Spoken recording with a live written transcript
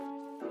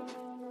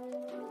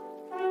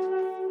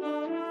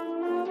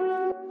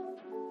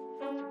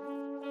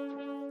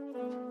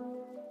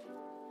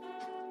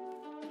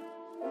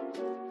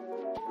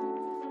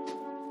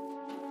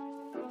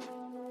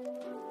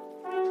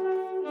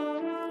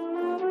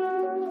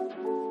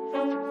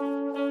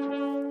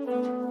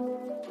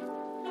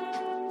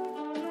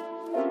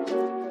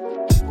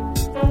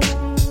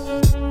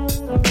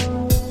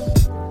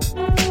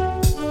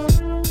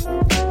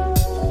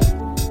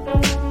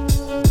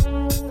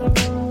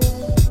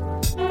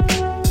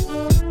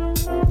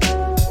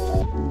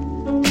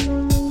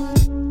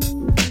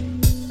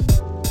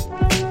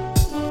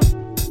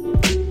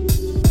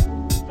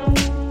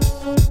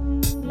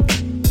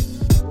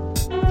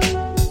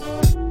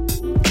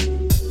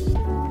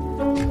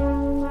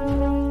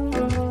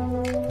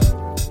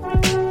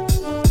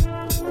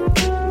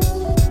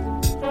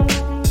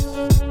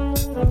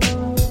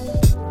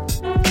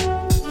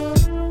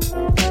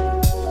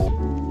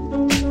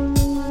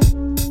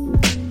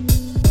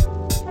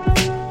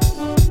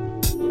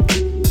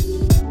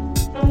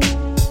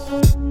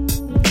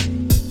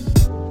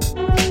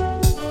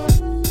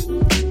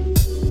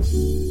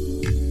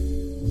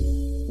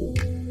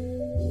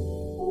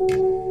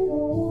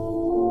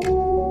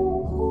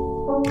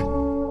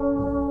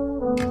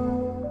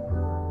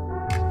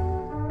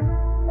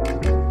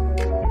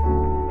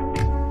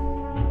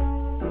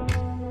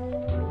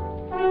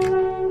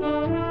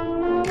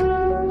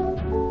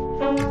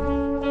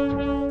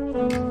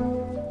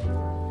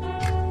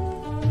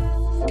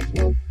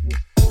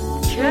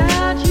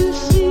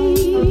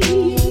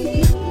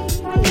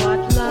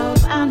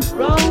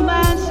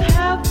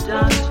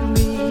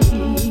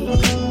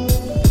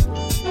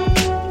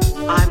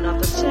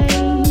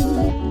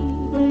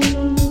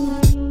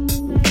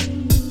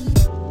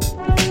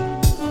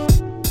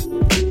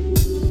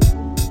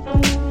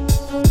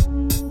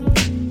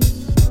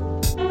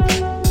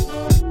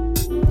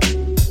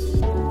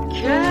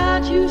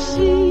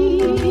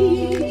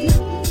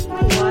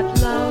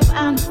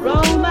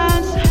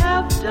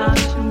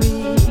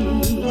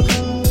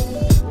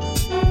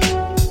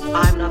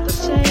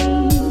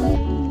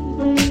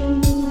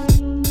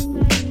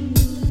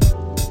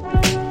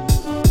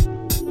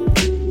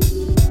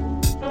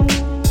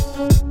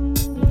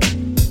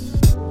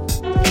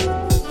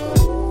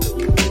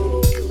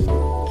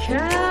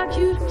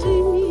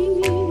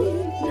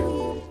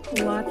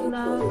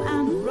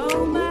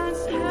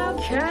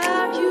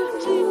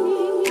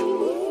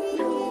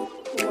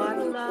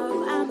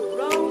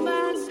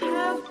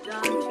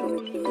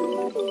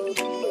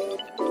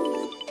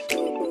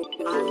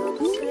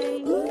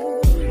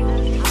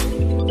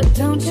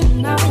Don't you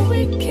know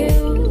it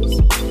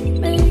kills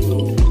me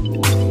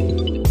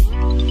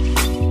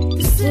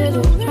to sit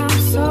around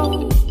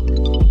so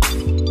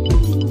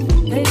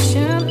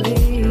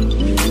patiently?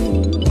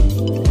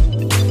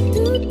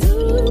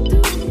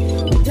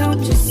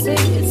 Don't you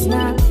see it's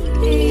not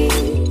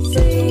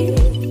easy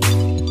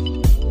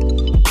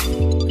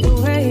the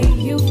way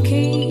you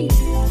keep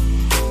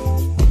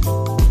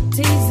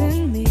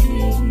teasing me?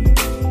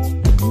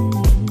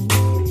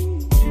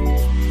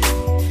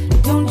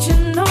 Don't you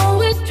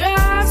know it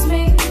drives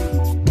me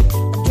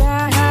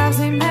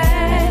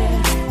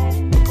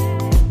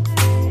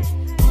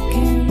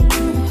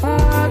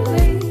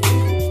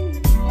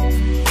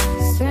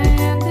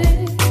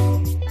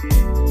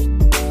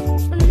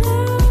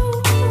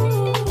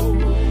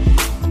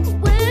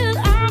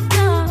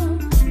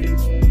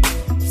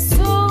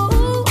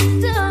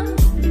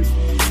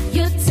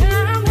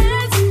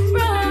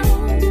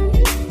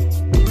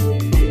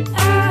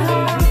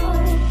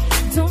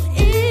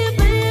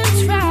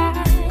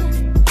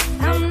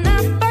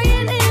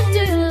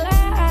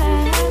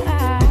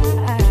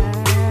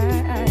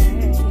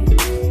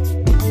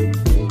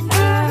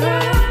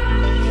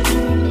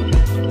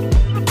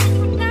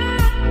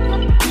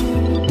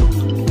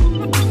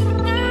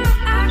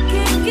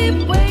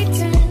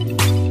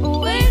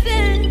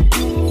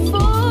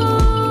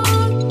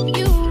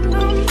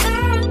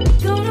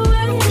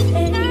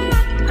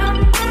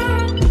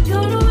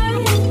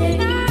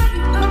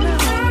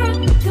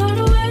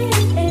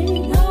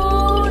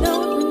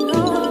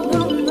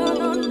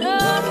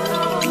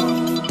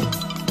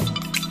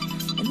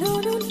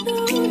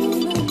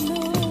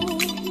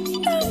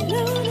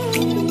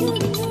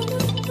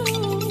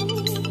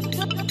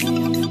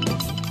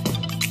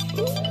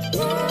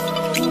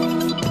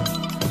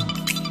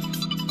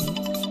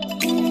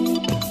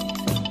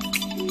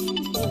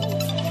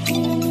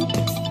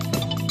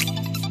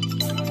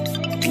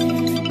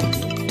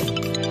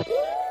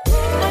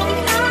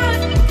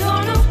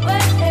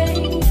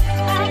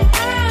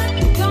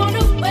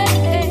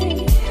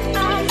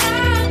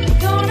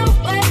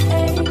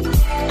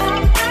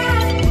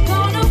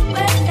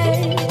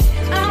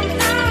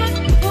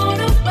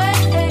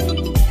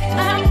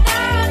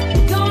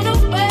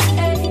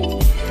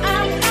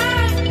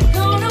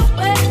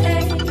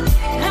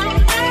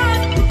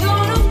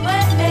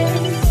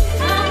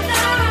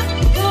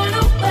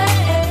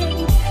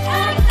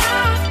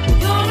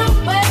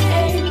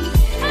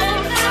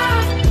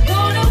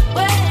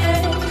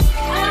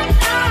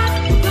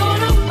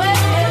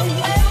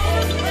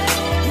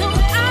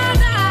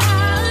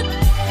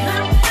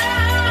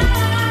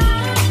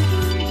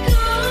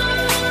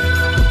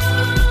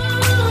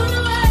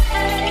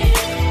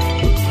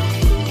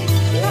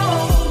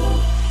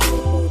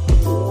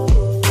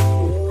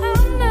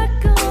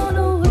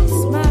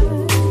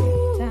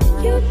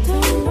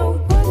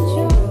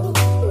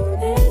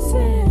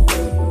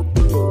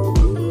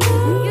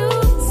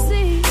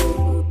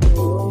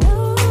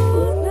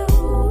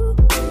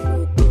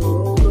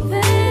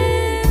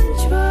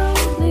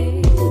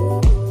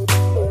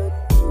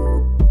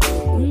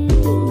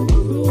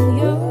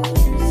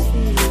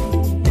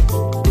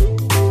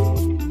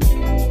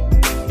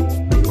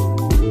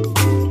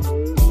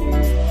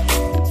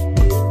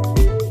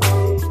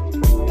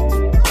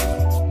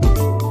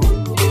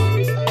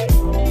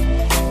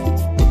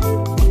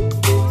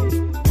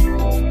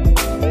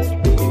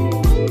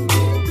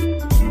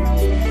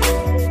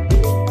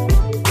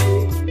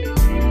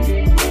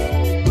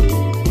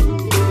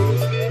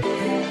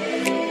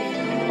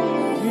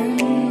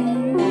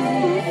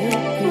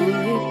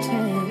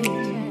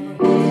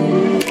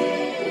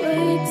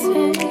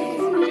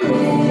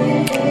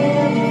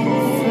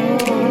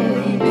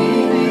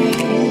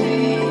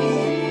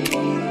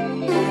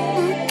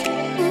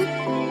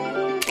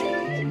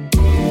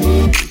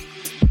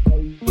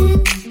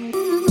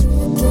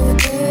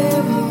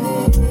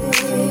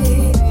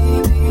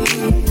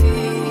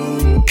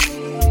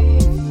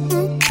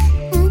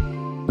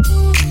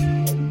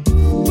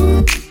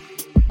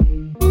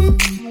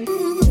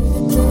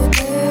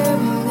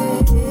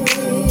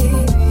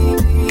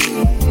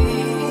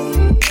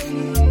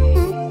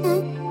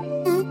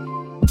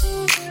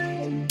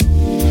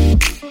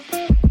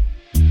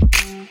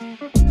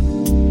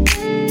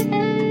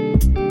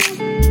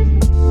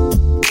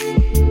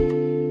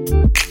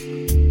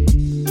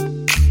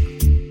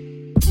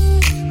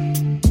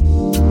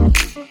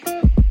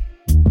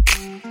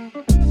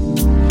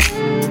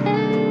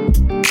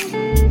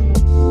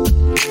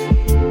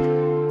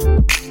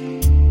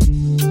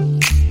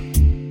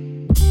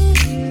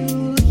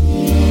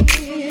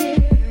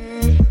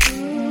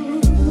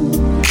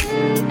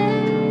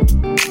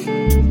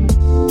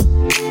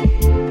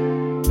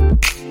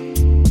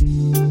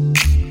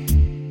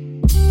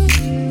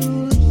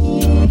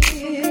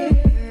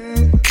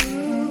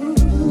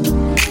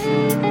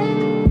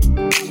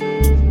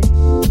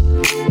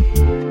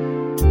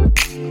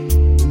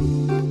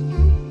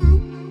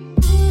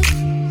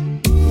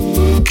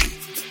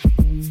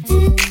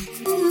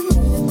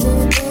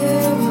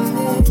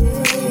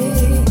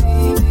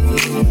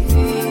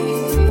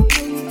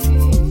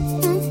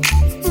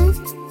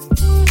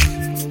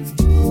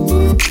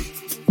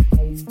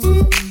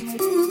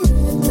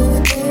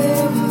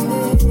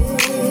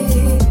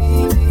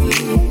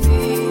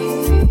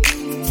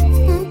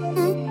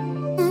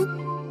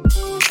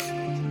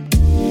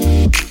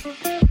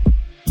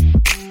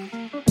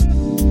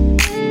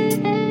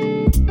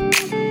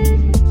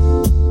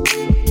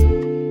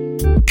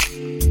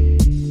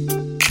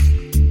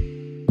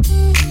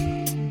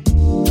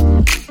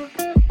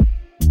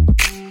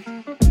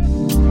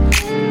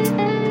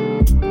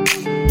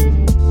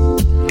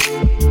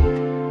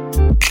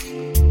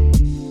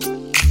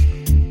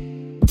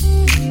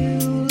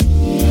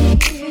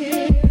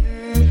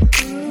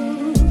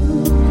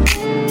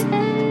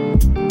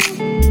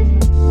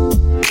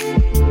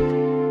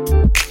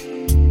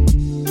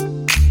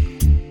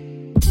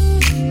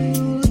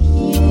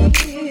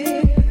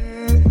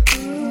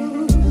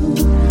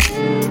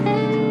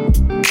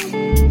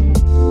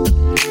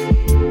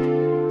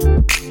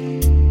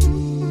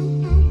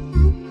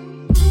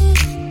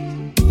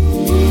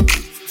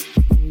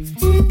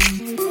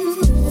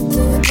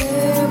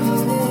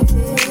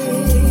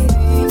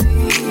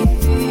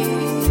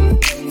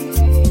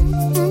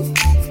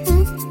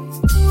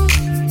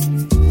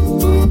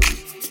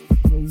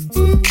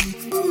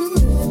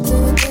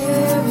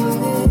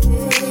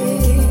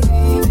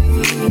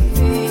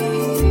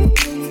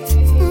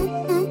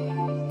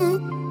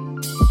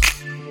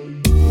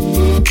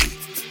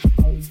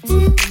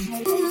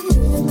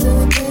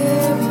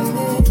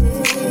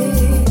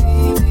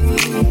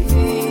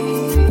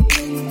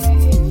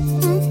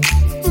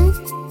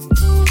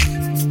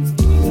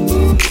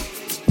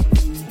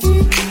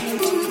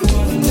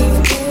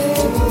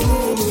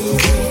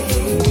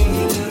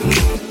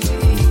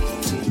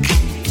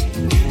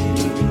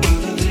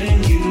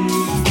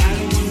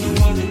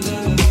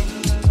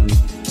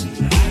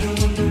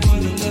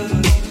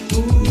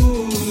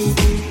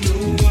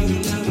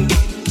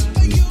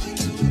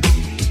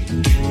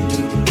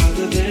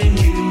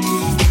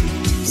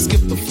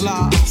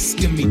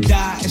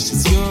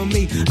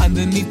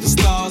underneath the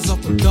stars,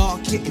 up the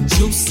dark, getting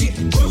juicy.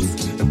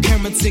 The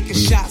camera taking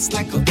shots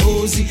like a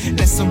Uzi.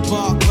 Let's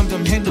embark on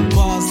them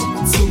handlebars like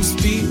a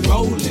two-speed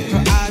rolling.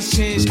 Her eyes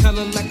change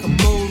color like a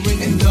moon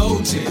ring,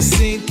 indulgent. I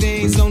seen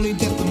things only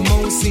that the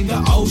moon seen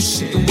the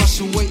ocean. To wash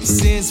away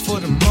sins for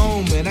the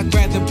moment. I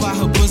grabbed her by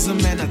her bosom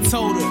and I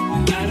told her,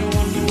 I don't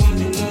want no one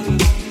another.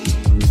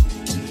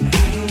 I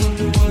don't want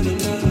no one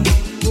another.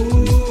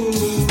 Ooh,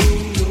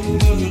 no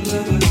other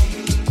lover.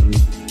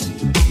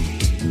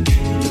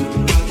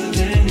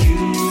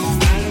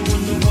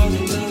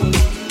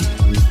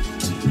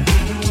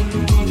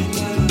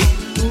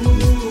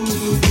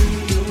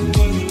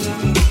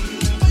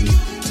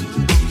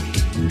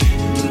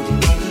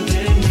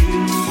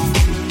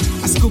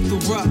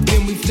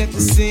 Let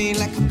the scene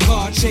like a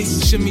car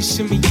chase. Shimmy,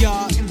 shimmy,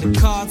 y'all in the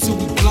car till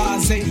we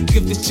blase.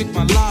 Give this chick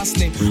my last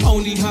name.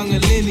 Only hung a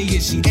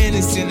lineage. She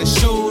innocent. I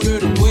showed her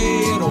the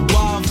way of the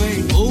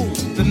wave. Ooh,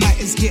 the night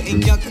is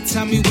getting younger.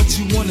 Tell me what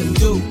you wanna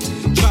do.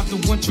 Drop the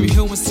one tree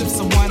hill and sip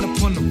some wine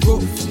up on the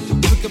roof.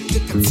 Pick up the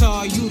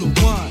guitar, you the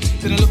one.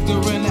 Then I looked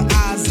her in the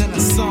eyes and I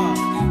saw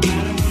her.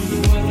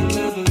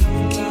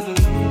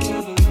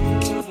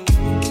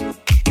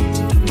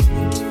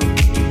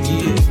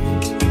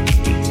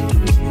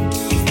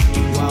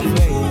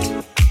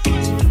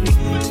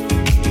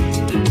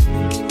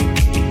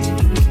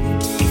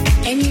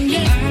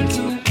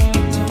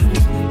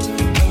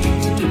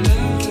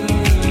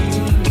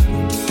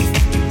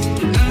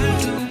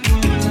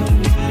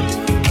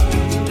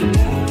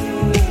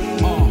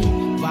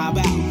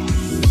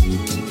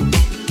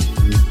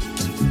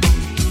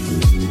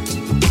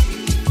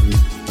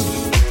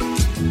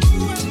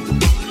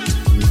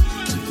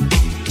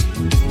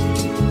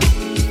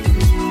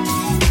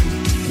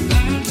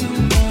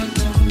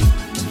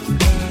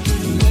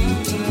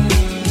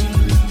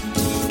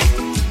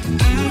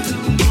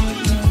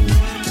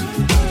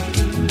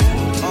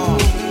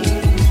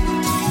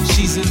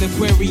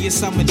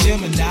 I'm a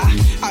Gemini,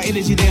 our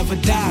energy never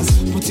dies.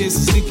 Put tears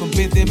to sleep and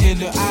bid them in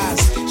her eyes.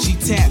 She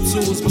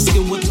tattoos my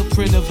skin with the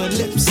print of her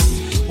lips.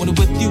 When I'm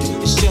with you,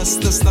 it's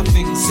just us,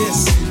 nothing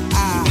exists.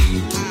 I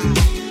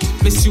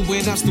miss you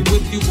when I'm still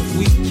with you. If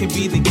we can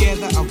be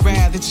together, I'd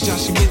rather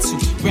just you with you.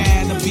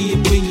 Rather be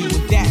and bring you,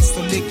 and that's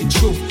the naked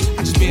truth.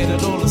 I just bear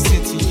it all and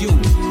send to you.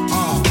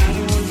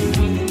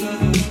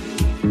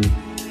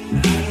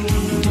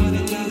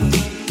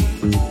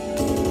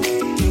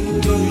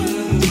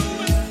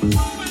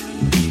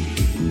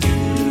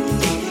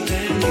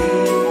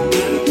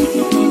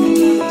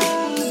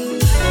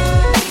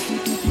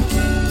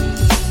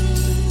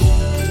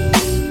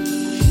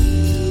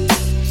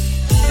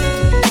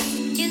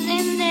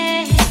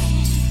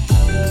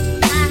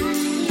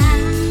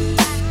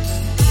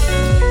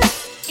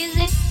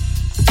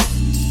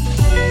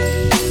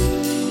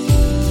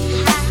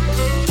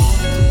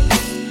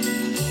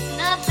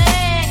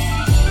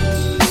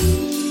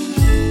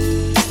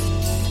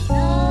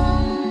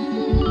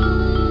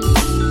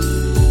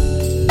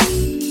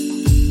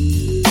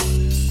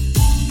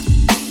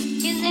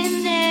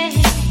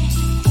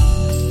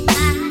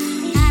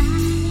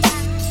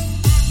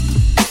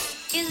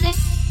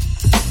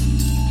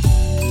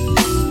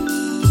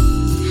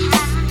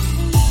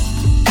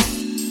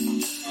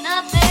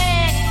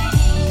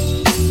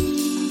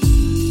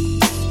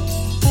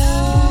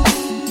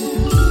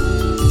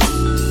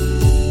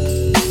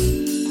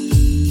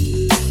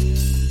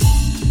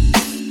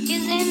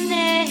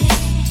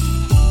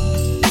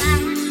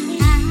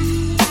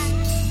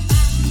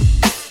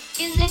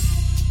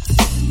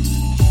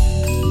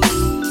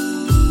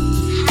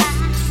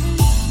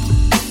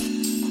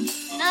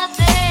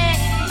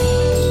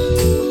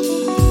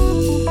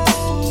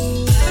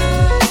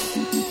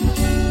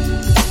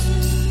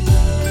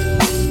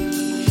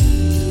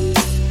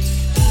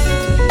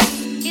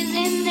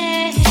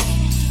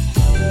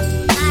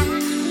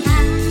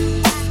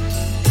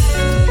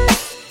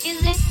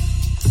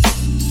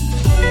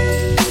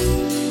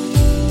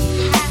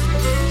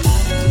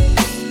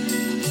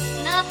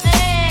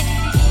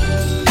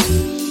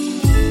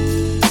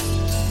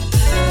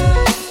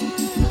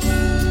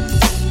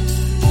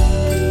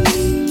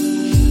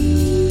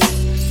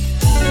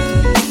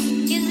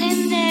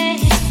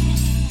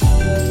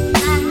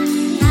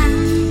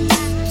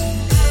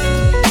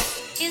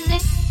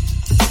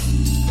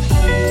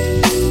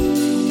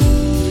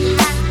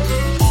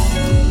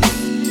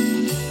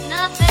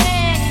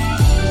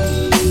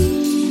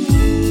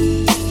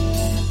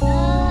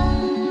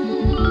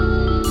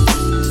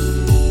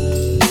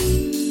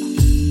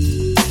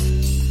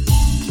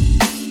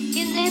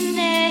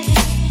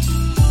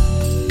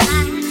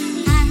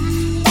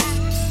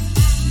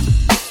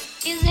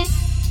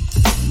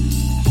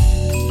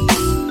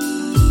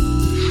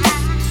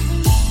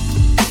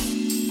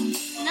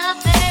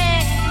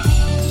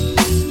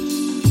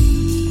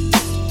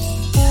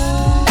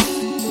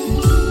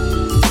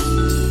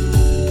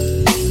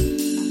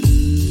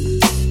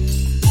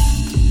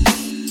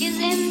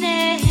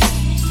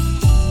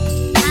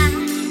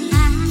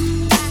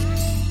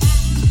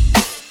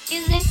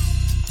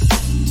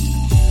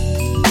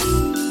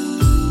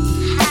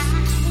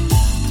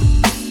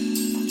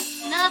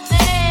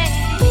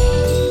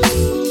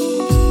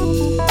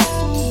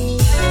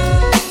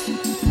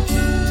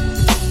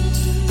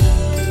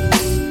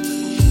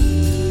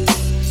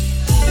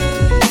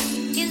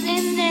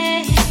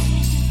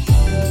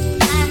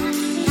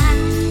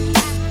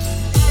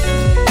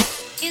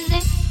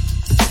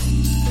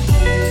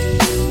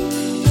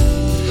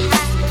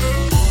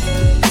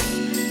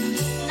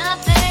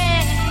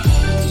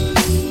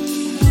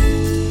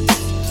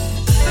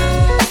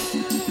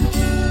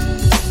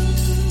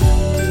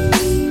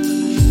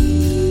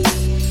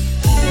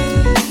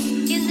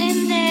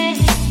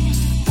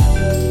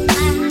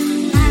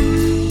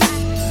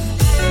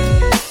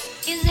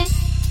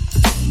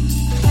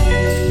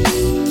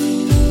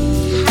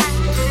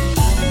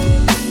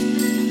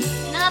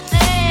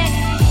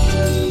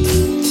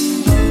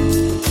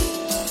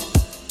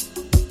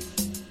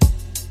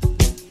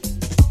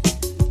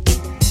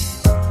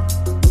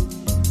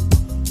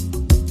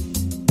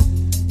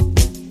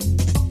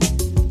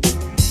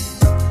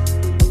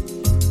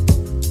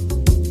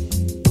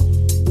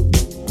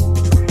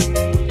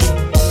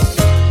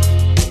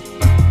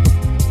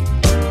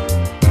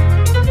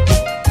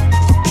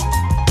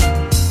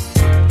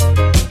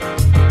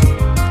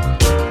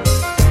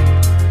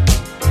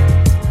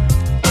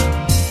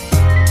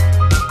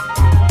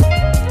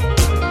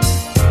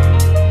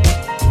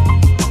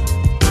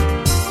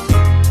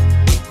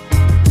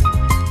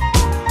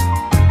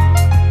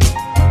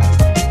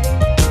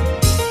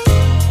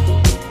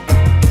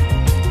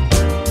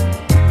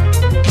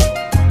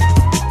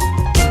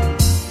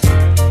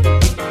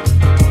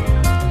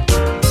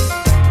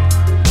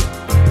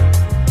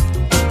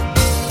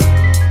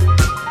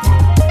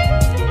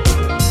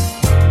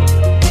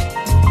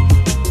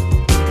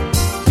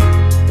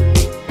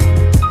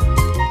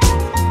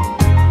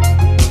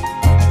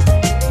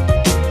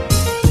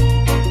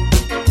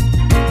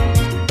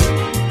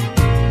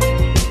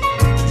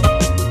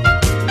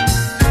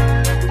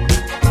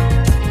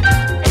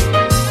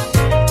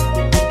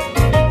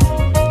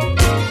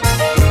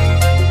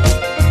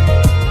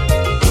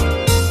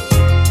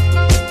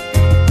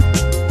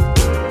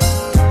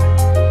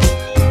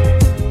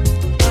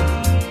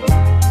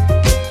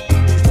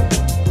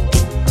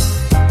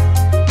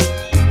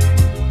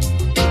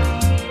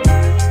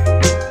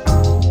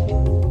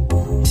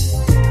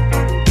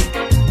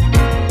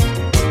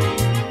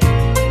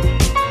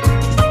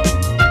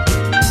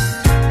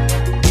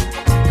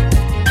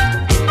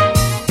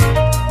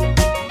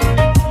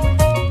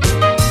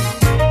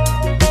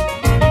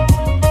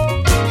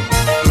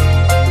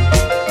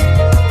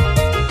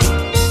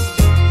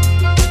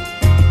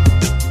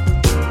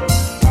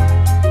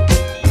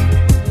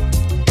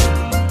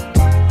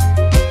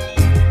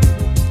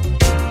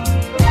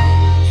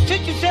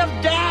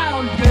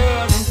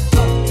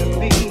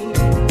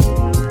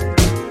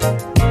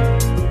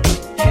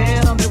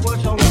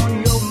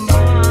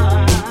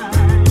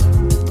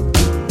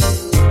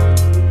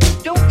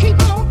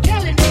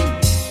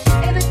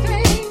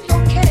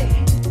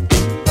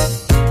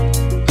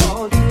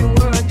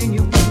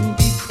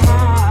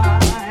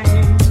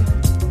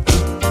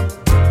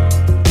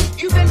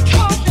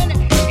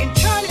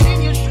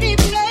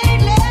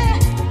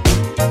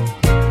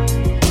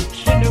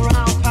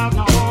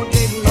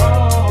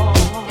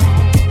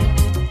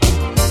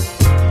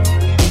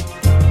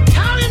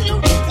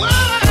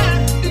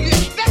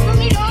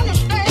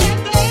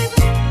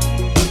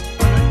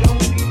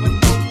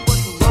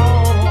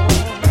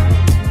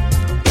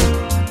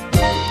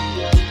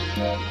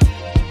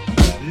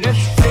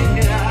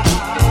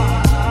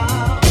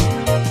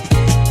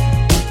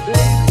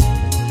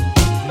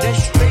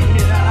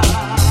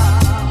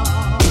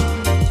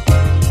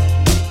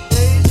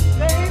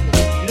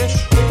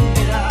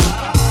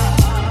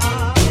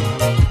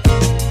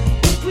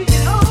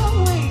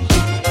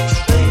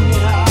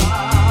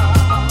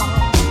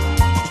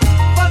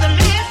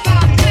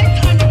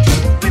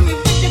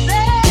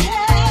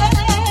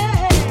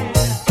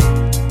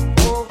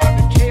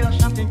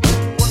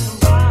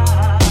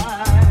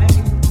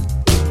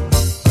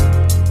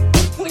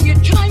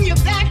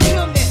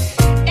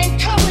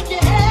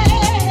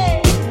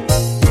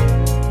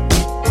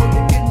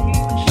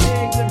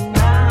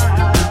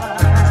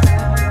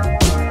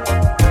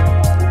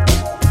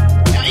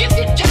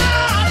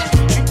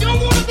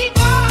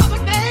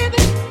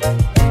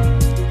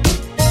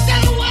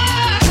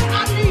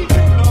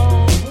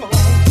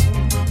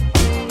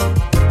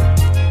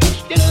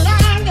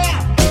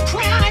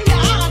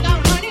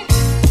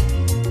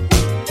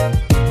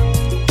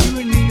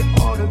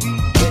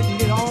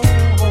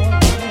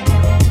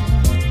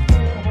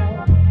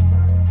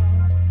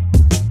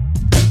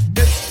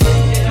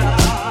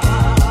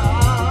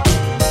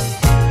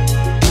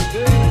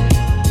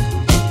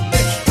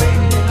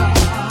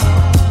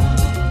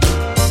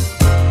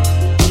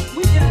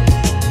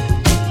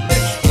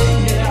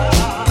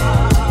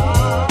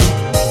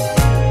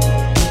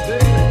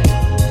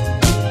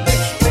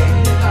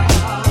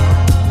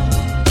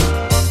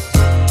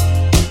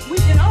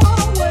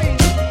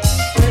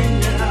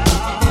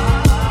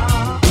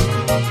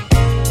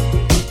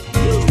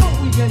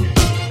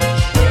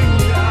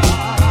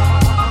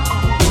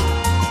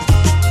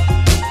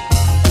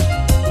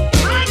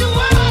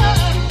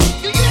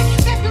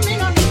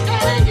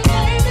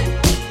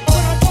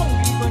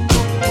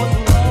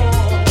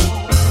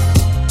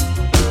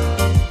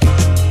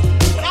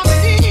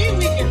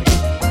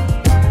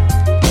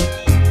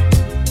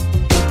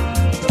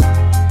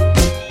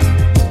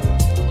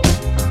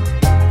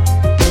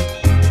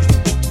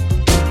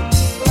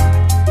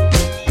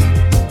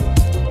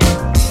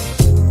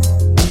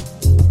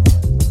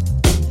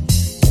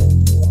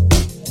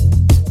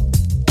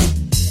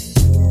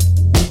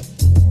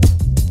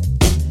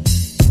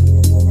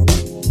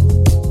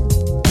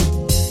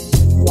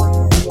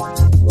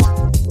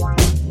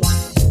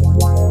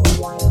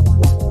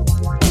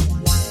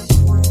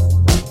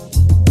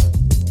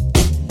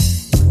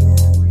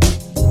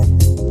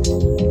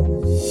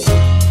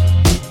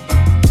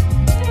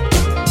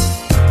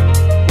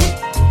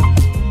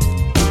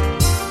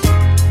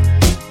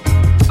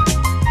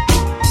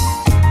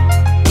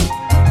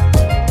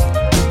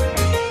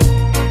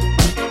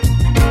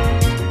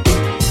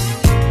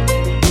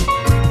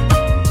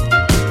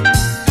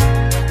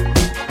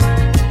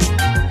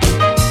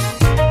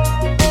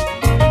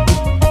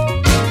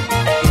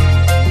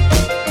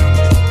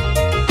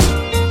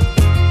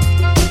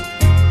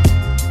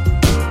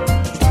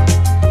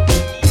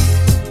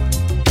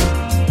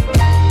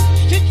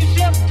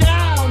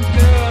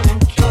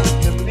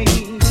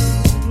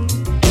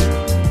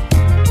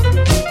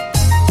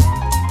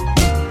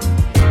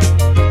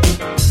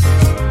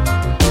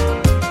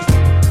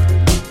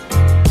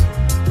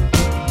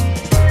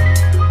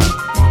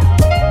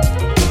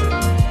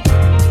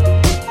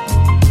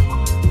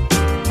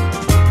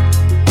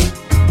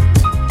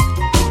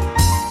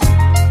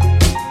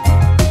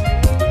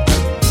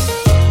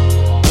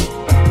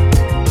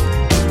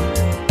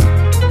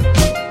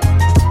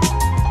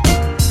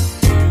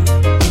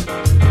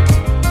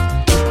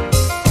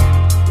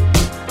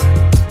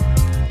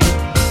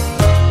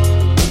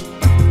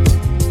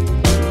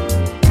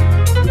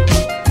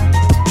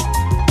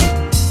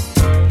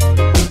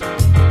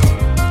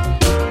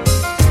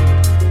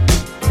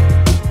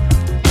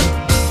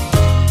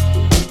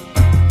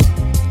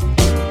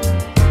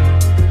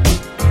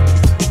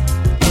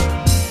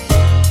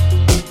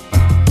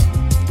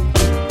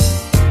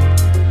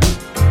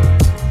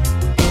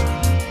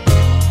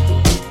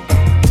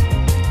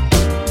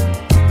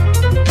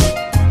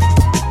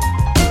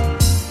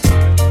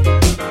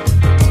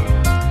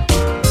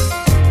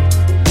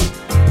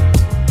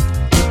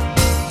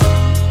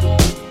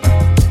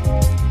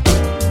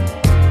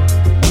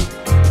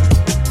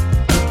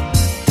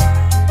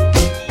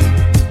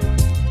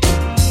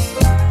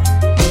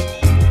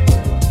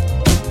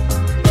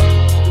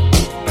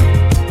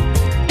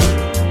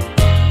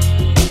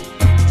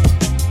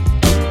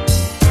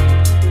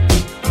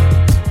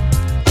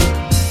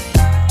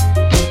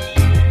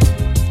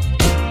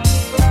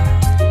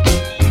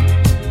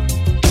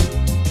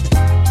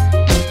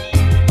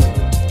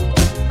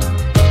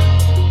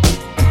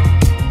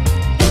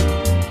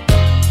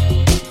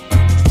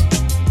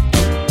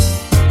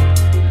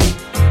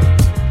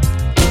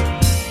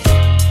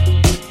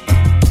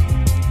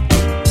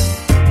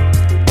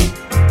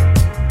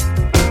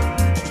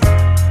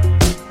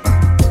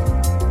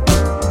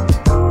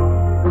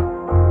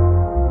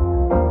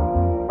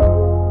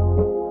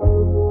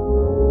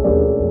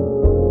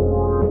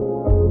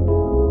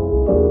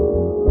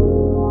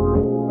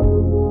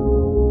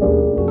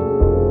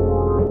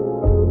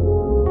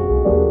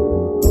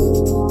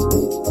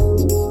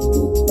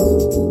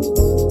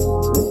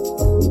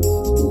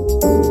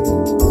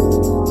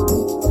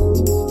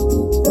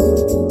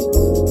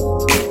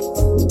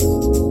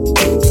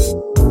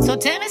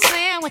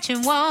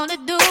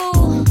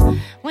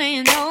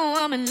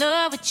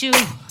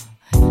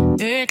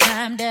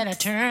 time that I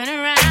turn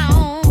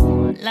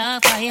around.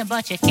 Love for you,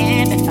 but you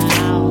can't be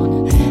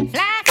found.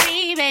 Fly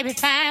free, baby,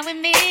 fine with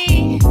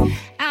me.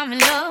 I'm in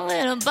love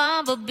with a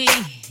bumblebee.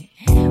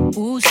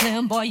 Ooh,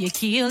 Slim boy, you're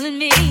killing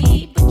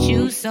me. But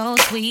you so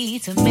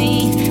sweet to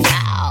me.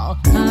 Oh,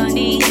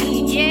 honey,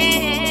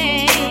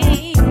 yeah.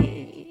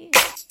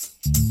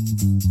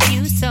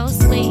 You so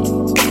sweet.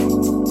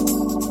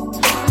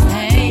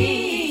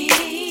 Hey,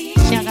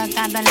 sugar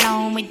got the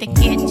long way to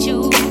get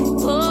you.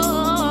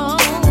 Oh,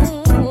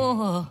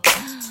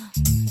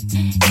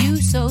 you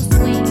so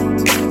sweet.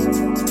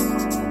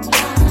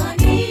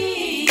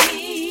 Honey,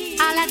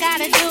 all I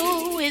gotta do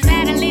is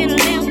add a little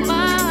lemon.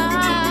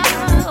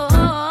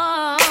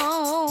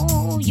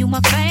 You my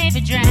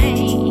favorite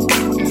drink.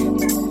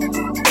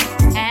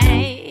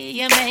 Hey,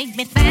 you make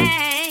me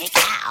think.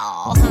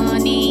 Oh,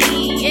 honey,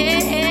 yeah.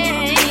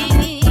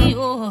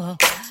 Oh,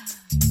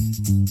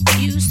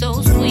 you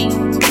so sweet.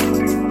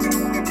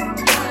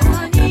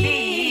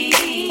 Honey.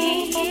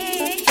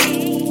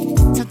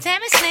 So tell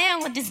me, Slim,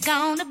 what this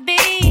gonna be?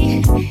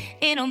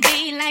 It don't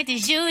be like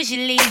this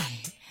usually.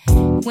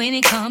 When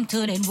it come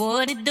to that,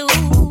 what it do?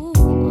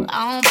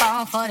 I don't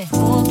fall for that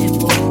whoop de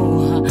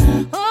woo.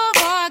 Oh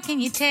boy, can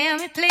you tell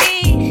me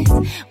please?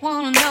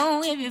 Wanna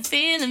know if you're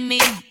feeling me.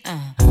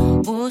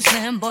 Oh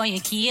Slim boy, you're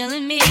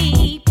killing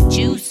me. But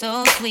you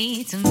so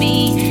sweet to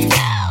me.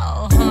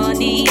 Oh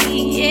honey,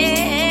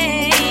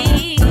 yeah.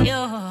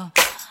 Oh,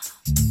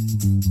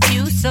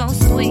 you so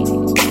sweet.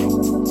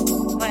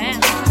 Well,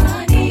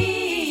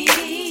 honey,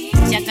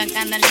 just a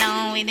kinda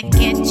long way to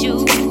get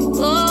you.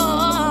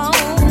 Oh,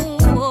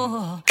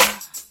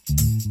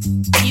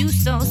 you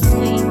so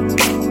sweet.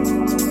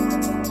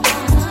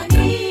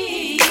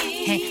 Honey,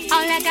 hey,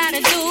 all I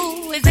gotta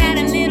do is add a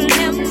little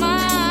lemon.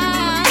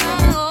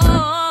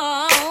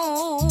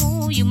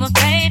 Oh, you my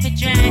favorite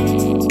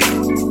drink.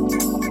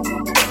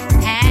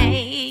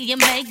 Hey, you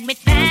make me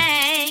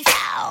think.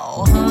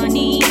 Oh,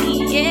 honey,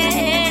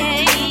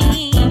 yeah,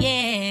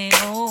 yeah.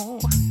 Oh,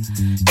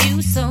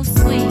 you so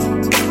sweet.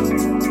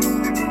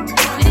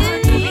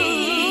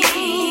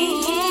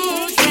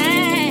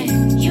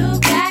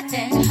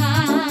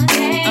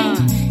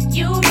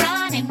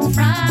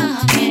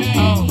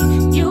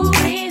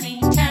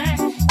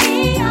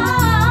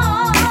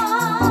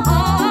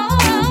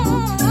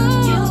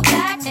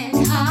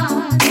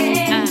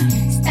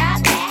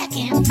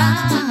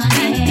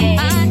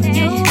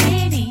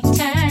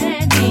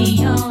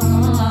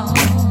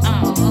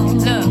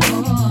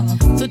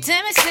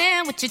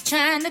 What you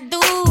trying to do?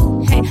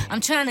 Hey,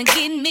 I'm trying to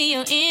get me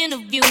an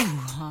interview.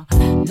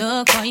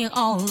 Look for you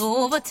all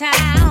over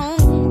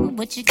town,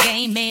 but your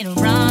game made a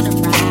run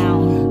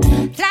around.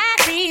 Fly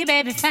free,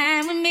 baby,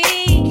 fine with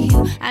me.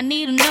 I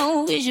need to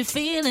know, is you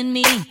feeling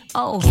me?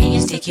 Oh, can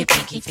you stick your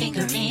pinky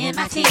finger in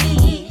my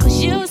teeth?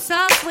 Cause you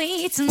so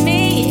sweet to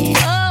me.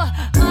 Oh,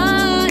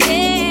 oh,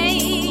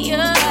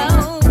 yeah,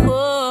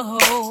 oh,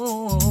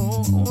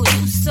 oh,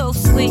 you so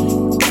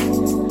sweet.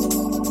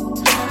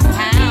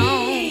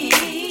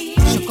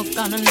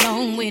 Gone a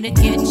long way to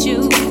get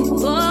you.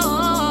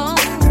 Oh,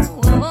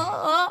 oh,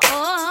 oh,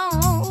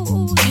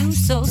 oh, you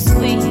so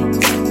sweet.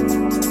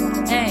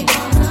 Hey,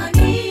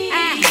 honey,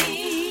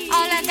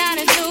 all I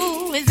gotta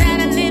do is add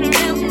a little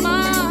lemon.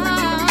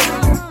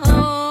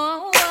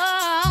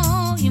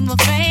 Oh, you my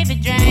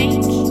favorite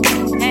drink.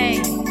 Hey,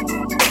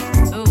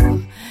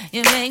 ooh,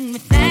 you make me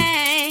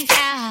think.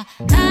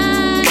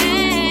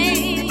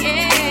 Honey,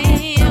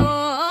 yeah,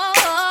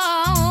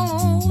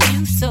 oh,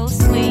 you so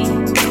sweet.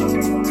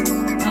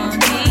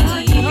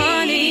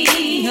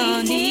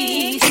 Honey,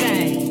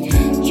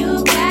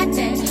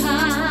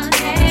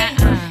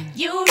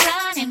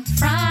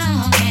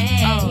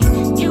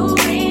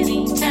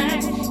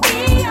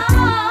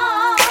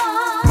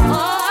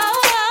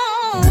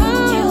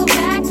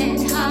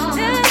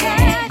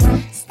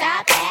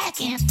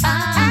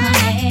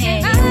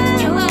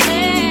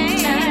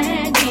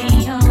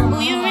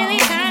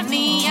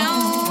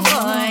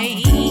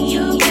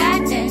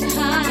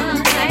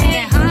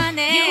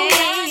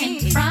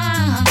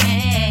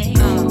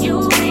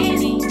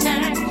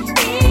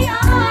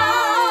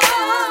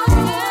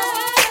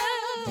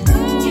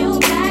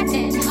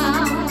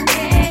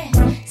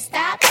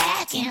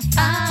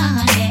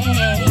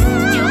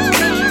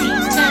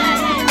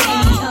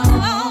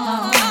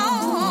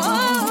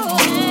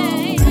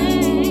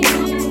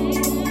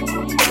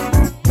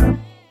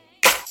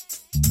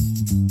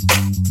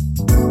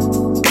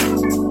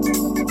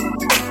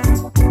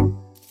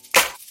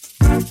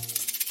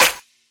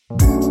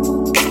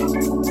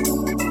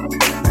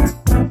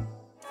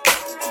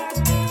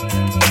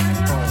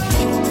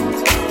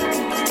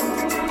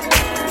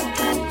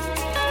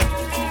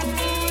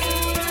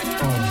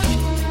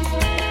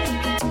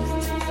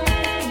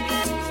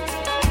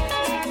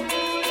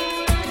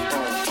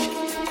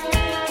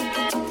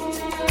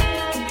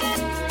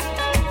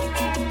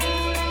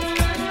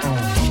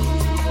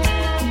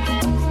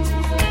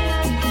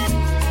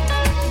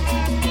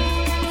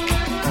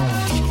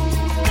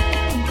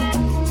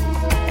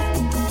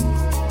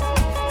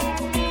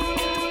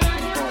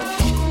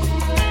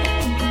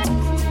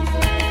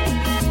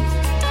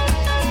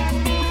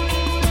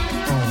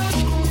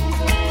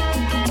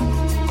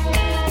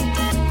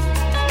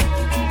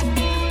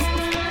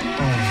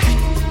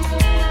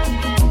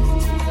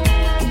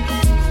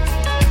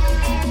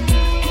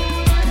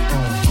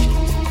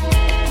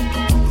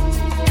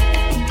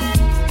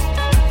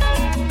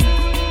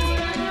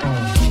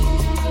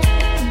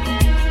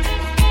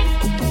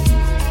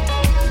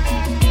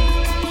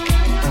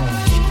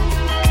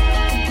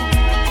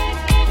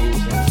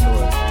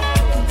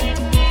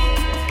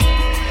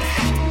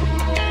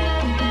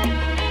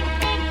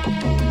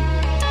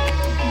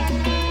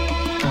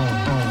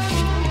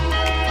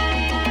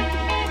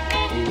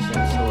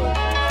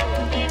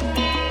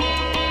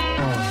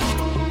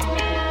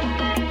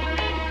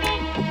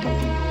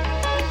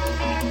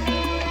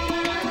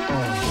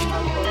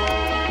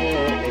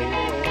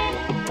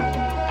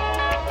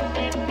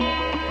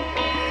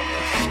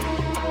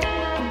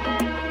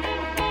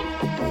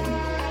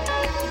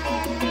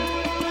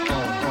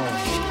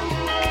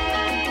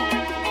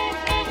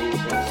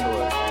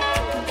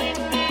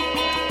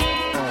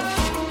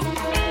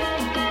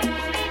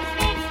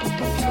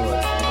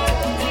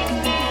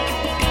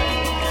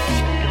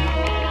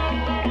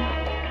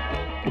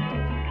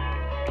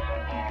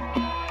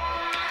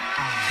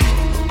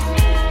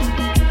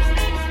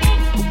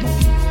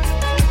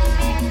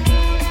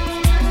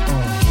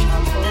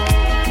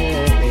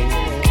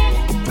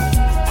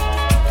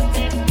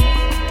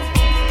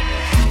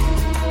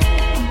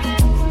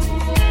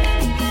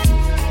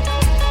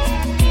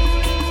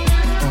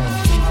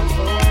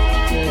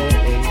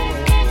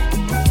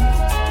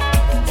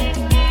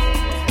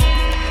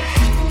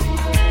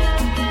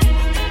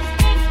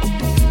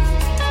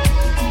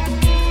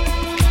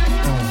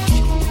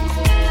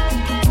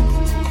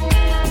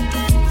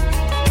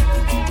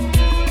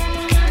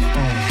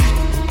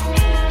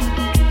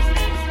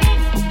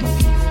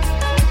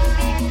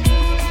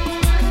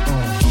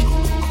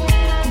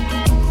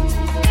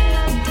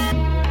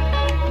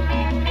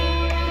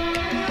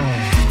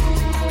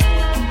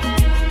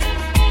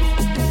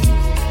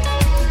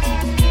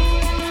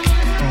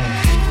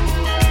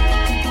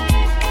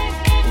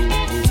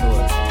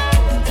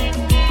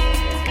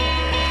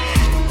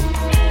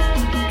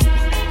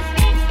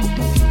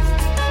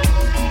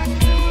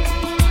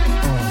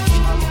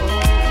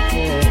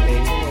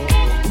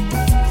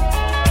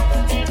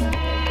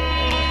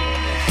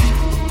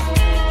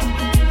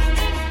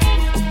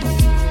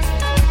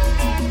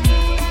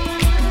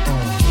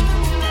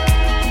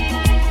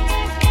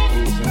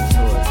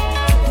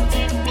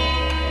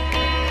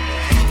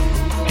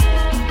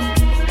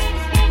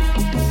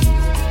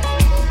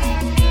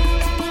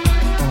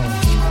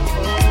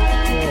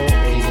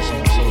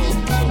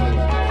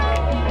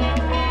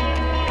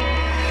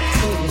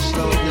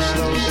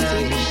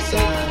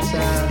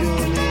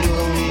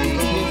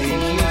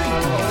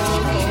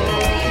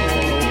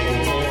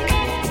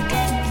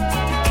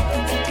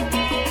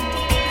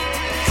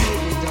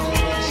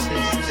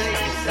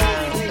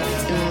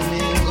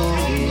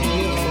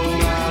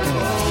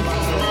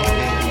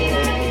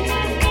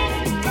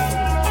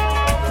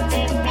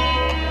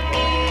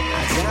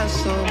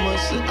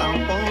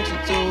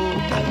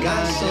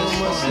 got so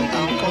much that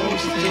I'm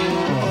supposed to do.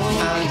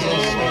 I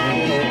just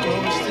wanna get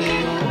close to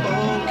you,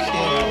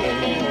 okay.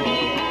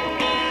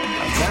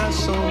 I got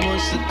so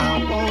much that I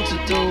want to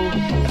do.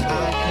 If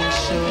I can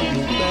show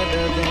you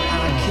better than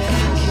I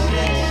can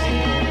say.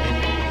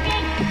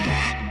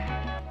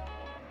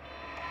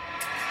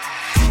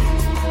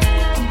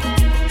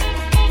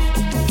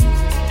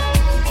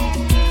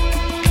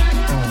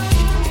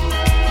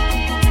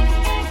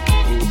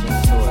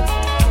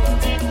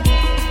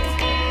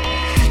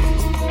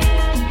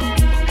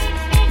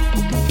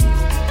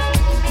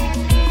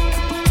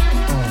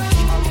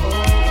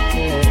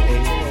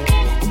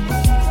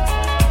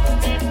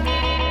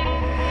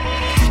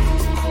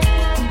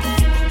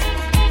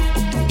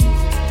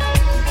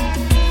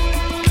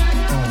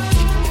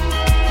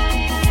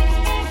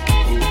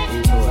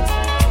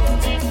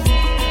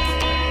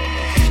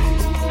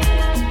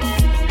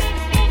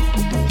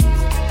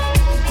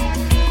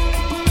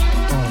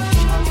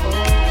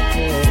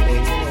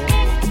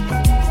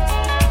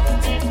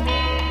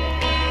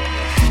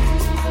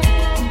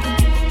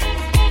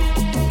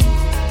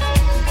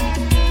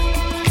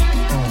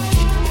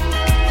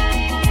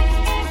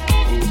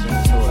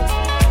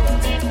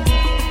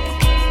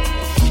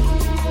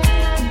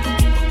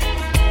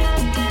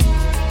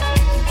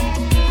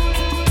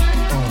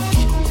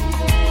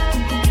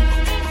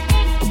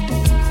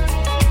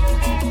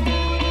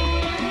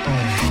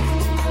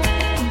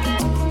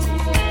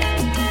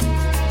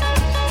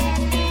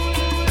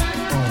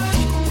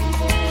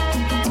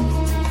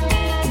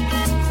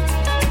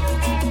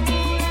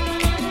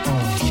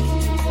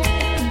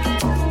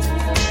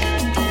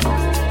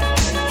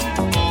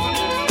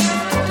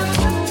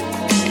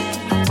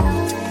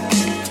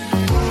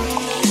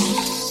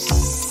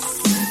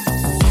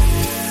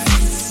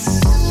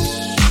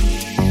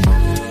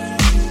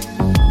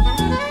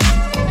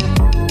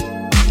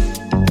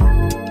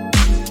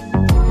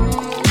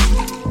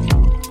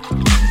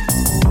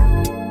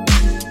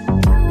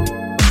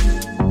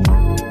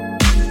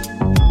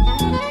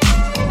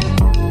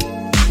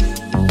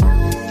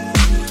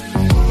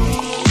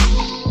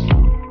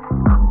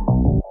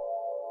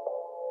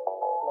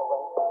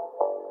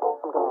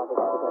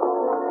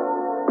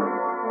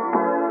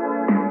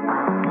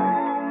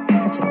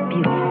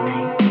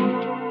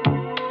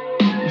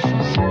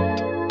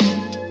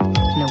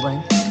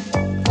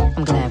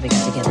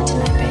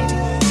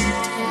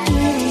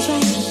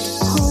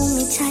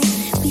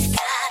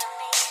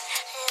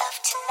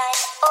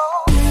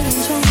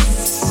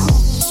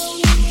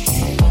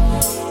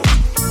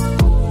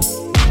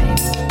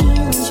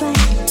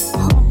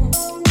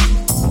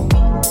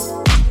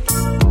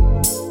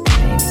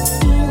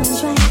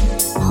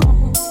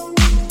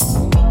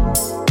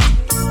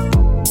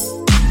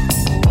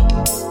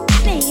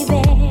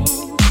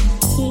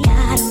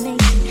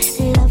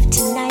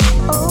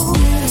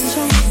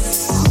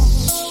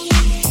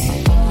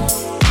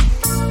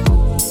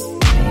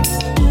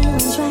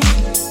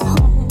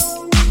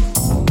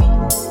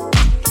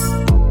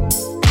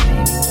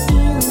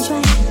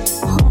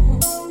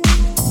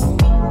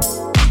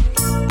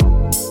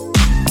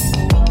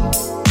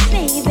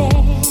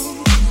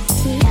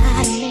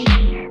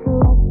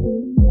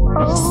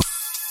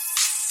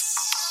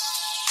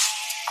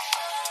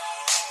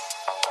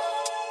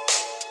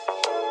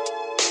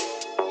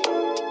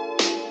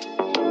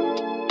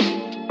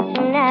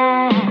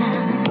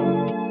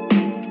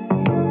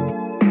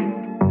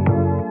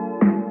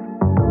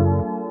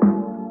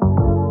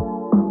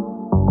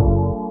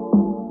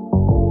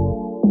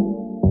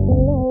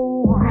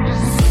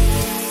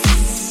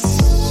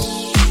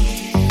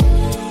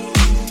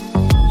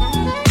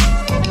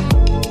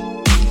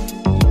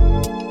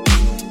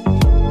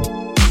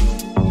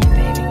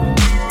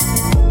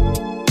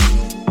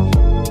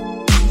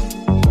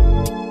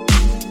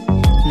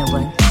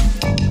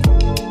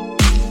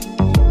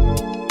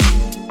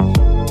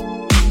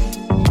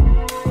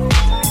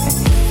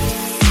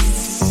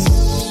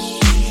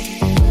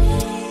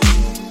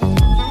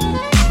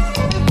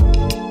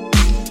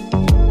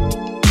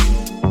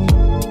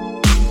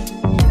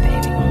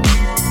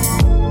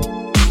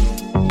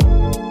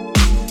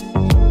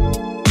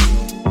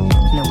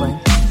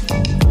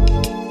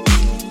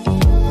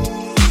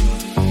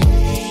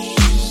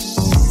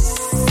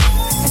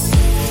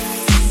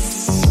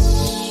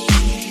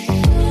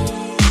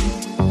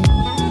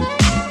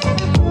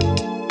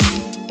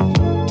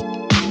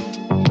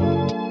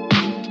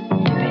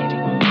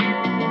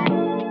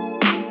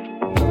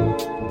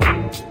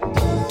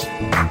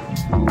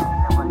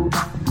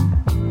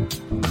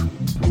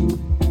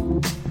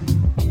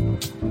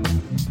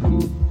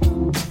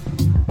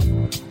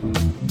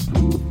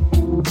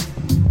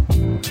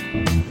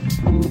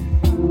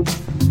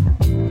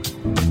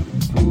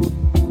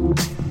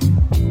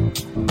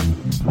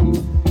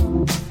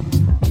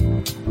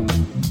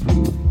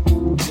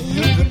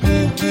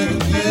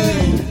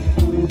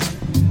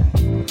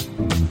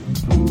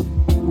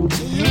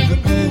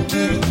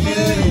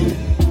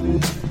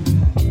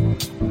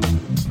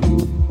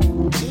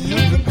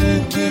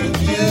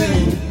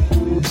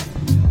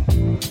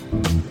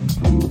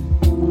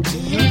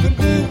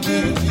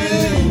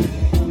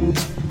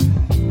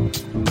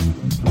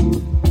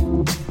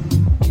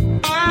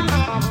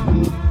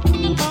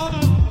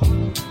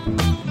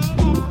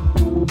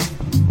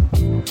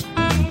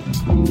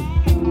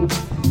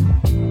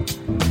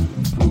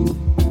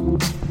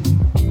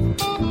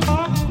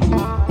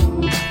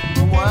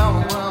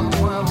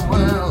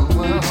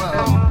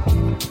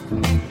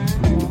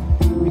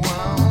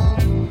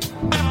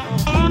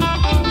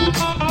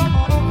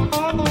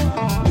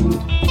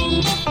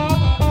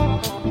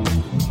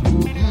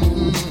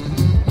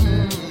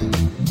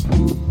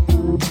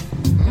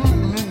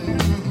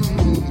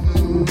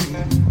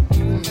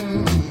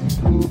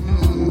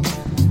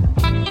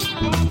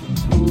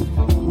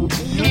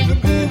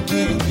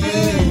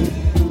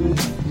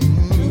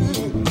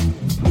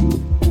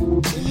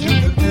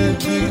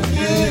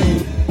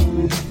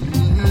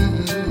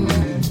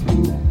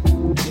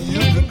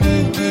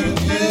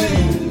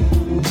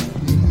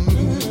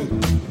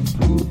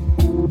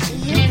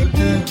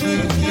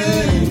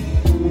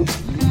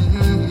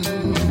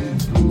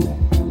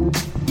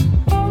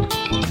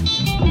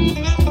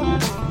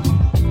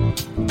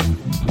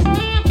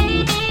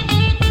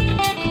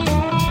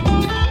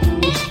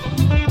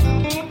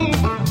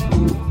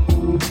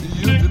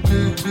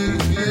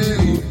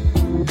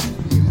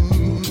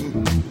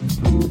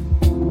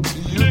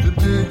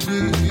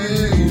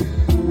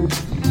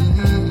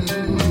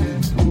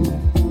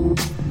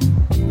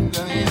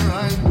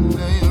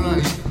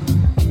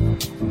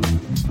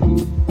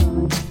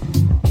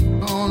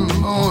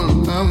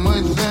 I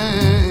might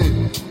say,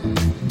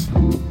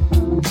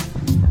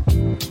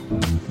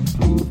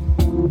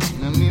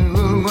 I need a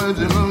little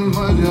mercy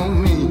on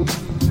me.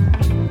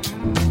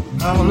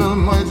 I'm a little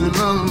mercy.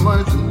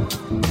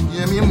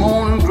 Give me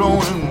morning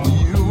groaning,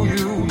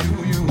 you.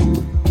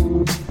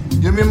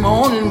 Give me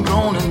morning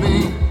groaning,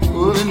 me.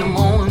 Early in the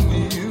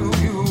morning, you.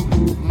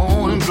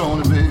 Morning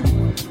groaning, baby.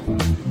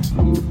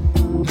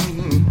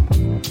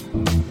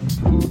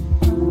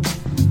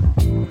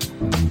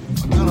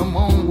 I got a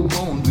moan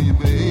to you,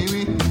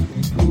 baby.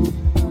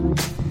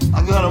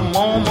 I got a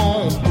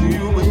moan to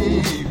you,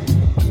 baby.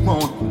 Come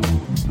on.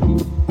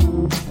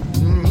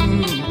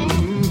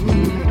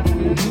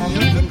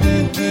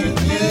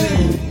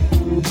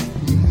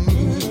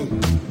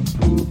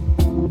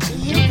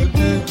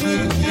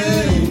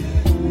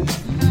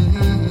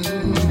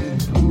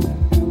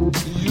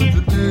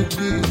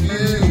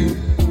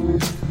 Yeah.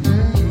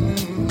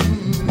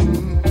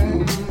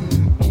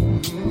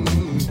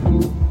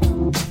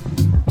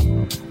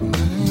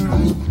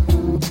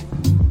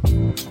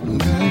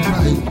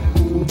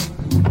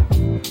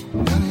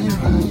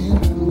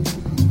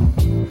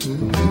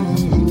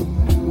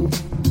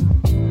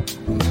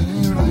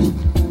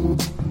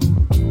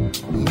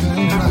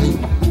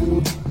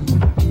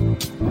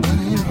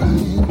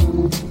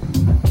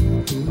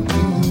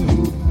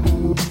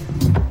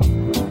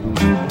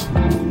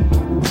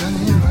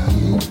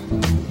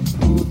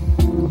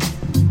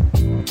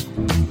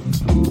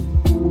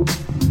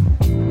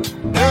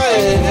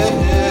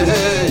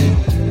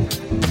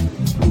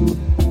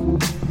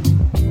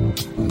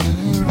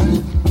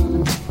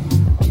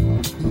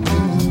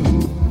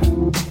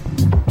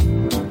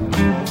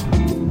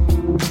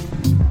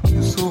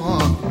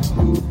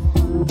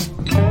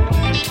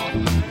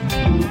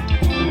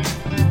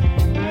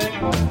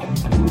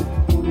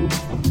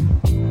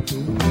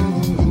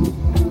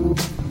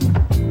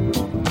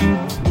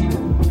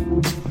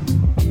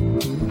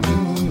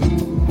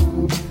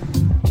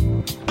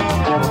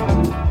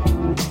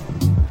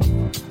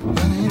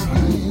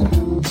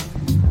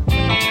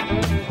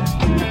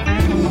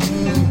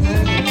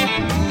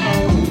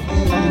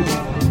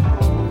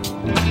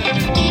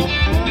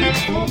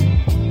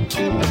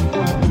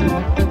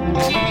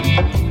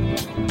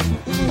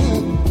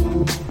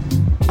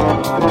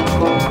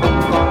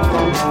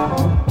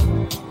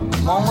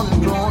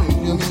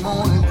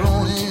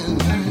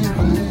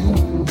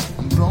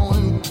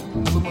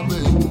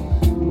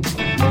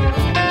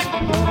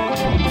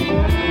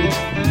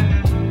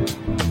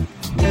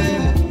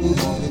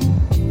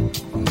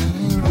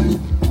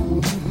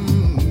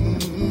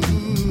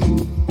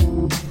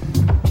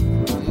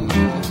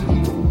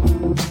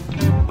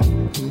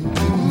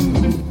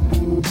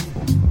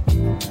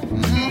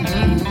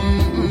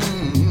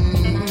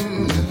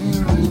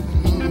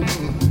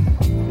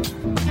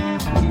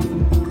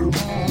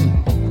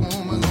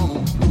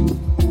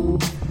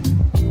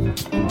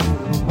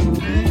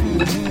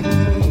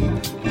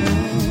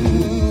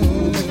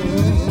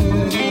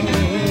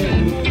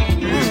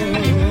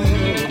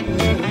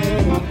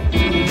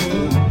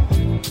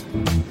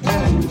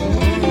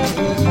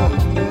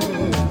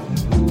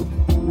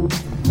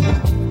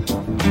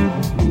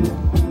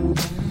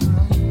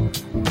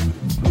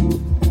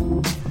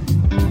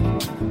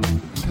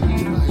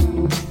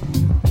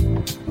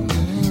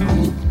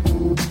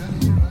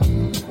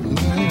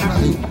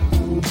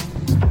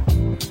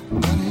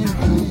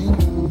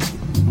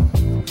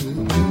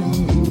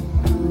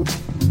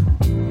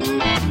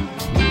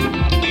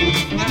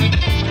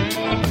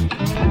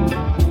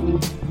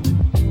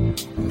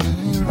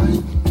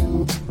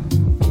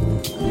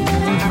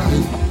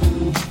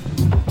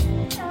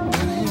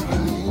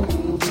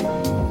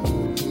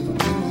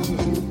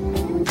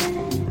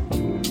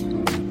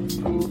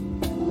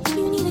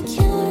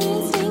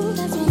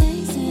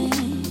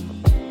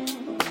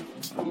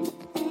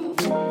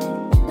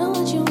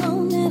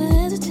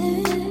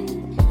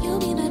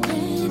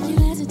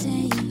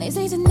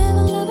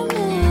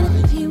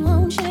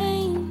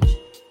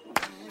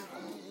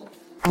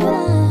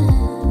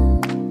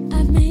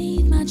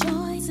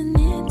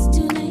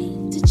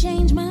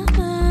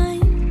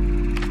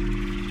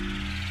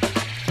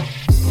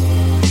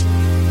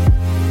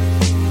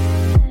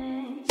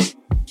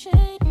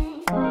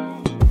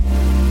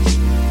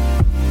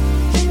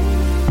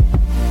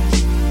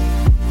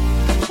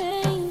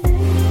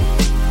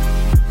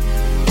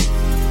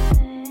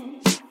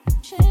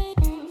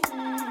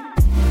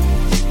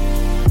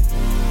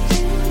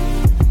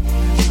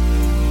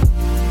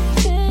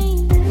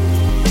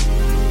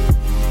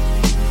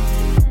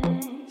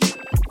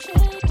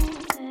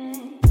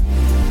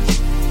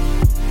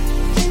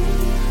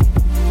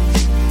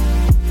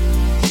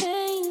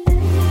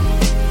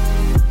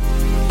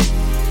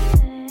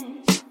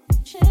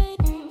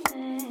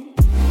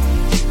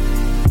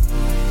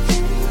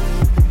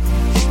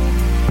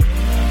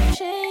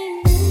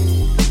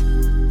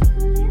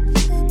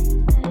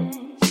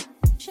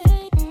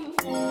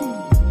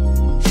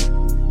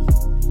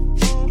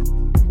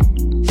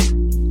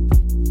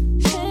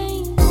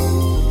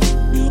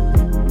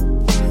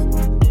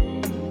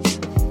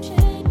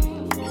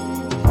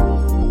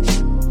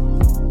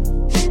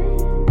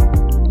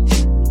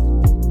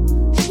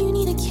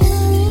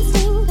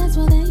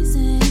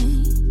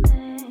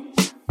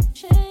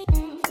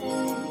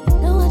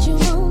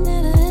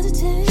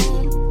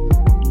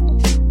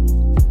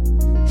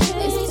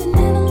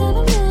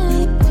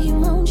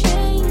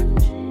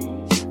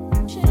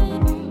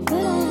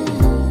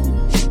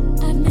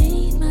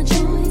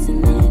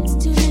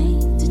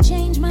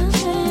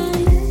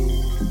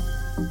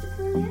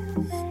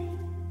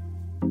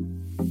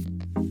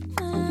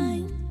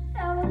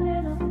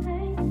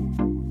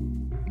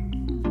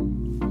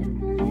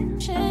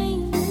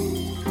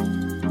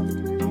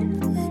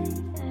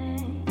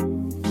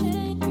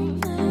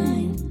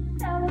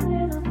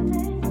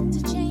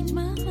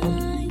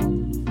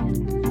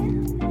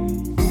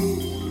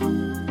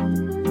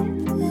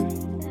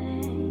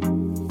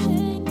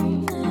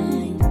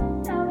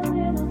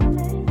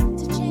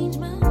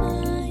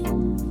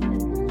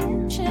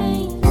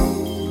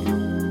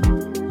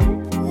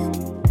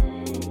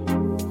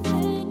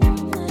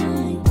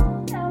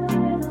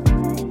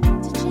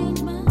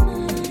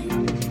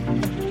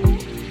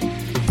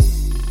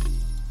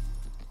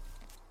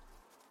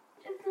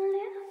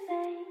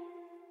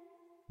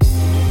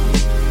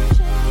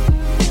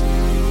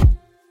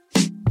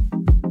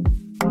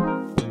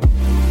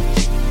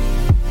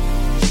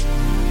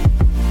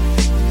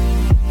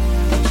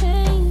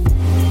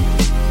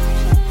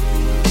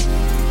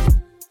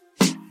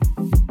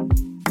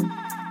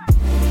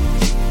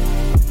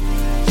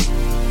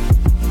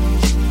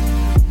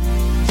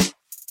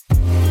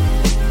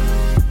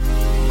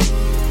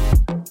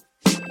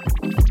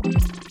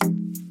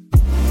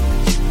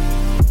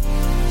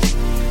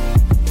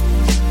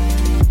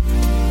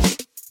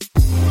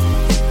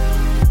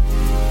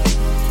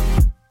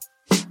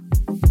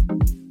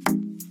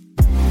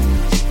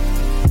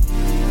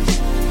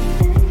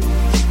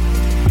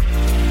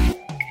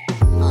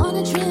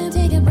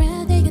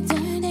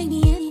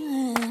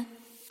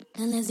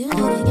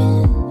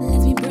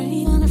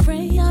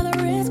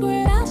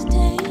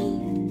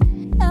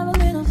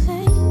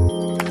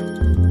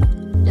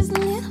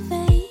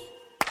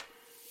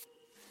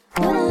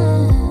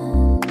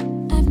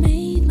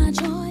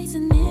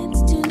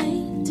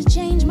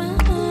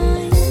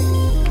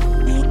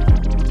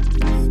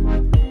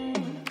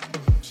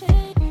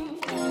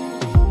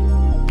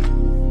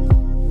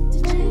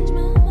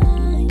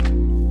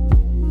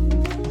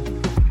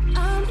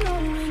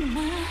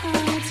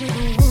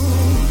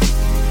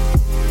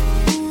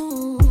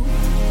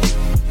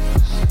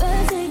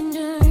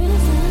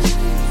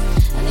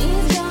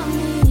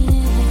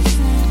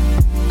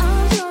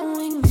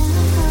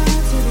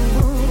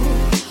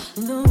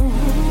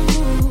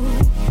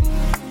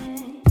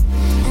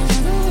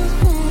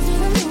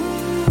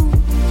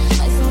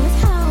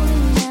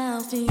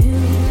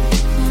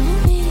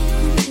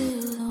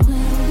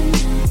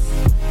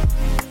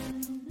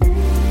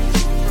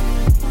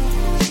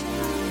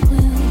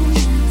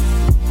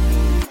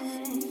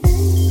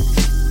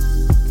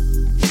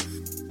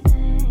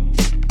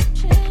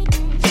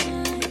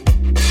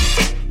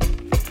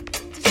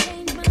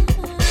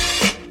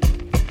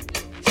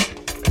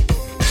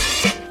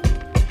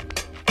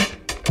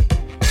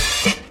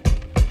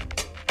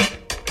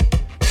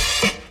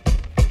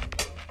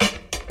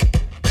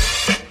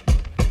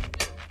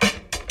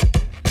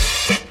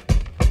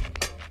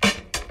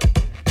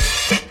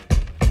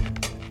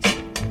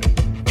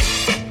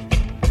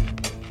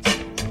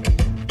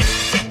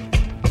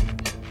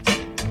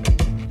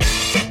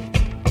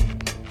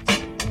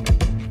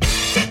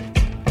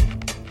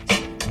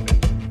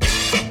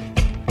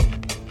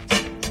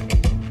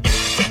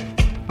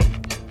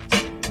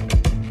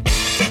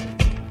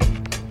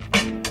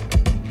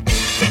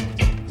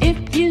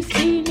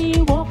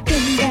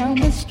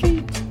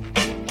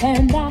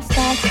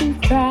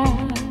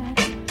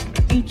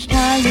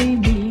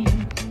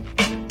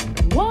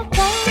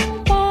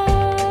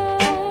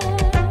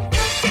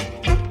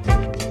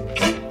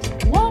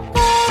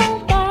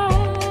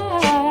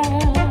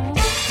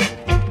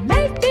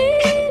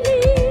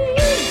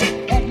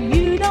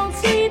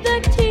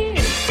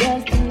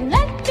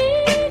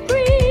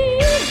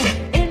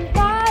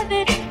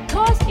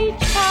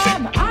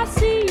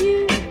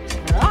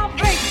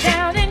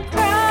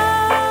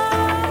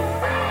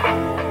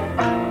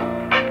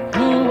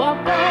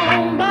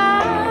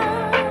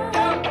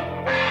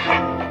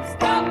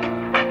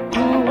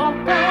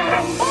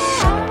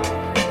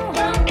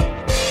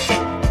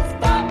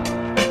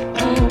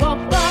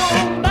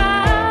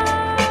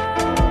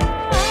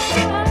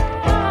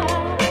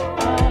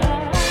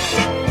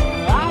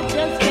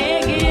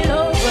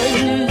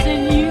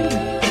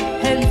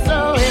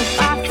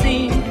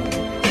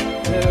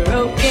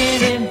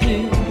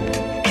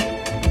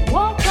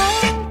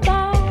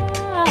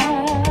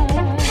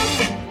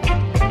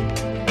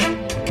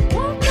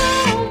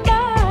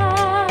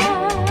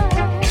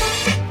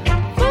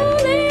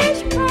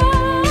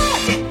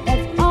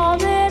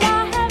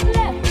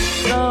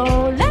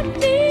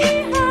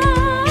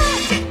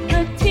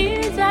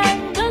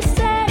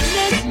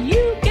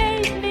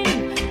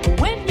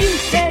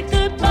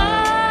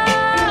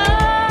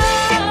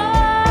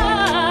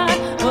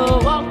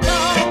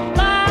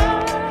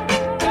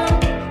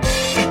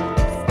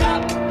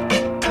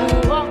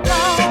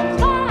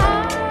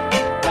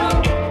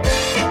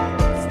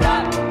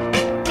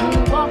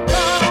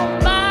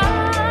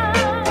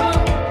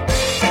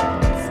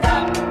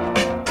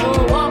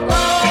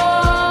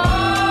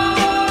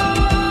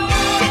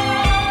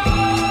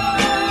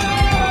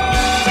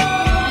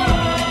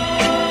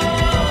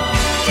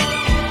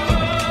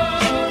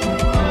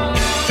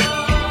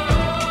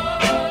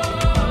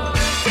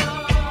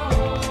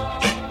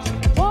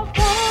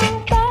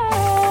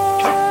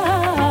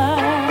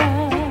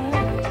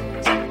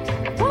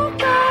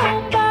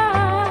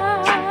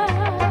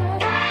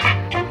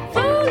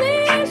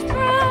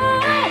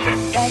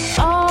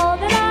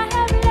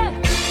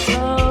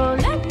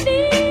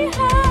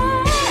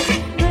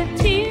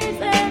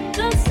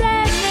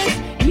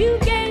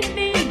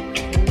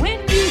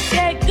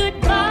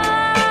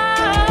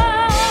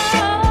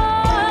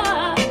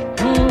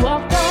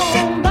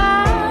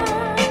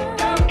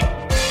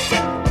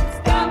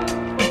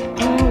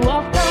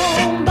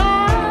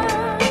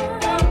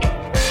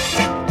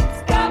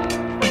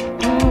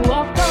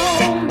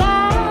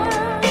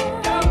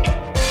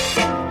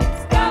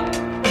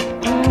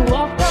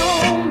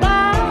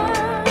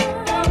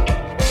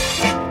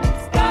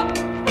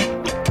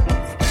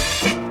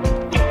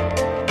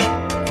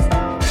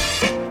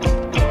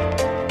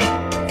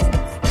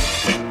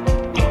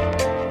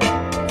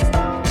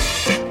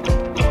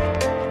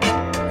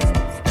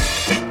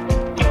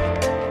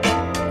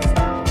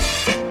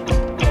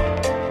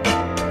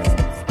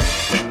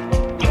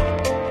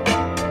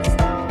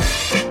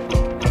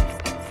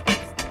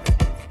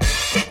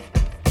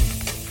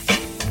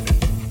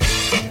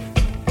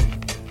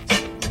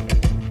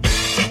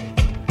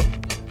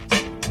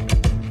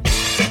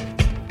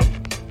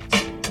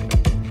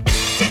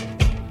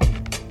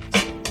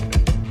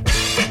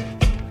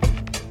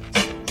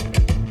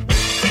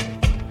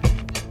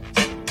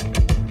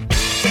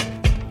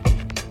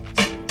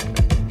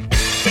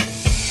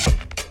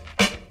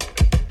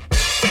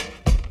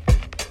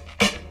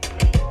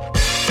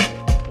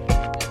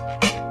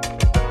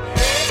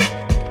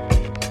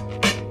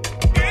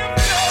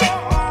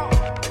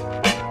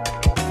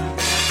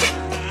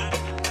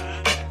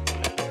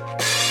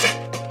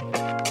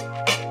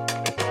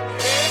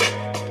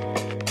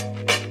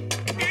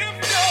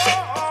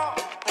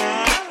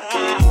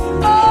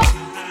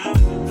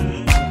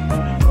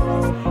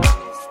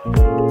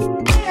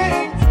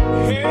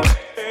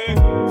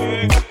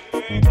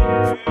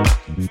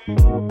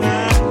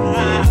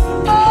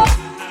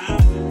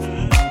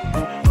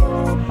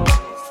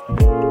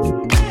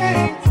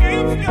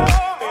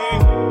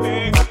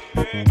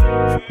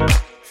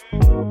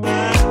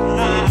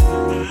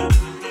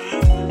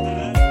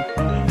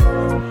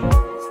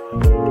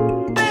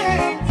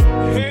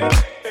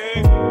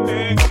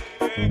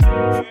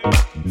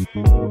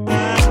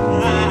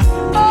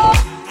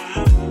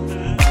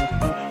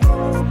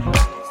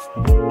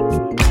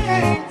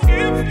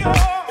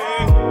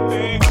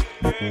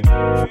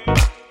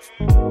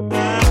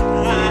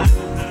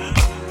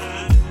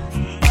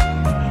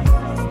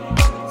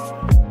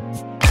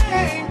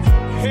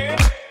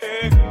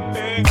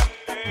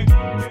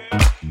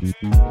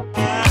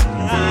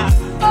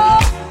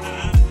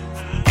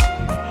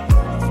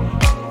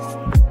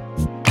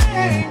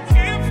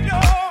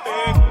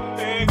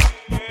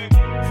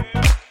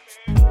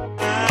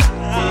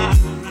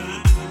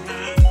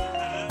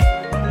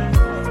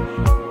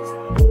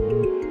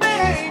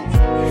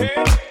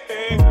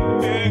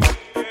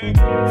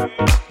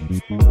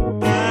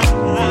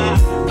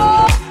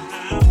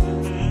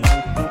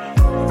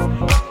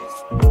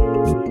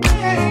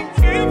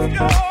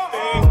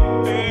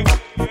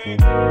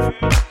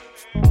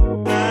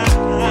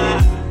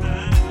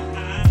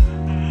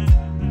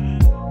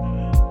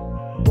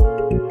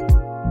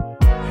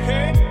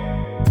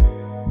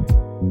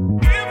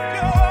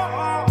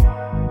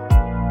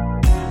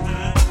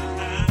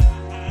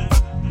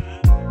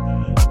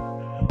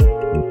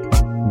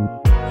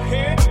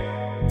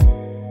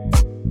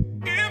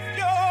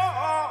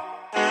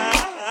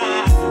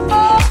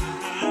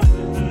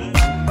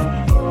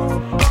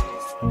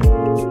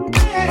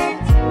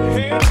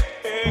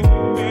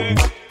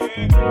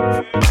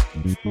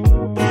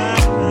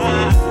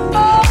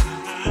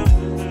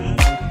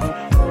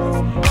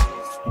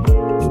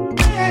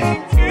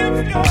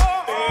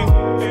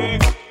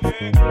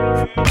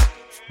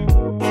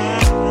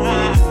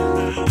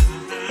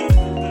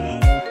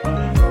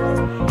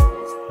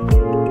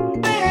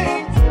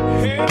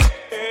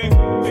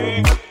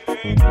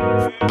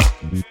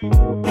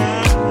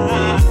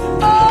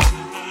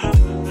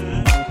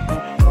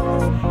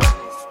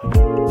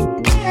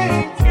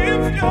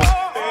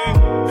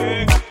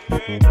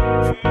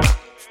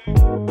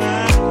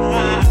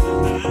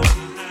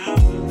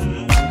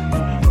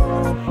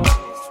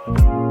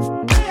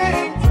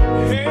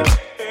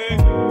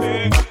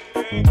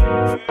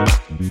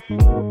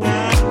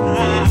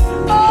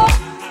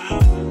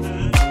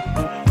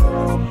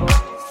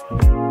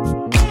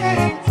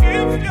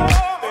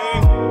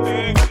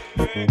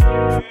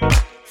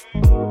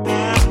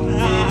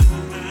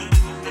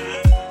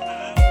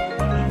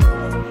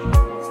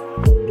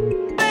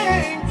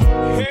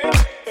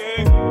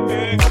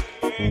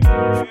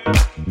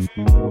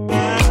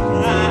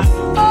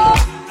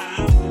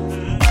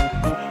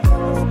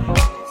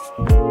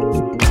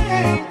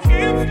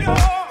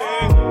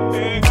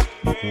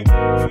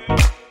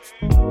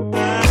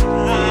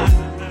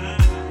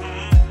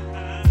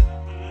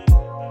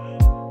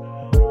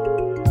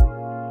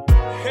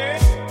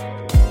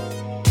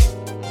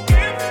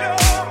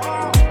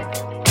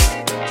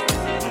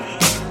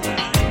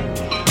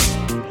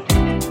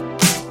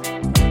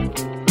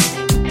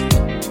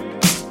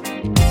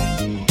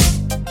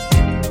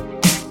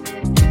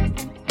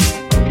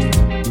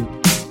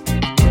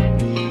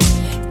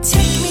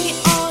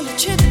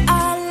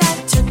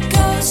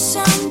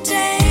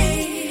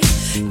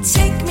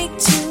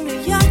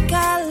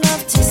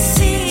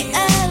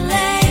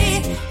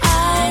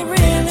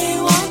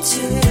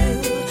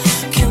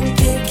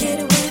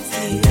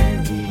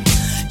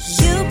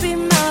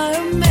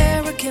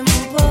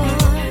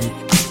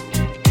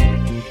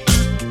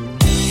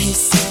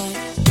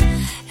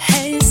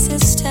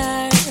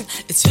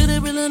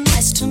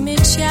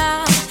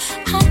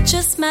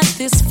 met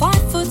this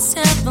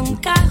 5'7"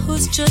 guy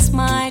who's just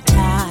my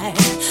type.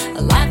 I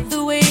like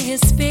the way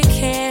his big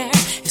hair,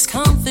 his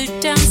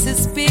confidence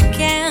is big,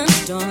 and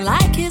don't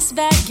like his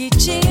baggy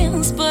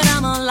jeans, but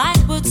I'ma like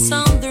what's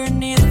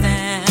underneath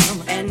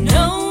them. And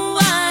no,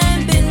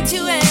 I've been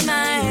to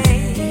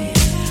MIA.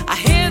 I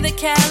hear that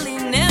Cali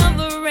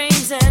never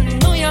rains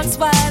and New York's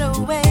wide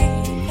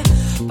awake.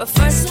 But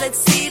first, let's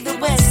see the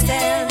West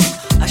End.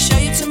 I'll show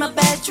you to my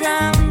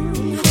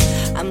bedroom.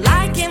 I'm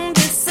liking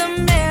this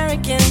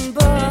American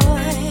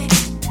boy.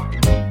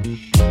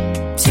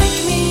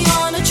 Take me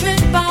on a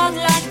trip, I'd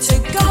like to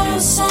go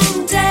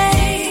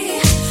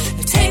someday.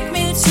 Take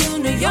me to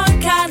New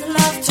York, I'd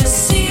love to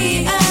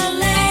see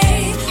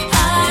LA. I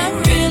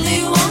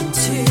really want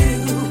to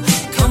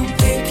come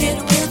pick it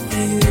with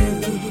you.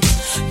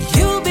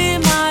 You'll be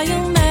my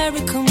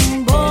American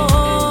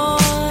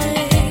boy.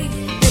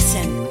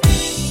 Listen,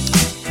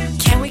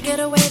 can we get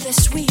away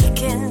this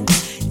weekend?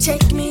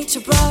 Take me to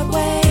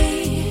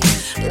Broadway.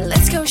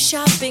 Let's go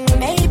shopping,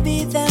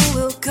 maybe then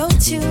we'll go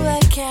to a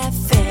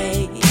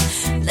cafe.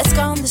 Let's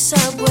go on the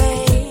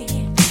subway.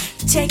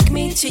 Take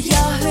me to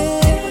your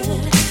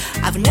hood.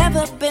 I've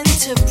never been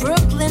to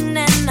Brooklyn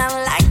and I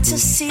like to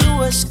see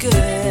what's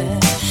good.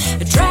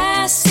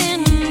 Dress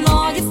in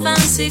all your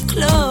fancy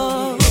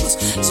clothes,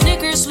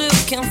 sneakers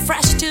looking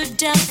fresh to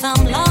death.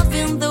 I'm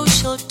loving those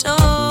short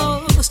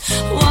toes.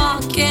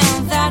 Walk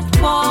in that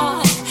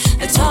walk,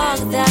 talk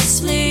that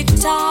sleek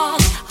talk.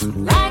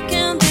 I'm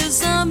liking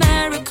this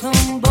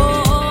American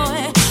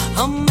boy,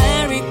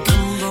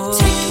 American boy.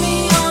 Take me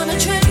on a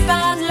trip,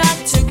 I'd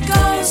like to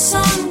go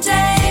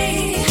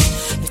someday.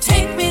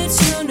 Take me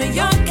to New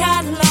York,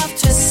 I'd love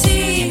to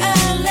see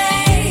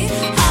LA.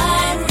 I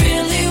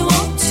really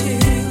want to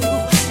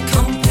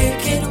come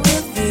pick it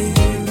with you.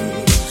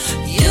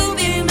 You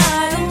be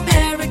my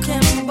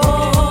American boy.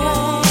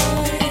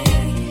 Take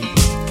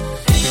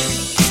me on a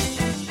trip,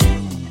 I'd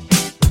like to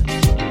go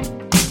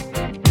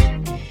someday.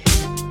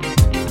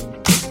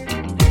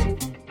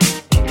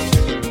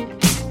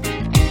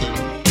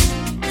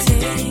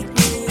 Take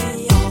me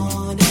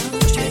on a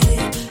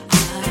trip,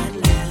 I'd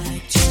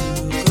like to go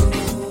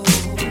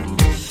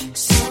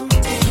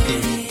someday. Take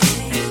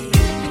me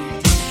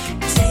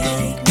on a trip,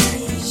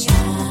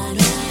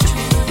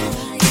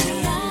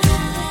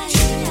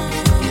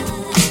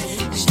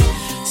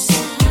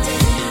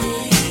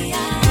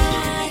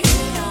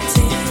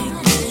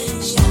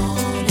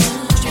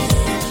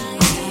 like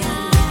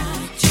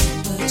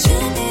to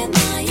be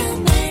my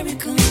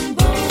American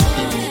boy,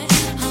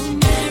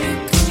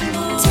 American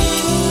boy.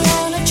 Take me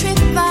on a trip,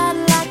 I'd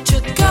like to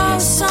go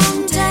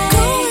someday.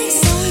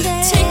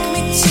 Take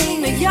me to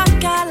New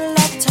York, I'd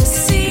love to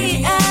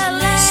see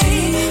LA.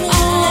 I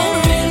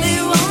really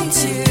want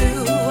to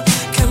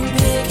come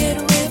pick it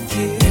with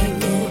you.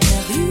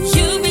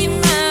 You be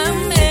my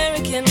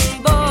American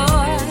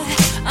boy,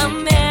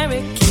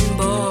 American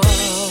boy.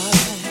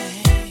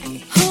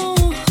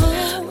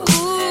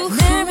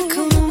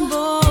 American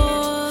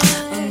boy,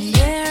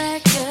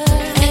 America.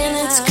 And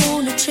let's go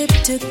on a trip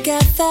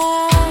together.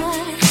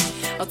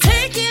 I'll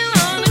take you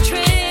on a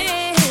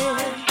trip.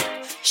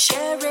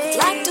 Share it.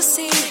 Like to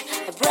see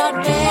a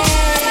Broadway.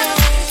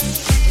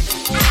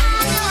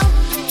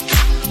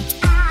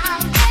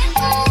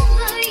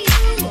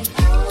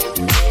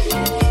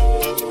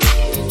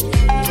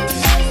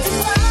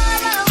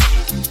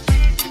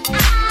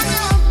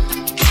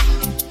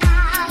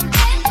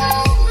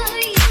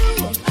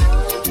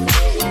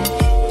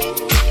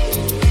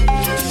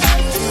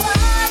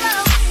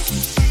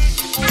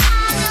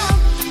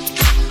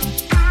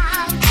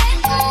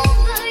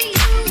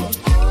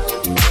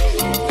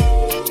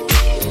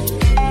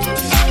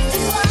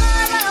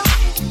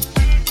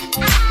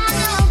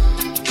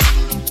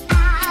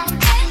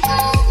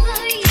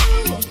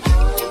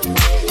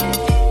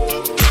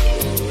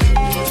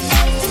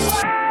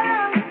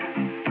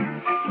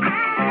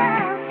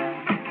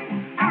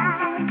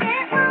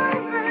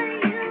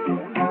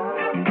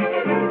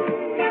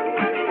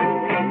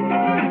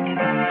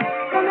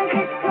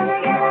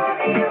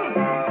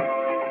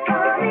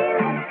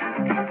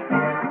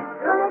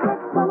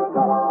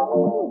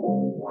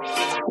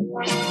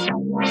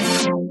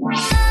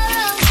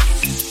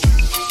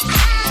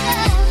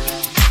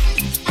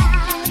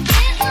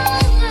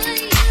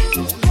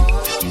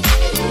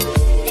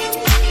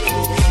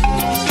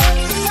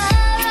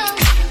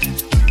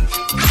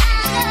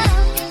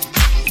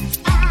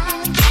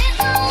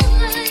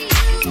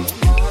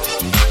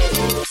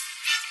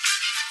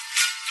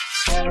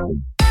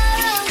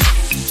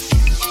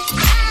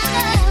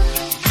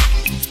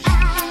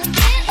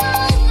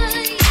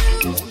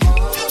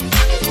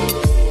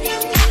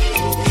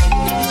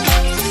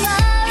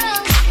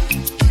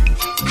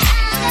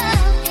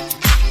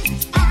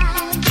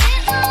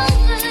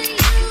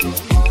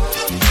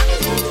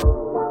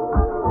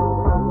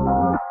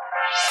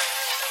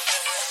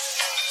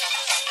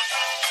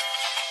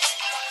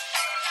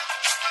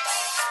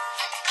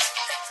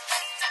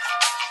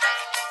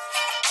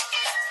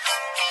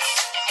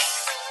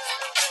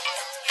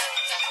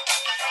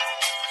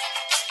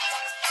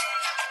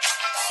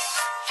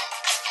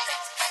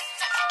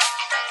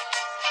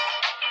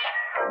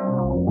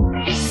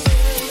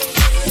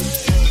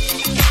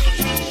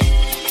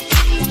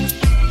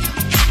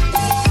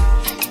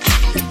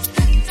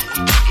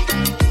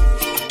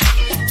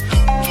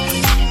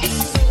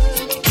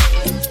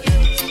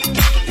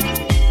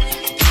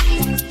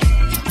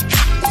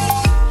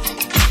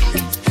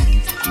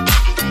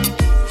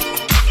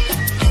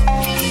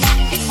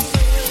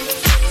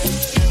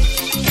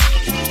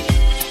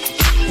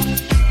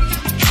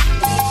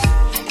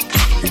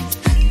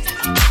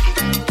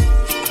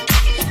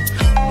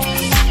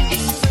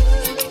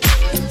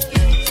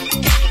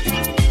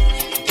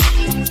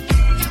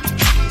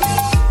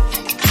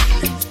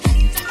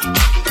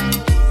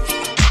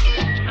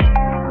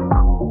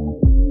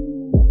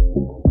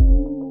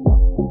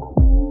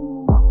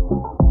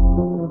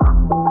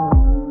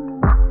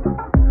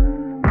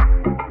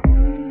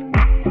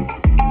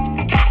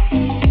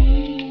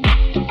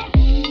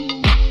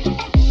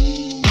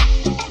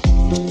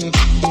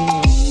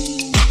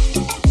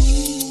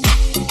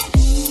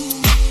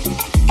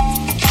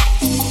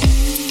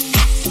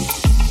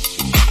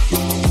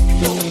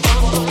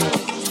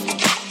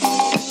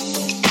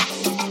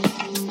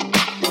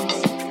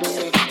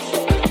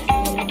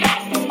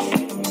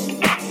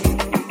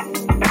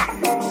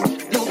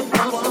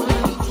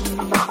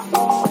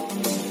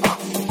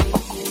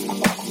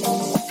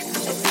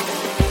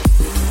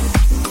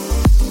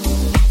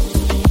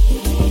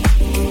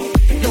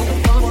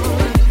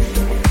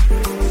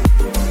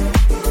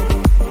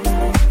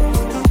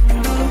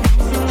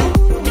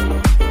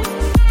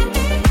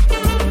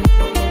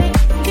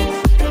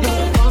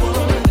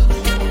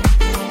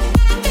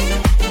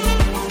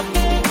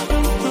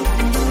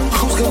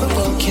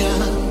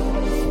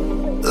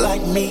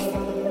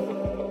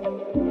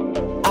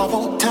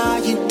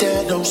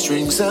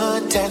 strings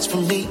attached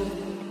for me.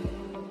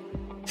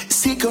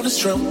 Is he gonna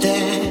stroke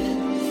that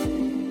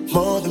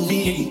more than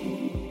me?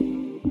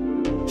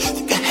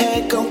 Think I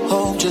had go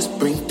home, just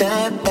bring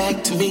that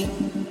back to me.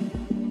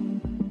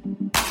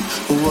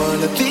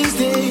 One of these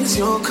days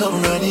you'll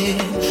come running.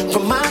 For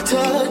my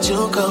touch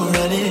you'll come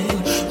running.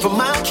 For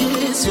my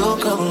kiss you'll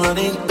come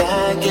running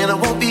back, and I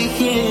won't be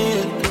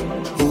here.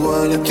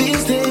 One of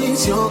these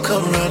days you'll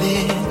come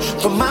running.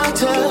 For my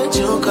touch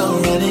you'll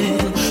come running.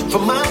 For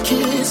my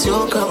kiss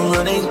you'll come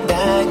running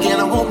back, and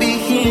I won't be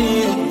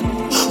here.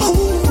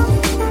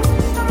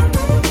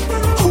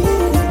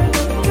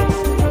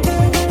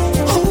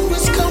 Who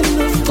is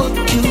gonna fuck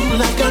you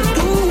like I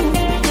do?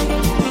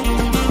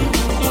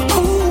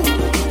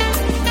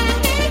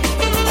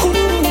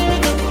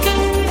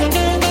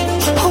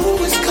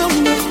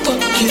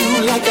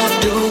 Like I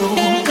do.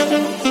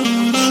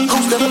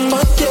 Who's gonna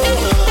fuck you?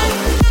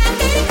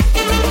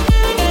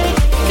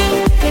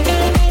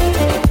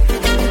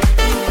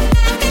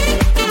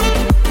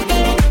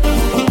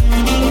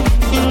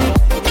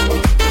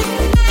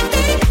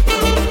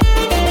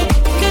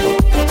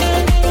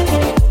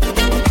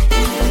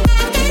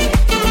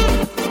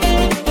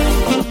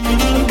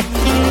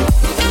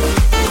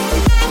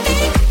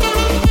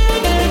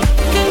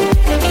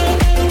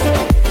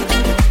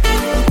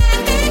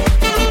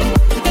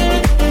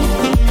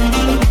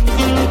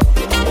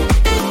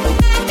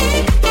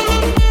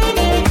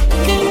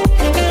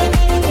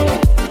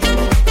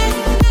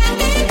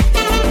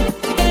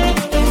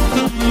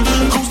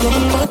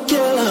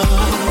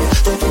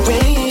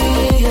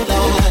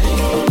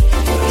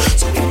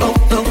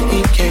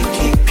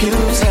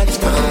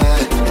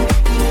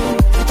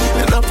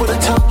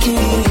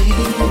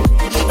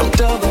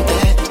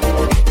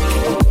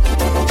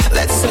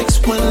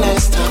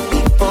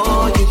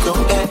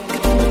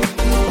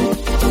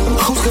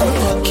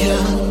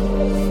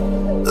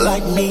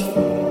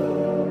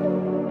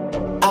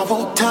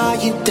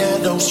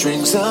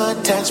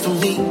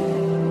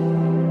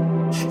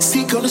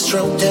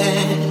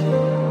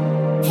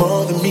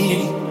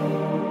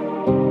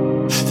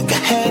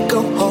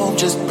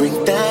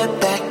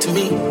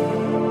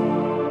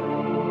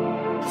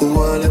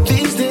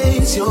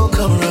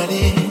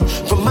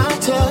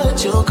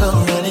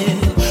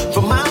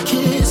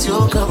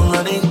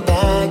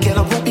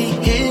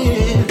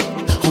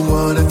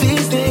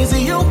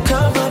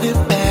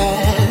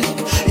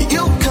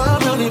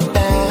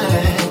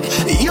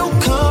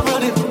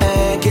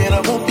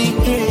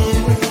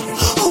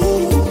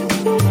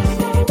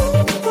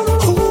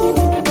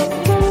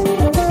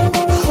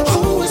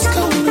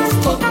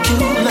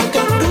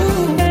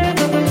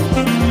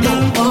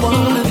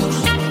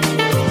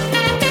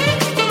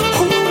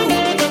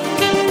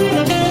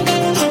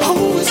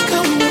 Who is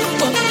coming to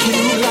fuck you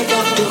like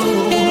I do?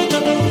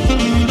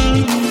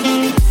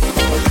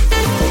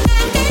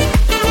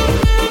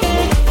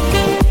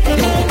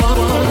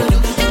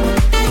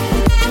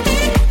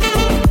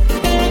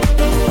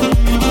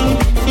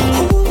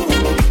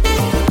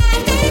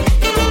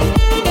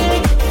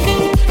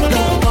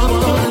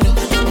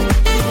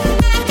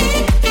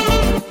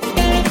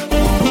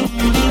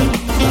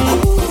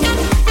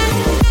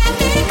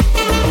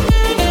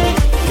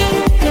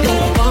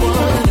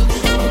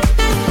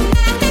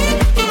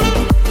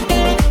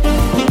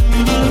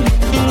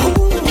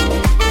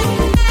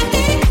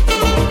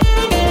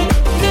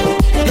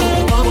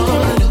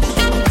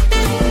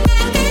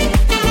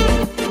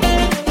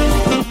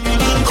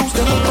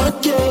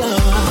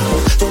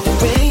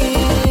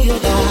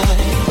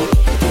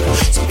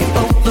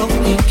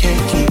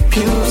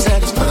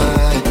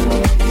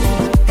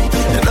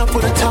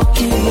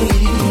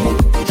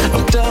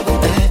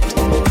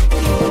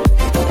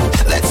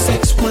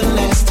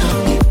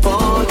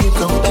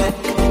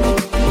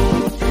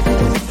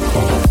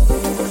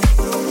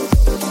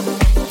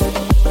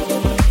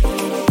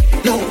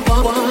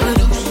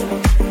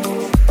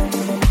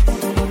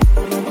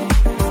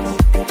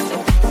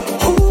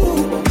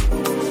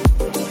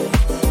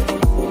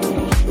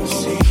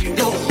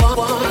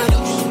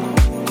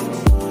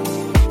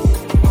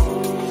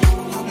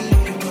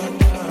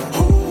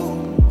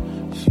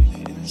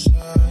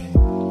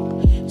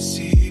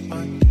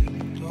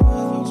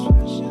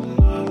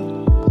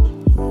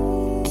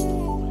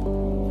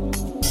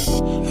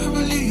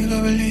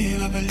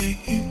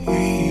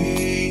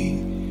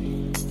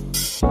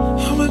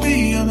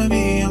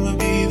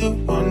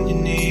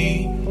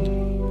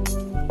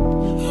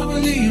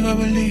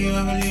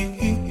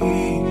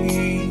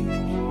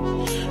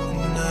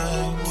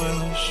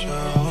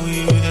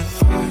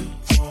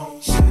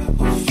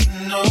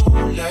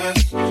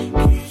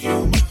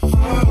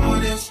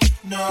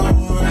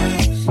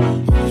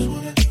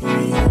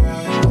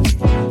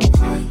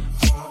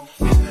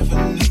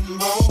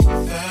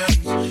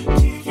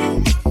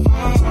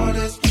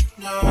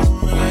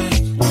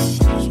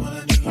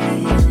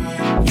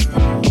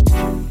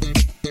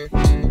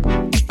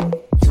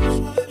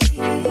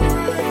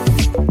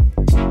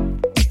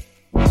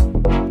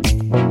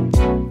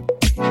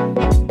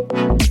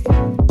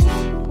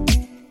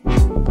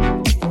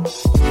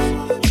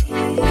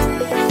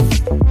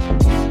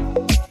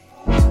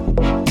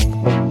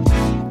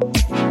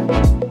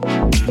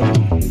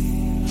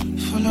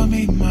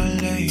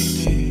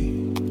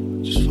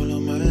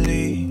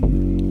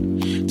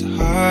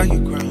 higher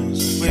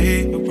grounds,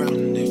 way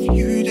around. If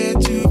you dare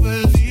to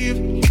believe,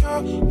 you're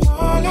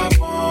all I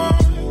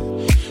want,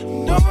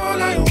 and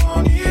all I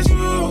want is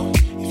you.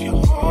 If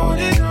you're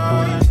holding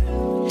on,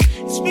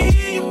 it's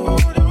me you're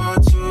holding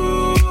on to.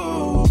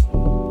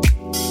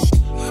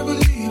 I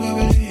believe, I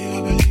believe,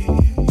 I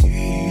believe.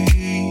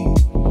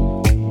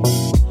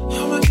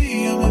 I'ma be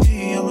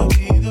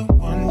the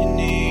one you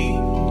need.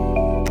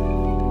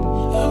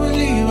 I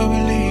believe, I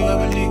believe, I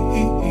believe.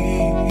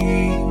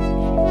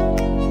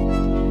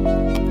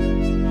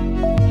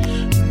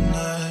 And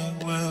I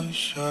will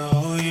show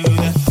you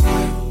that I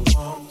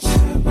won't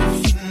settle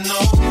for no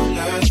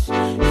less.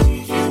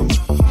 Give you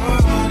my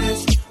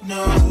hardest,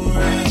 no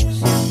rest.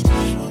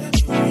 Just wanna do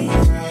you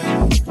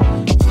right.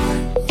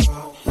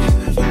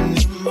 Heaven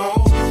in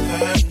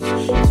moments.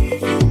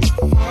 Give you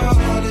my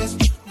hardest,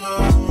 no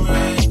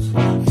rest.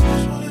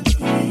 Just wanna do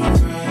you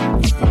right,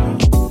 girl.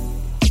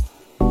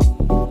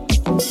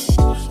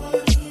 Just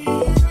wanna do you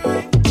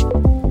right.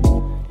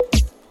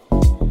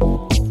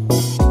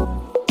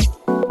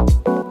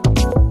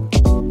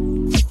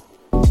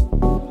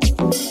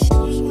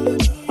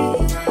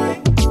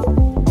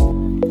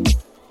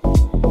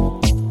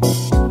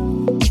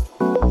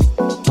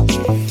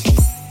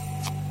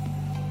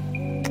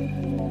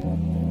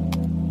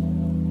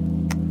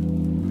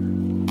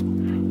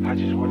 I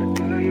just wanna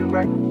do you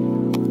right.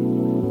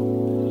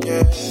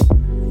 Yeah.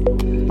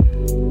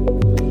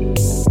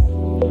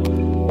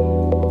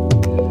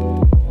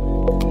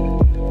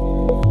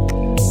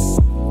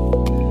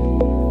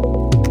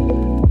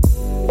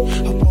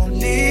 I won't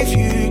leave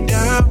you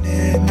down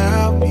and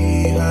out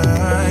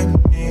behind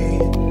me.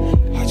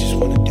 I just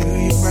wanna do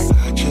you right.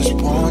 I just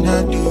wanna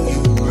do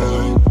you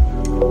right.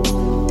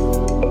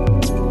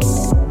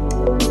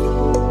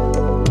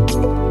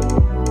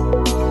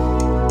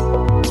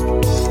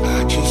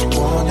 I just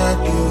wanna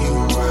do you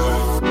right.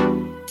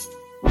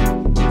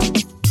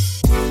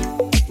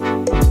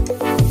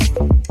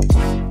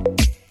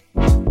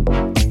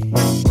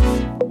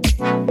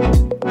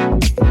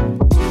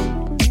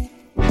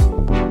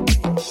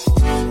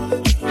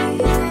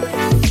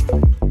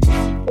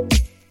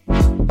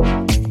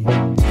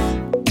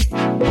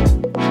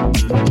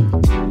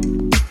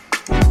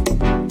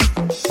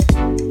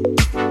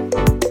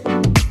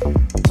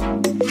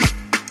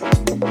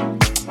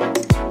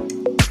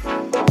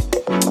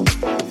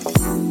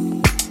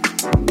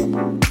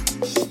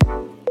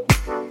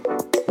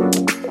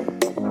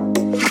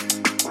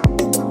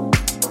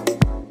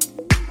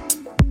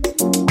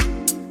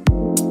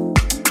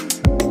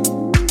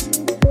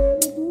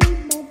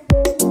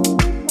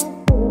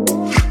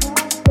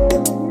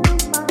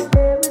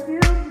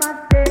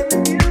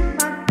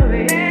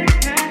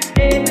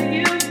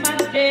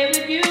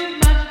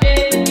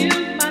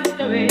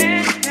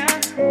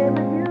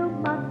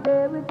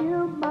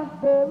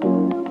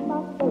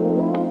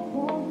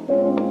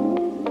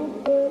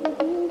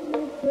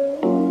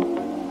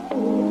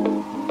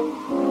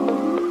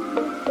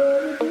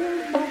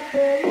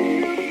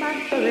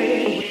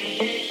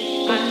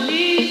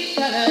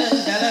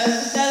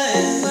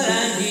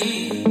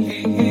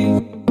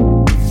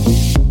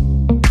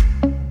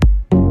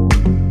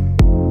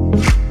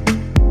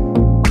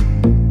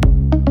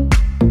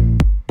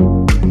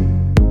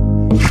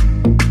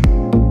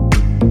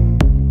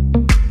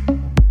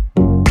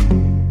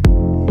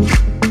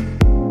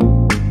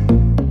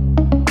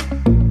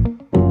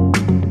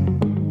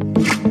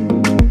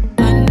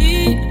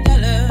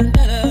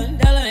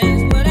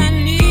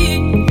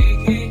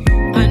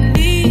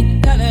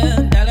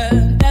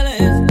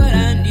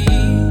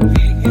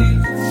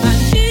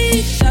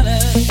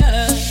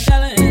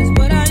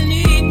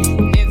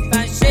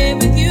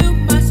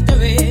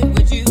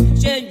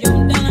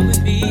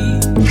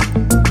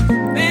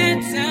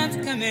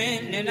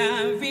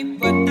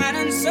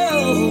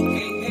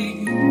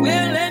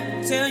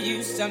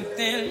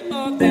 Something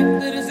all that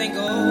glitters ain't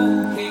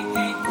gold. Hey,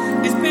 hey.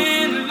 It's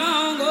been a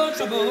long old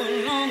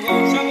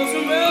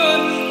troublesome road,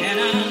 and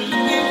I'm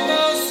looking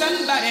for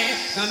somebody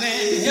come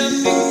and help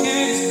me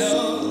carry this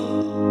load.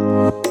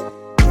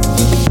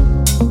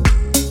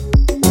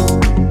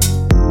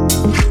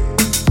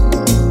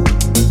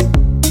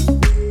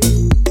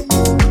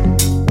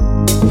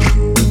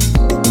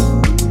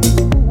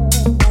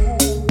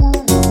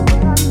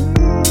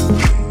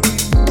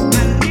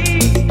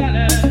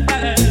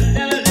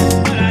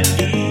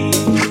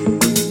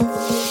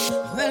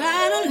 Well,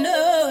 I don't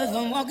know if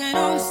I'm walking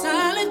on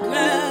solid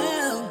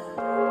ground.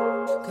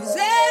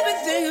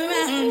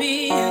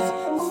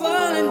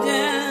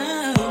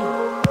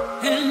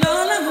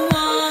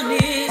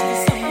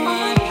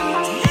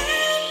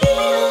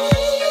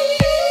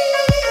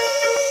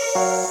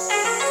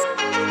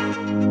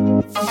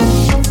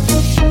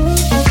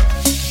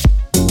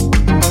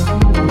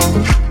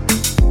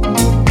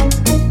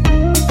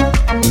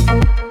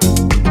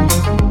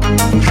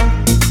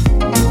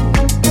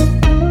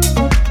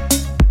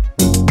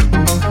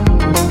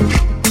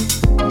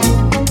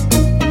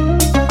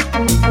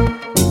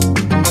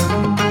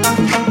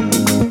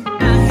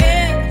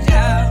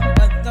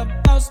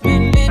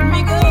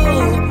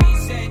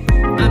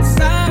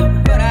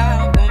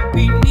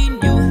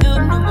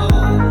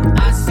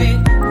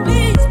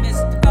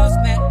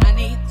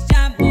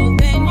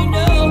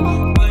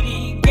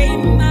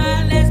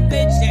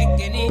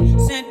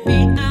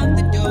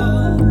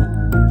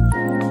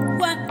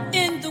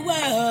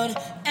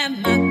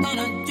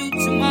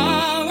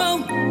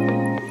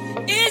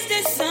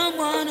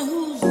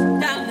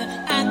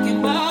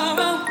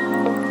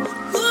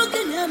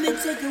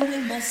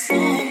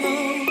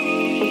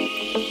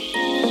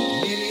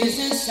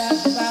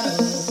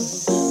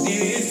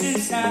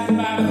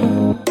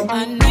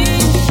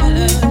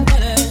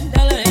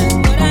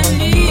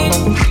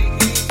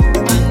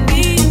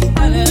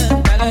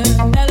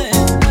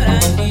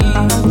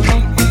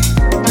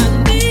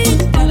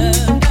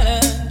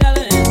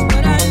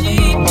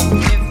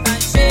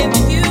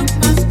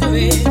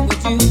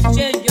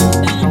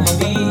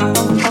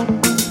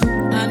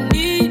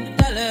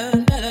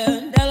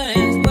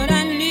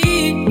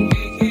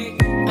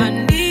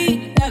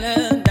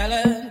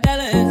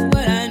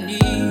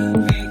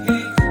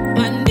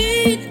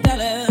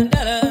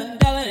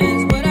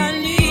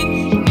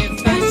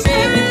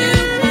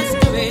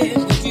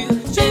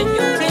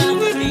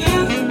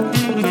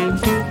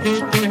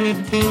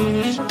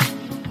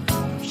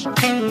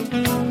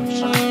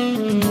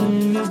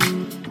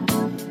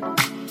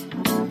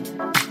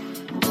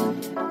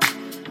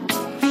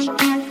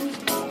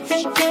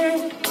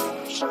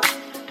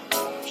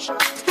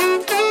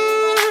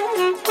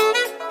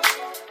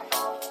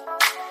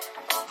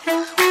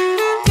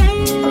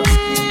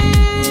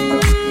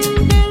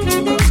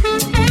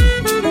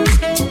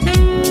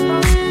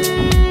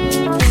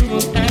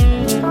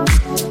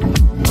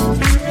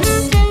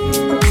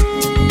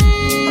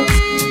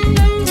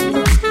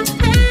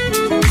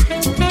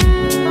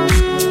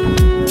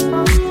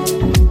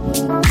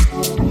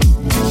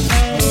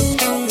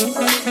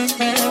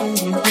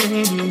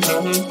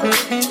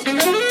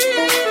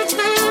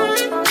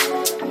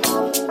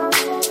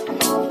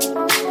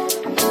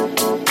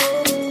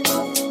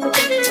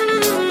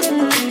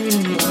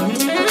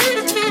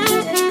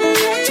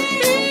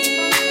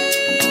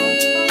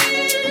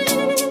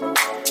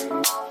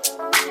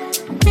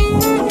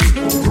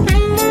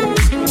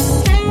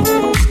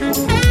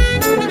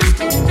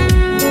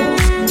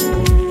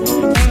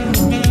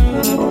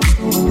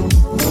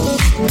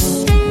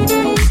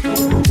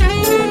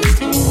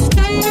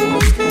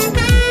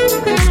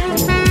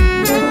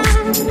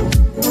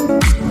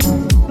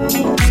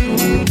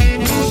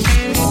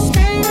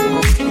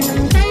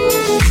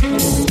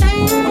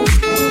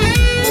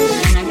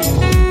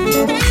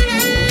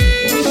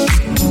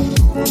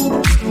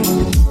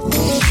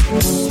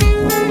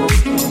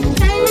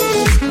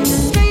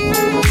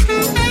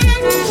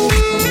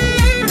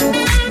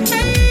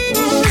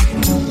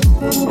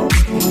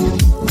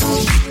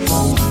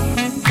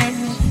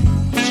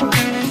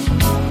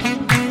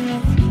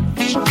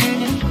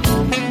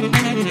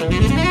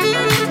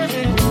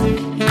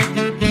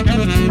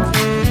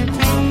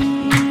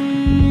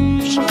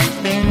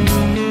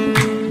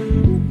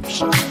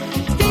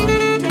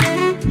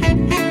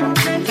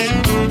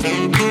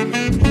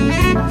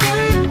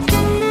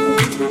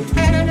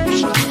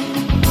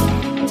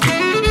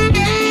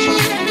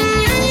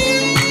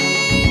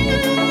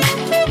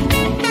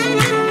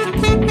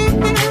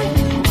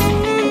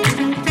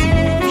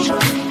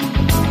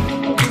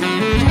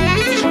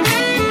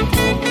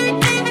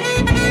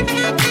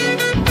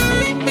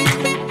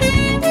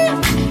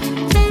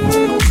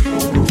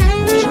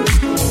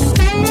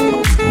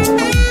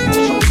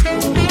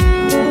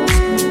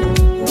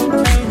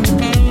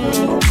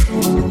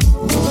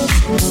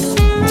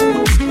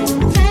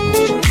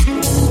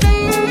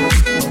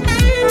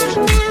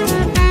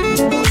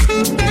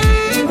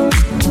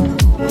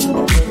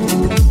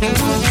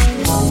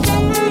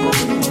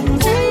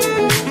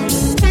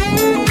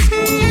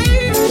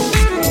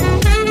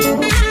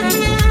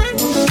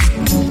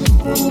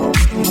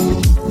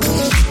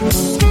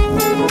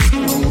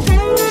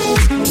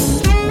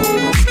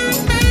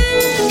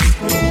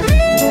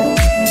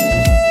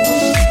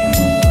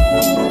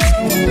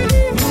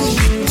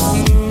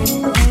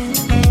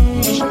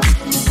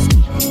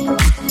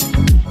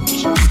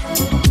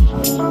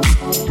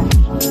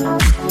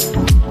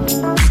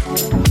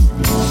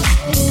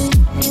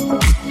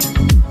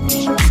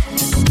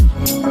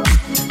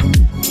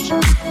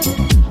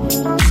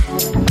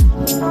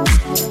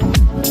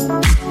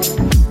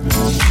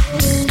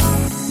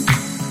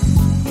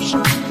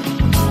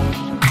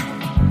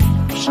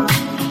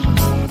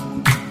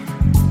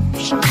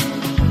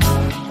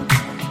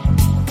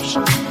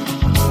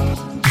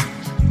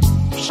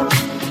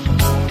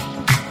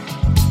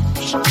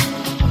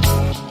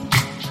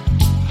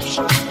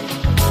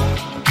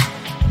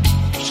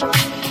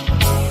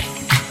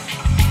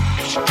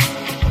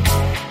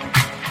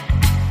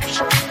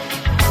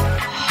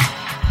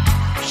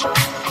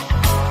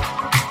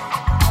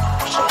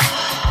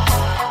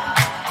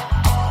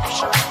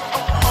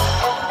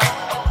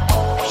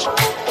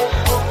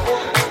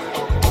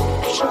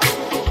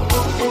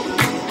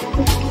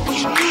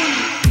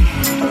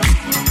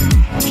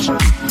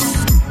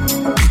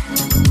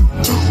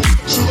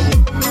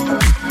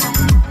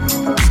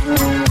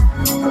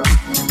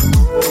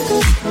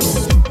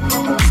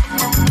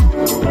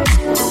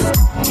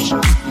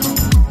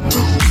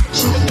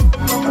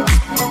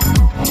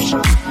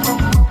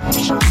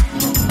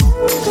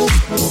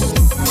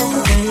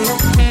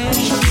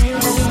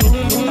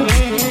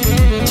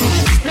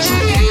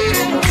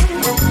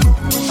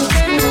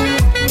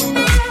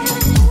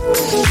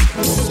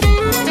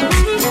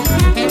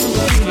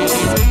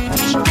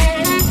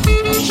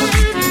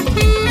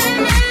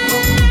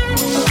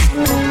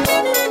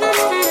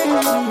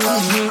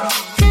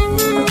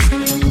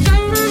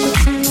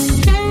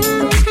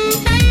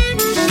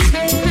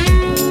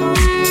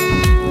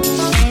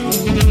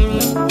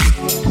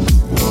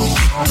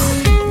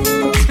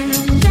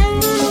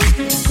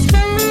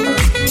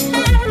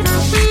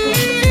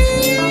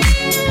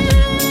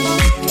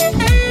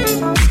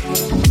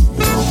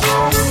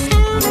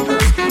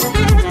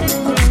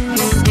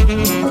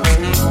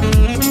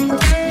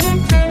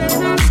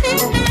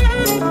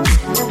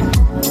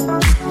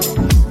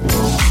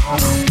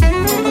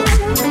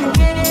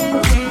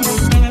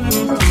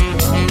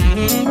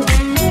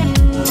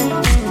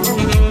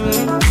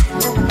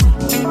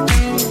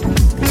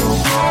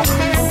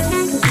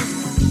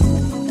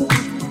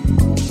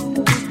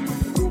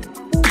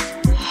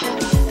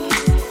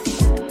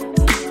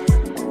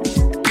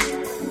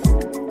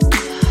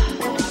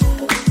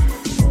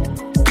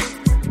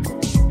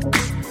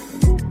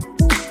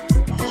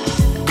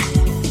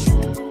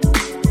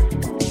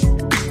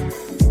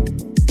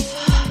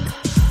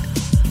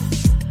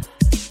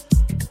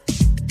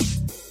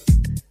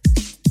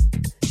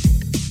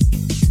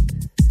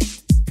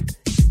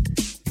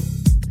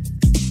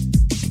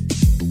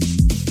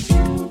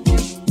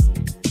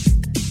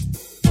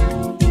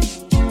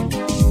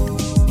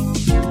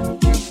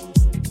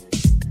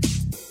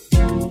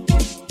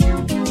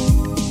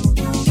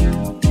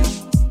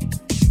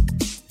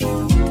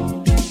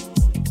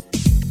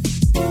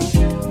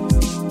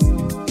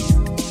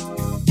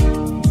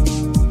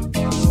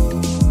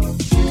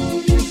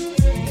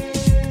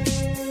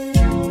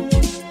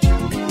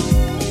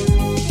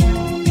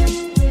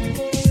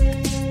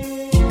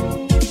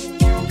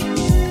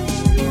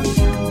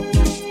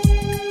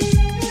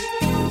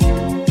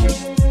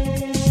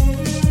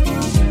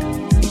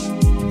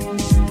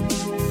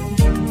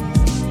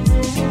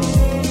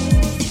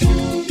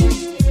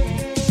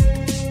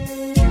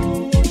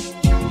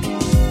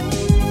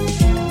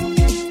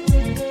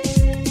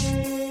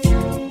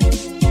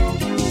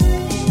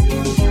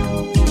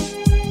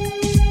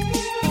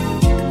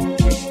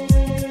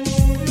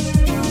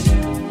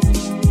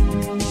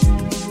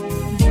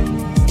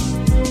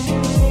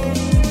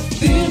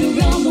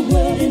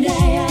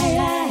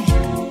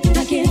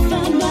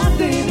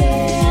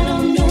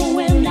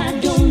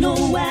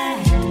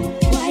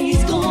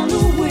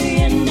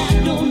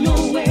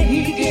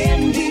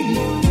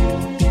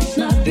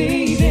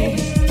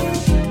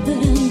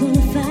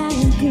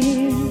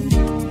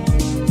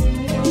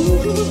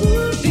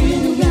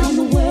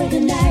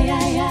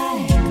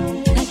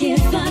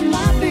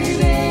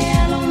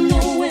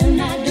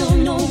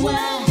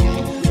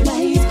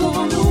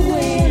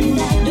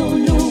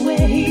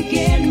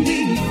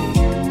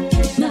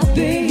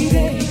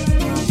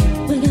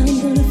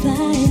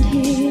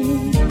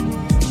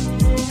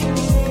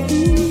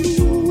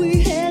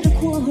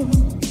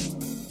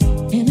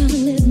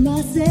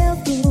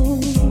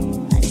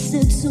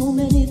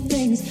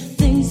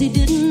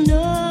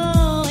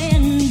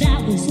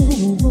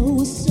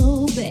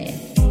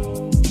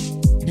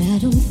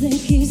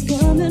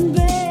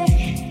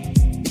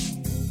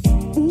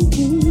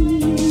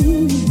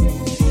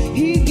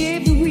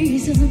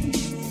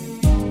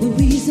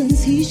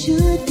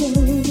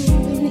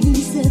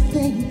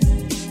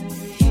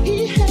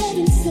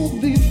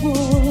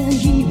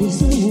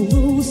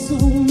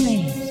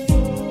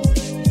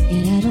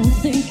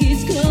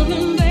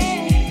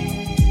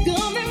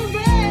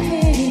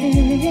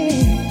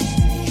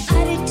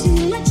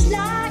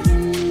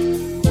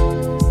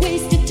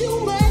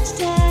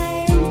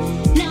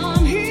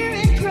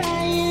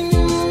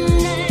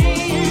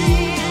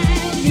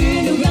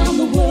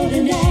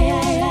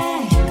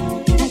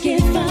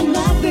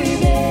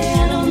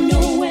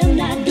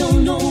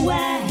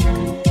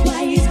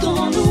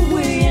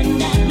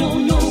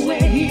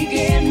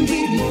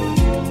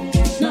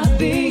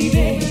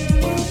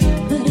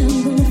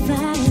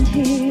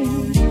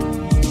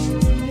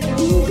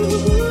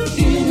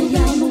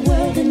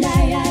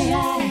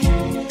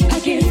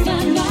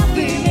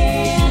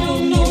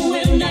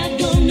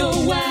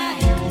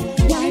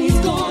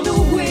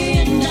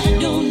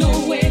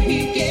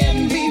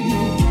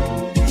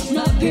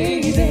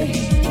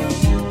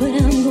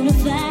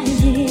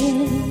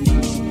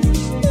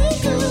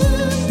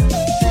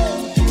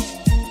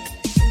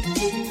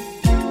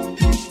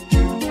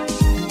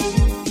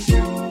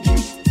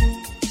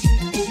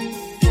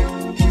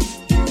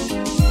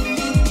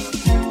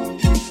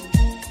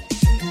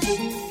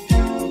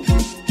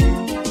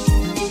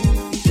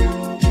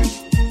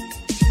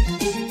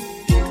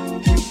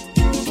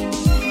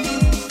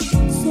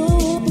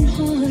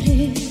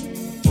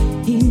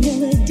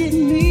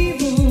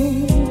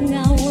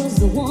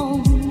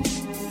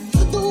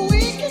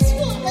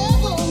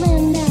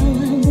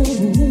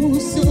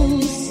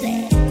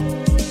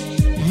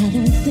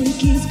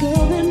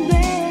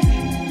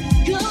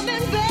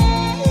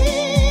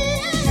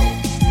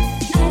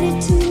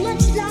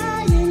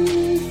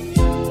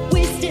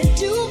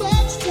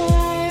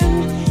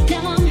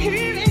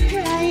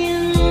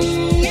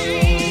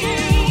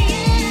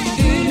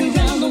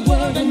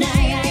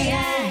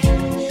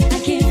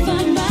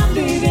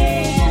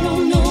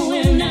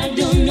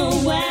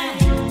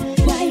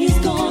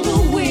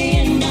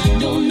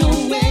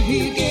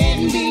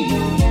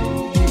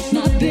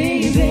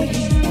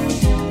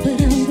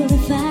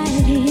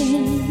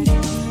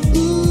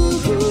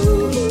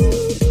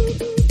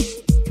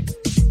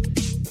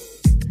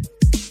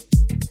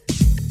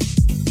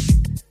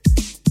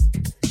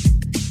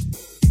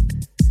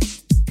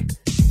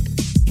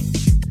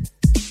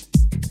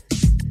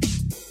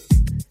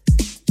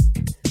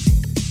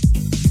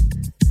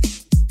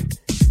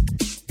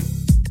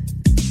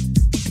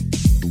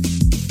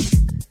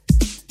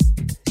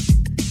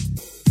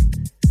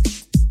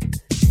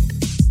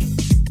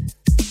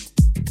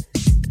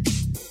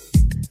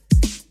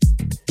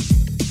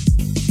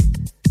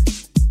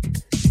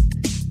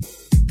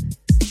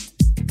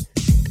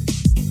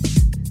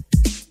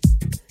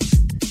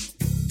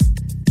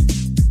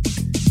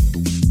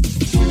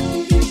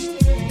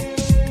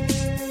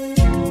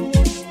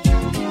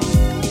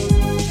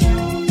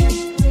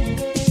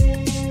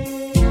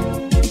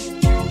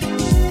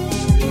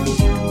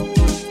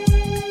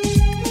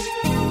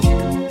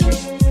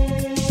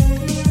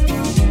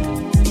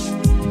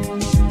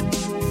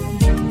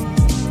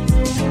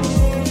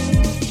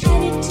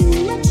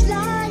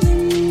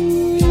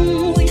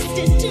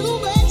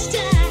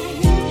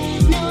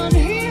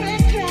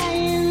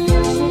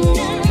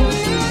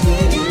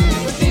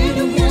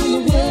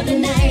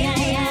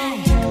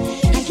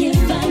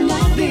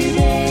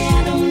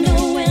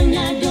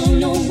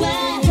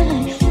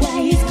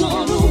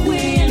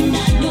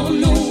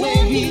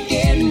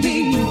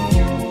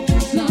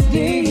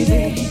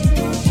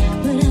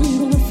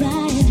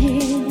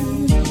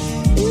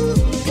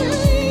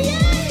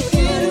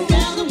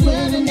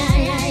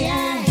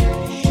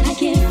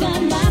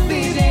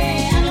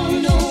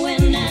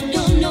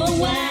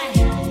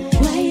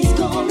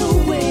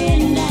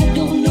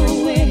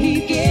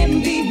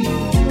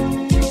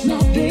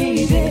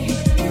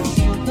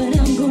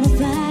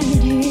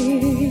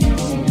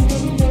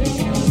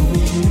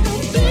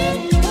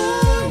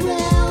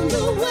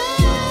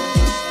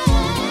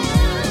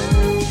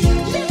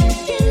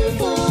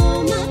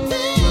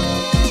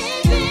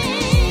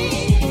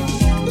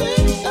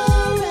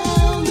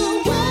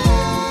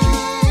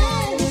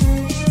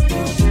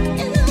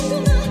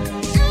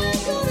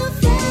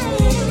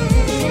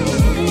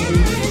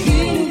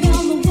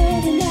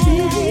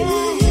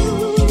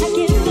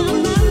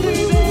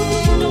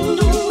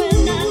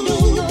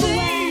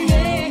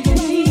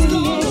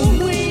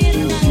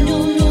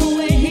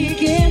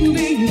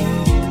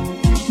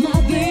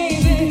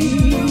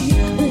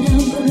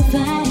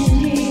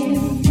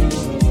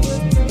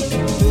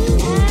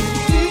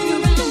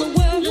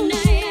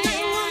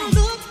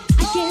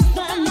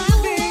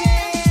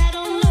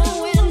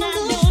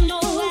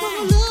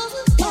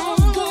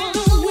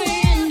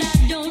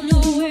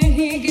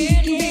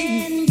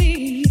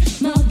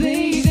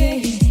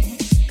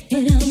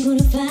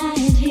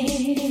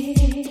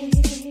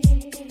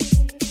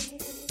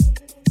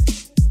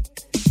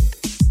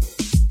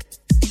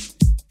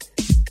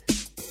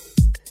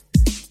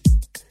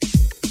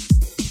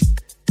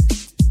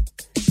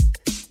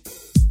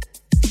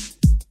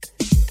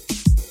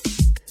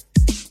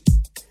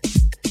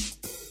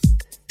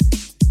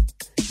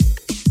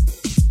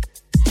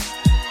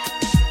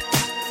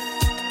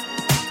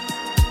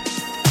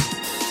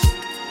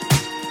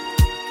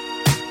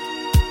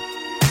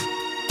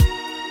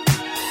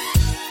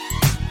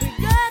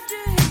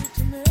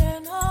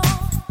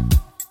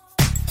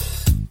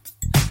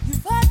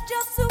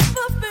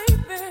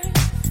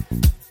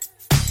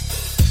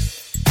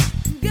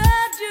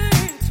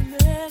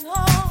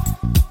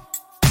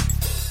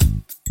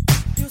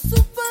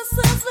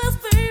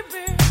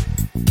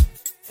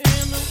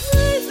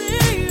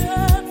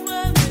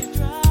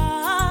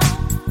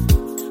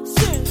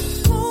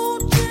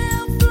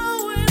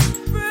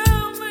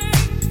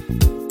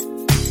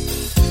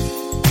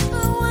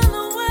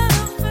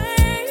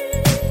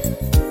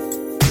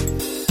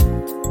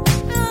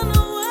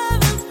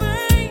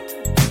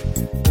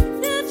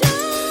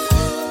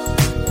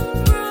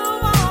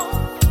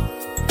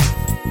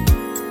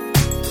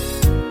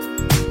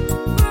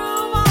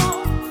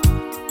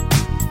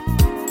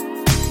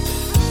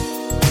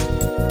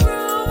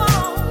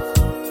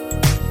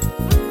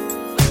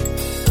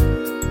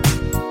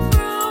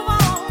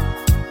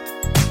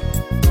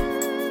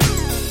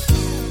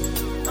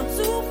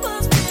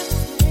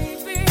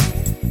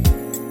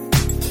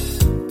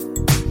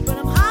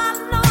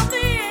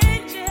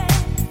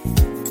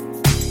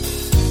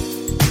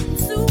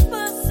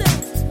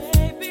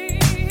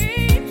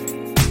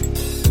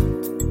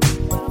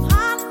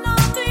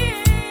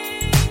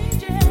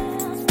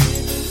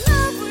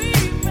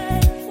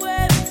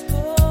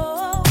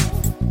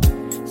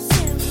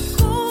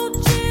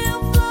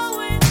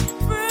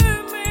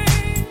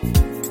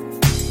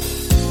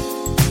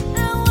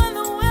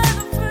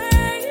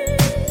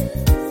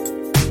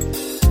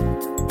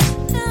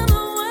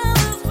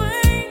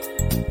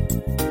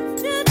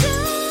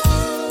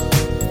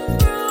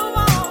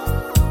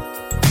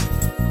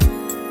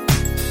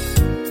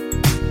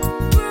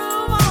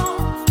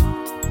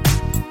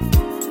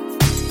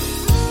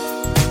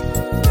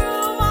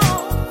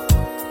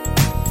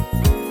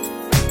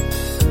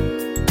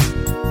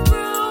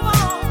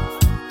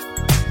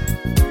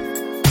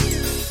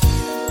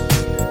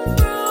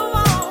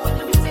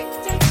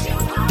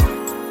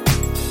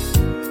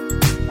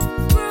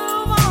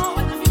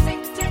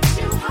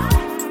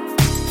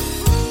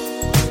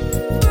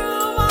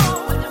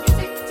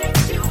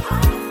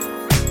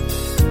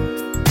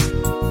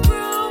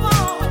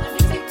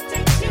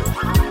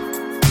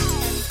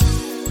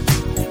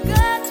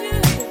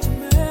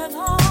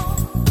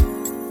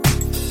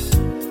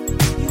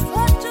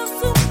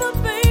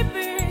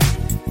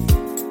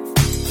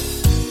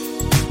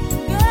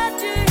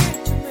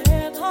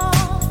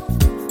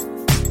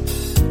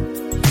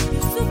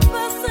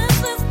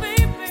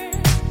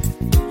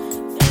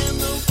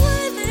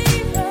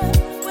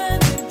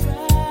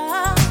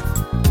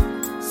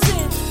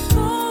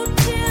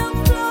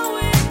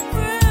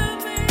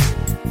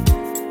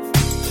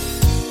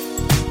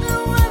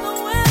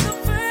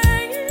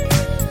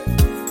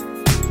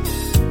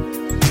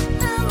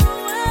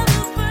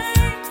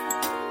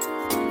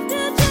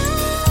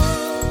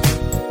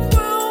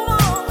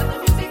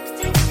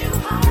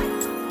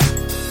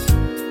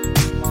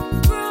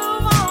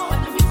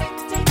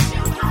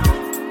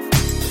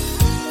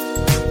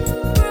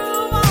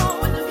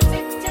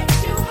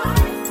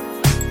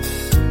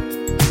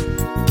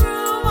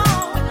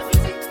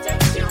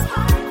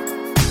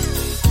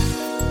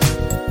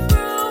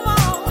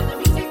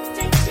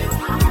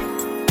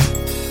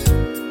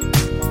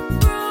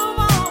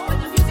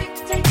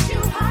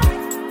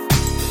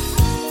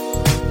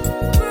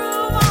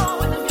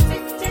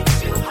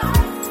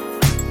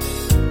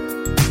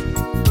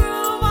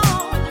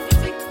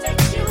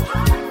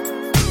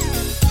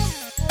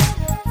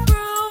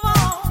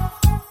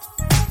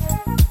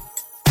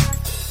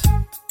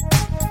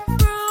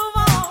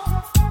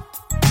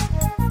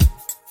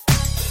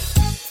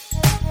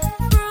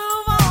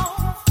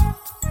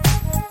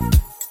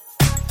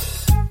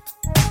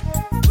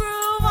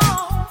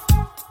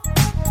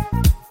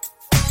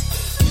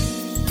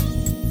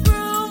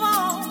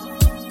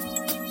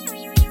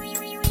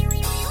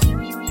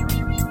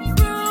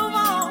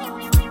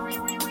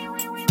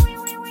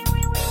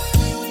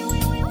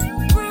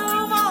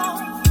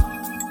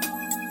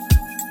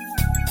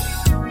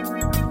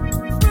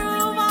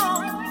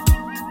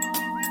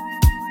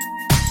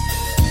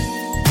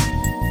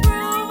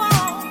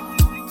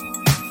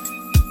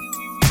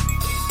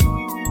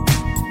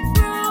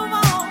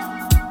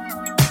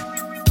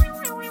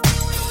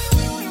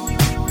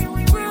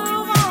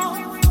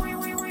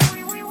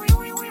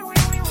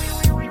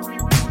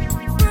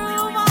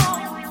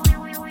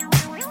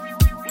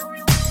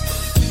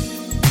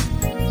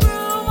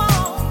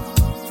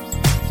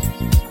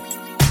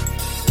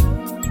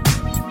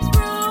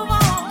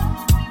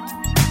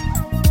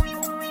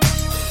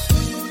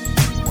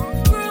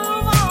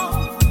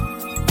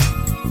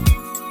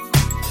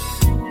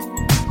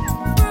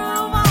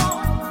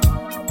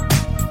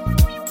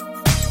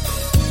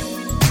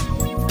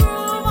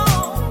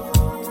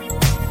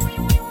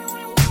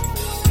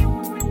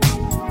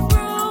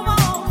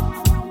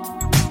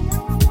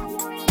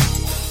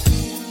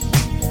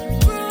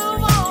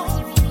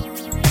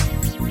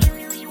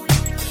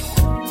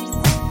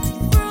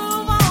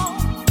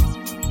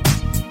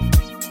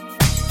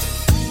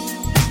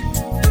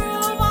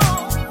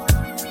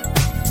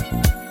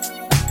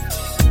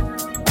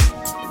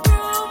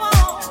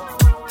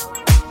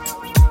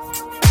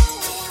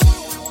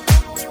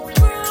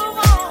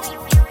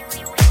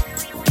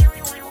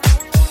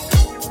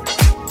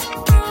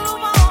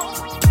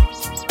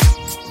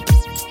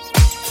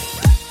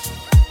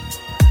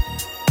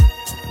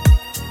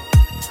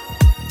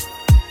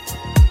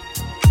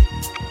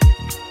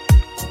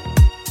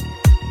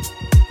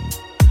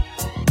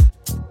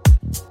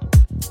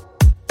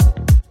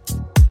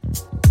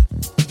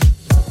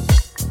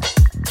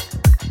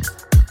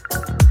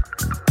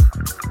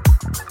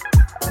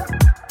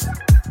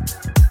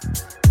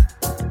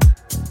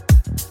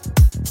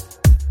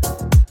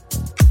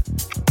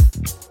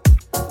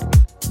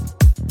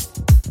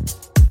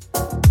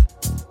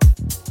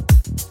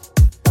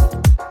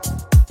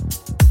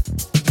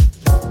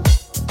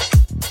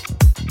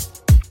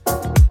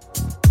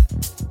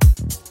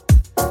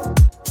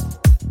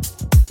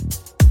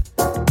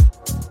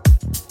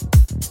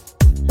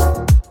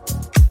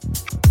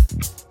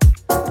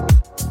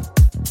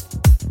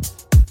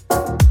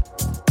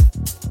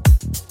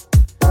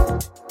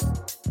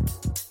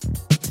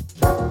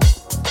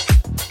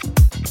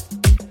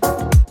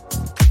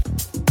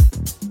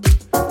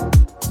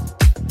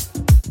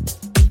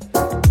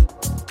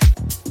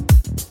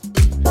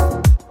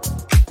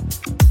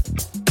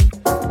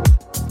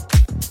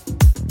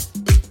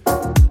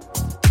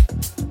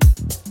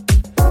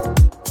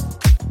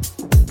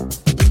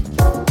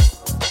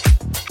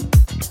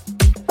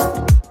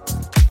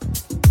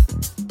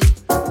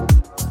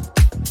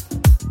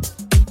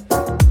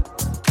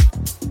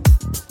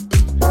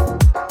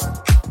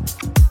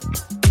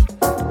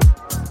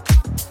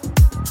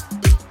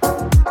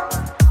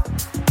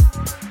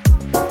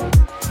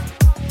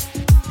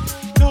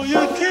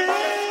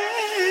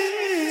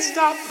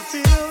 stop the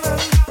feeling.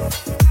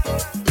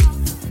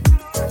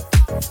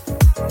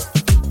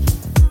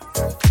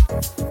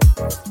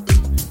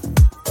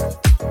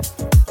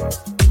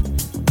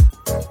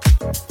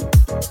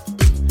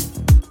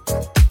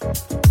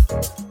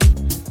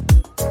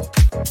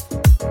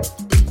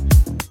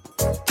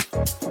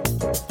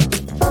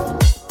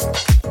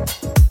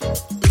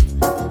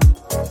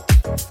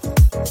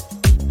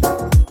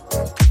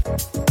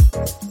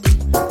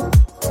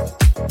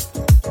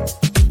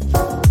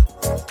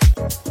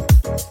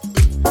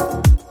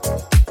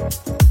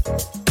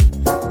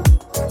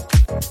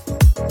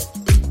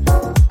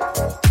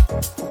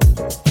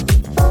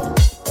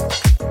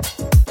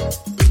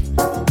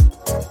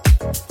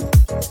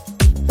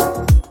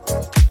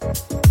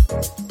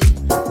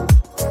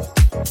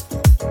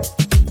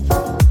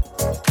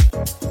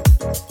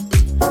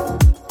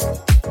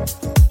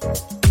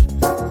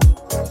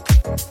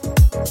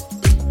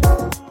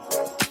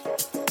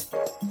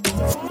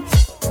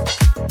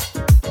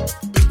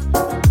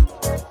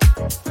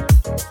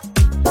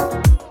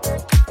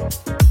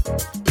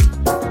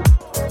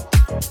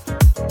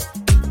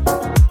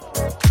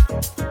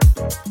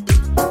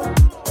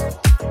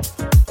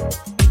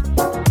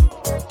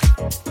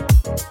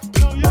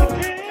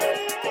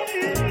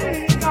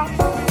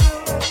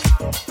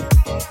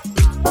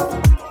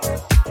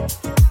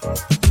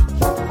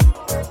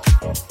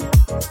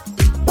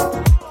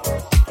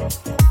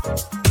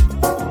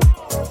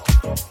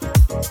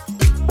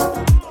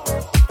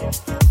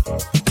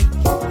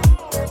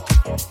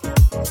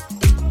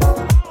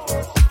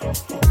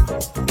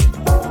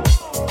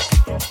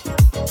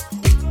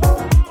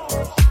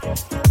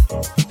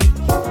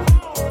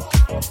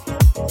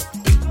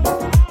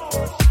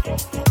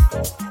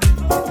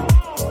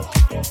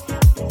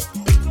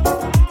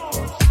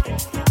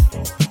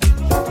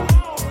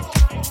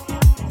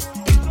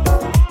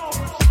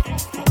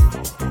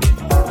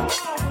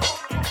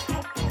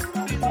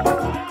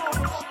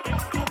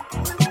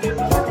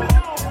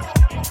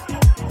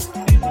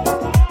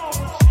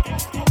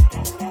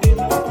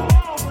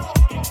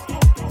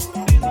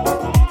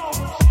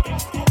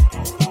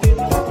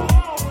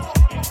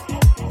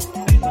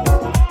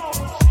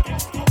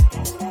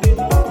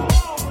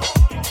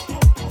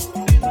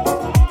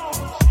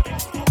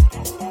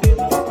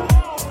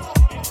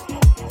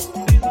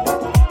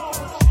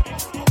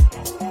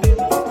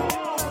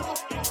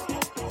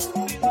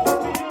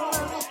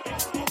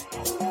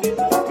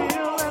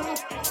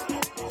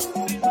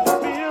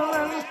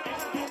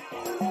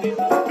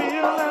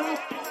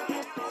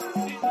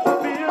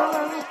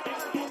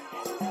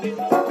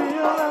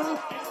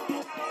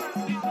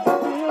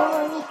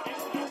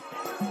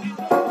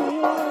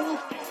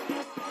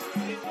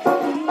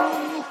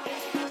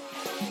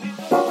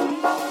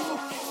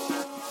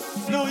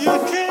 No, you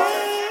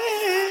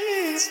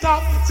can't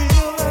stop the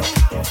feeling.